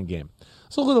passing game?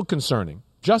 It's a little concerning.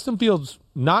 Justin Fields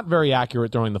not very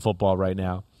accurate throwing the football right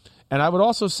now. And I would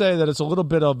also say that it's a little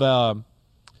bit of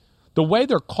the way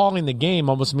they're calling the game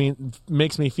almost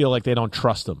makes me feel like they don't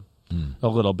trust him a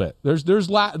little bit. They're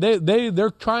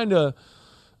trying to.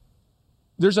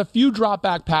 There's a few drop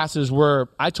back passes where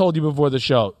I told you before the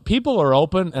show, people are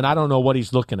open and I don't know what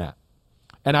he's looking at.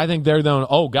 And I think they're going,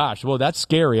 oh gosh, well that's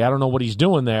scary. I don't know what he's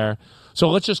doing there. So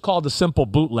let's just call it a simple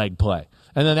bootleg play.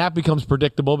 And then that becomes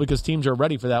predictable because teams are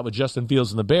ready for that with Justin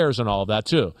Fields and the Bears and all of that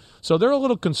too. So they're a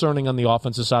little concerning on the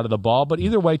offensive side of the ball. But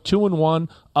either way, 2-1,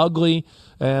 ugly,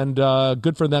 and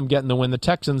good for them getting the win. The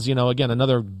Texans, again,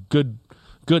 another good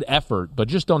effort, but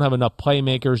just don't have enough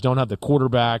playmakers, don't have the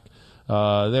quarterback.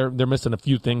 They're missing a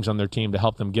few things on their team to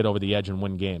help them get over the edge and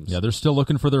win games. Yeah, they're still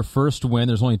looking for their first win.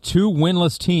 There's only 2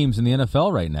 winless teams in the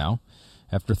NFL right now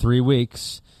after 3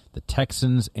 weeks. The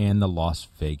Texans and the Las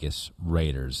Vegas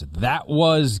Raiders. That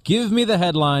was Give Me the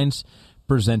Headlines,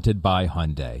 presented by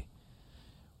Hyundai.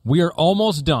 We are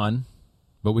almost done,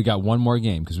 but we got one more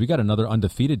game because we got another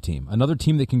undefeated team, another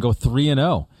team that can go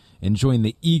 3-0 and join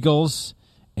the Eagles.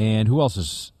 And who else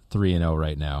is 3-0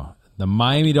 right now? The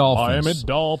Miami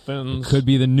Dolphins. It could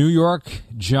be the New York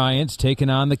Giants taking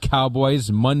on the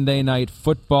Cowboys. Monday Night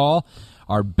Football.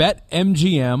 Our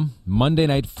BetMGM Monday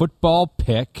Night Football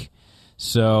pick.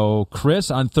 So,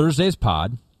 Chris, on Thursday's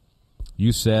pod,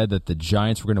 you said that the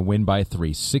Giants were going to win by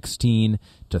 3,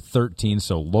 16-13,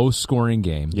 so low-scoring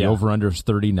game. The over-under is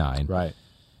 39. Right.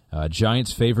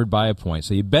 Giants favored by a point.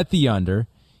 So you bet the under.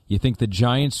 You think the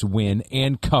Giants win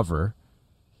and cover.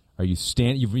 Are you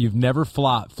You've never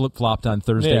flip-flopped on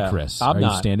Thursday, Chris. Are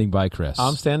you standing by Chris?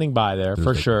 I'm standing by there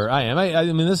for sure. I am. I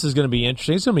mean, this is going to be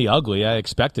interesting. It's going to be ugly. I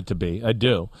expect it to be. I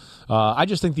do. I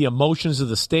just think the emotions of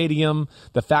the stadium,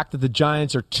 the fact that the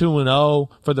Giants are 2-0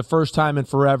 for the first time in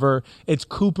forever. It's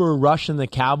Cooper Rush and the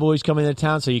Cowboys coming to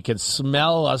town, so you can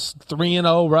smell us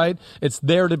 3-0, right? It's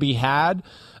there to be had.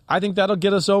 I think that'll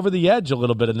get us over the edge a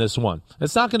little bit in this one.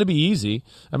 It's not going to be easy.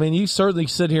 I mean, you certainly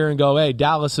sit here and go, hey,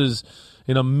 Dallas is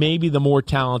maybe the more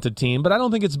talented team, but I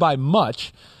don't think it's by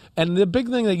much. And the big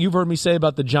thing that you've heard me say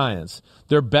about the Giants,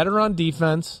 they're better on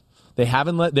defense. They've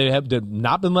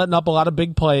not been letting up a lot of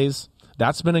big plays.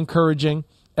 That's been encouraging.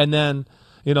 And then,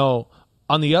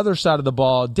 on the other side of the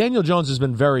ball, Daniel Jones has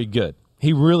been very good.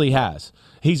 He really has.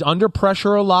 He's under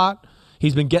pressure a lot.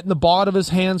 He's been getting the ball out of his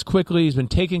hands quickly. He's been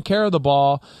taking care of the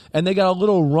ball. And they got a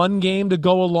little run game to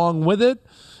go along with it.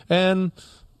 And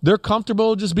they're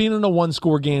comfortable just being in a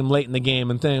one-score game late in the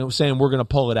game and saying we're going to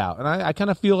pull it out. And I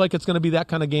kind of feel like it's going to be that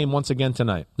kind of game once again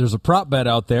tonight. There's a prop bet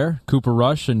out there, Cooper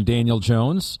Rush and Daniel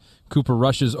Jones. Cooper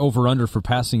Rush's over-under for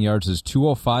passing yards is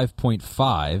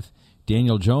 205.5.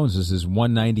 Daniel Jones is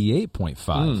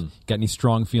 198.5. Got any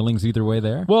strong feelings either way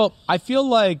there? Well, I feel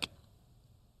like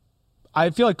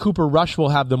Cooper Rush will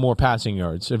have the more passing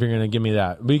yards, if you're going to give me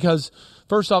that. Because,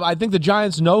 first off, I think the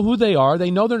Giants know who they are. They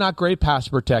know they're not great pass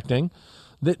protecting.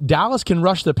 That Dallas can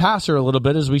rush the passer a little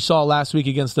bit, as we saw last week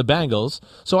against the Bengals.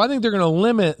 So I think they're going to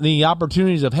limit the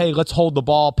opportunities of, hey, let's hold the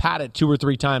ball, pat it 2 or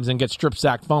 3 times, and get strip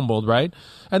sack fumbled, right?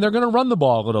 And they're going to run the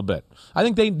ball a little bit. I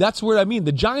think that's where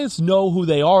the Giants know who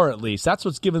they are, at least. That's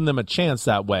what's giving them a chance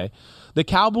that way. The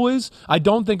Cowboys, I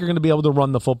don't think are going to be able to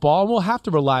run the football, and we'll have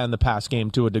to rely on the pass game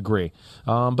to a degree.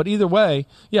 But either way,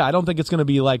 I don't think it's going to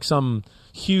be like some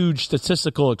huge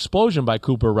statistical explosion by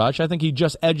Cooper Rush. I think he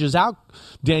just edges out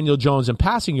Daniel Jones in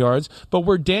passing yards. But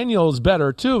where Daniel's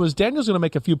better, too, is Daniel's going to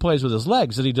make a few plays with his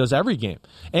legs that he does every game.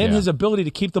 And his ability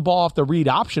to keep the ball off the read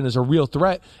option is a real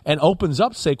threat and opens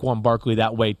up Saquon Barkley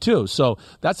that way, too. So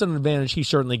that's an advantage he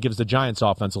certainly gives the Giants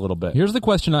offense a little bit. Here's the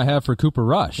question I have for Cooper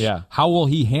Rush. Yeah. How will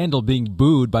he handle being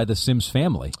booed by the Sims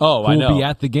family? Oh, who I know. will be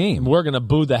at the game? We're going to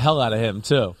boo the hell out of him,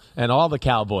 too. And all the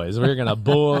Cowboys. We're going to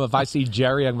boo him. If I see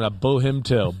Jerry, I'm going to boo him,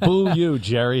 too. Boo you,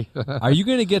 Jerry. Are you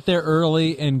going to get there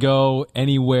early and go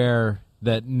anywhere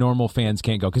that normal fans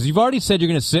can't go? Because you've already said you're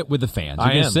going to sit with the fans.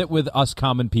 You're going to sit with us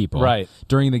common people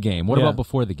during the game. What about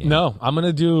before the game? No,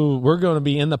 we're going to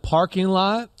be in the parking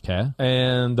lot. Okay.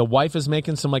 And the wife is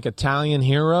making some like Italian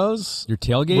heroes. You're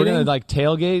tailgating? We're going to like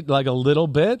tailgate like a little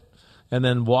bit and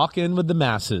then walk in with the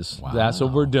masses. Wow. That's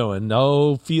what we're doing.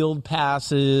 No field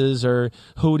passes or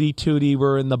hootie tootie.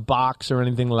 We're in the box or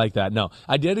anything like that. No,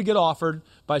 I did get offered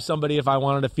by somebody if I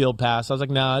wanted a field pass. I was like,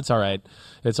 nah, it's all right.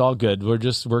 It's all good. We're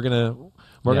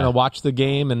gonna watch the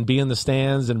game and be in the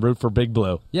stands and root for Big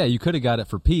Blue. Yeah, you could have got it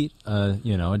for Pete, a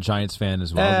Giants fan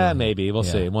as well. Maybe. We'll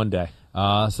see one day.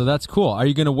 So that's cool. Are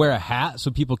you going to wear a hat so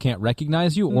people can't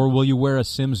recognize you, or will you wear a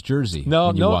Sims jersey? No.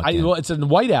 It's in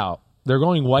whiteout. They're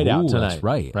going whiteout tonight. That's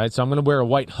right. Right. So I'm going to wear a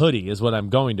white hoodie is what I'm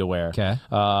going to wear. Okay.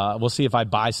 We'll see if I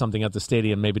buy something at the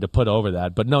stadium maybe to put over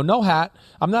that. But no hat.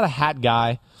 I'm not a hat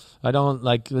guy. I don't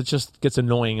like. It just gets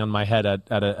annoying on my head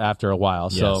after a while.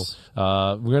 Yes.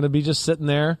 So we're going to be just sitting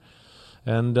there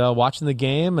and watching the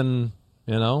game, and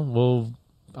I'll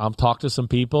talk to some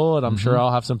people, and I'm sure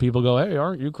I'll have some people go, "Hey,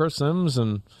 aren't you Chris Sims?"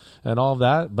 and all of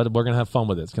that. But we're going to have fun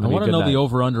with it. It's going to be a good night. I want to know the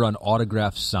over-under on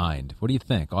autographs signed. What do you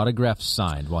think? Autographs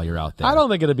signed while you're out there? I don't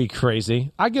think it'll be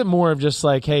crazy. I get more of just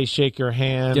like, hey, shake your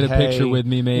hand. Get a picture with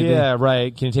me, maybe. Yeah,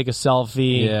 right. Can you take a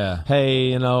selfie? Yeah.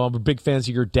 Hey, I'm big fans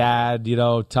of your dad.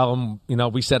 Tell him,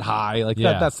 we said hi. Like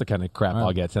that's the kind of crap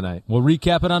I'll get tonight. We'll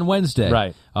recap it on Wednesday.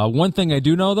 Right. One thing I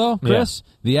do know, though, Chris,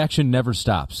 the action never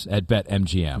stops at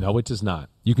BetMGM. No, it does not.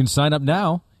 You can sign up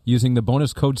now using the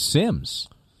bonus code SIMS.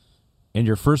 And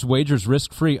your first wager is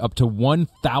risk-free up to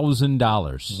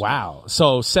 $1,000. Wow.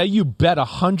 So say you bet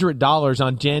 $100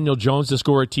 on Daniel Jones to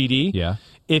score a TD. Yeah.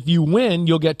 If you win,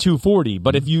 you'll get $240.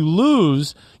 But if you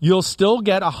lose, you'll still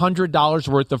get $100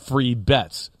 worth of free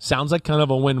bets. Sounds like kind of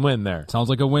a win-win there. Sounds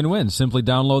like a win-win. Simply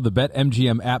download the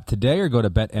BetMGM app today or go to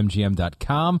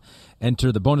BetMGM.com.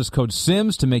 Enter the bonus code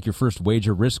SIMS to make your first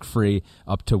wager risk-free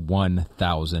up to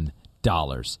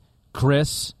 $1,000.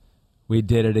 Chris, we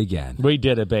did it again. We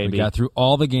did it, baby. We got through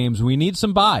all the games. We need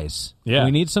some buys. Yeah.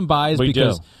 We need some buys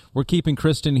because we're keeping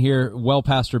Kristen here well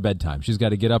past her bedtime. She's got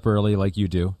to get up early like you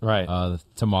do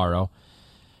tomorrow.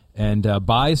 And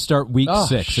buys start week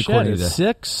 6, according to this.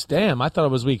 6? Damn, I thought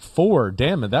it was week 4.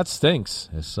 Damn it, that stinks.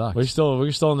 It sucks. We're still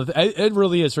in the. It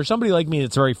really is for somebody like me.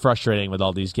 It's very frustrating with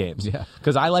all these games. Yeah,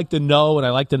 because I like to know and I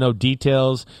like to know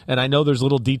details, and I know there's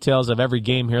little details of every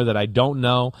game here that I don't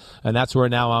know, and that's where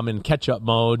now I'm in catch-up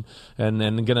mode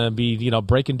and gonna be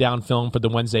breaking down film for the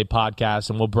Wednesday podcast,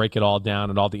 and we'll break it all down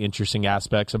and all the interesting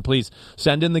aspects. And please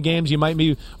send in the games you might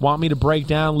want me to break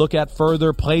down, look at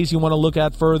further, plays you want to look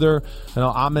at further.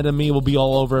 Ahmed and me will be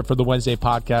all over it for the Wednesday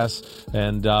podcast,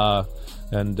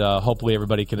 and hopefully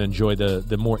everybody can enjoy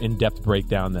the more in-depth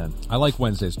breakdown then. I like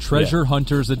Wednesdays. Treasure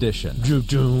Hunters Edition. You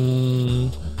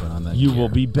will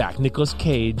be back. Nicolas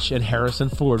Cage and Harrison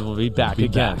Ford will be back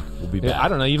again. We'll be back. I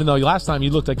don't know, even though last time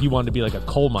you looked like you wanted to be like a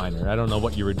coal miner. I don't know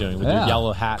what you were doing with your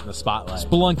yellow hat and the spotlight.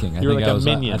 Spelunking. You were like a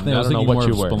minion. I don't know what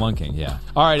you were. Spelunking, yeah.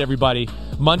 All right, everybody.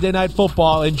 Monday Night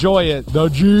Football. Enjoy it. The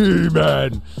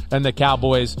G-Men and the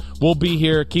Cowboys will be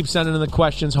here. Keep sending in the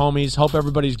questions, homies. Hope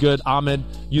everybody's good. Ahmed,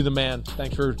 you the man.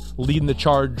 Thanks for leading the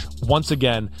charge once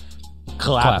again.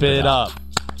 Clap it up.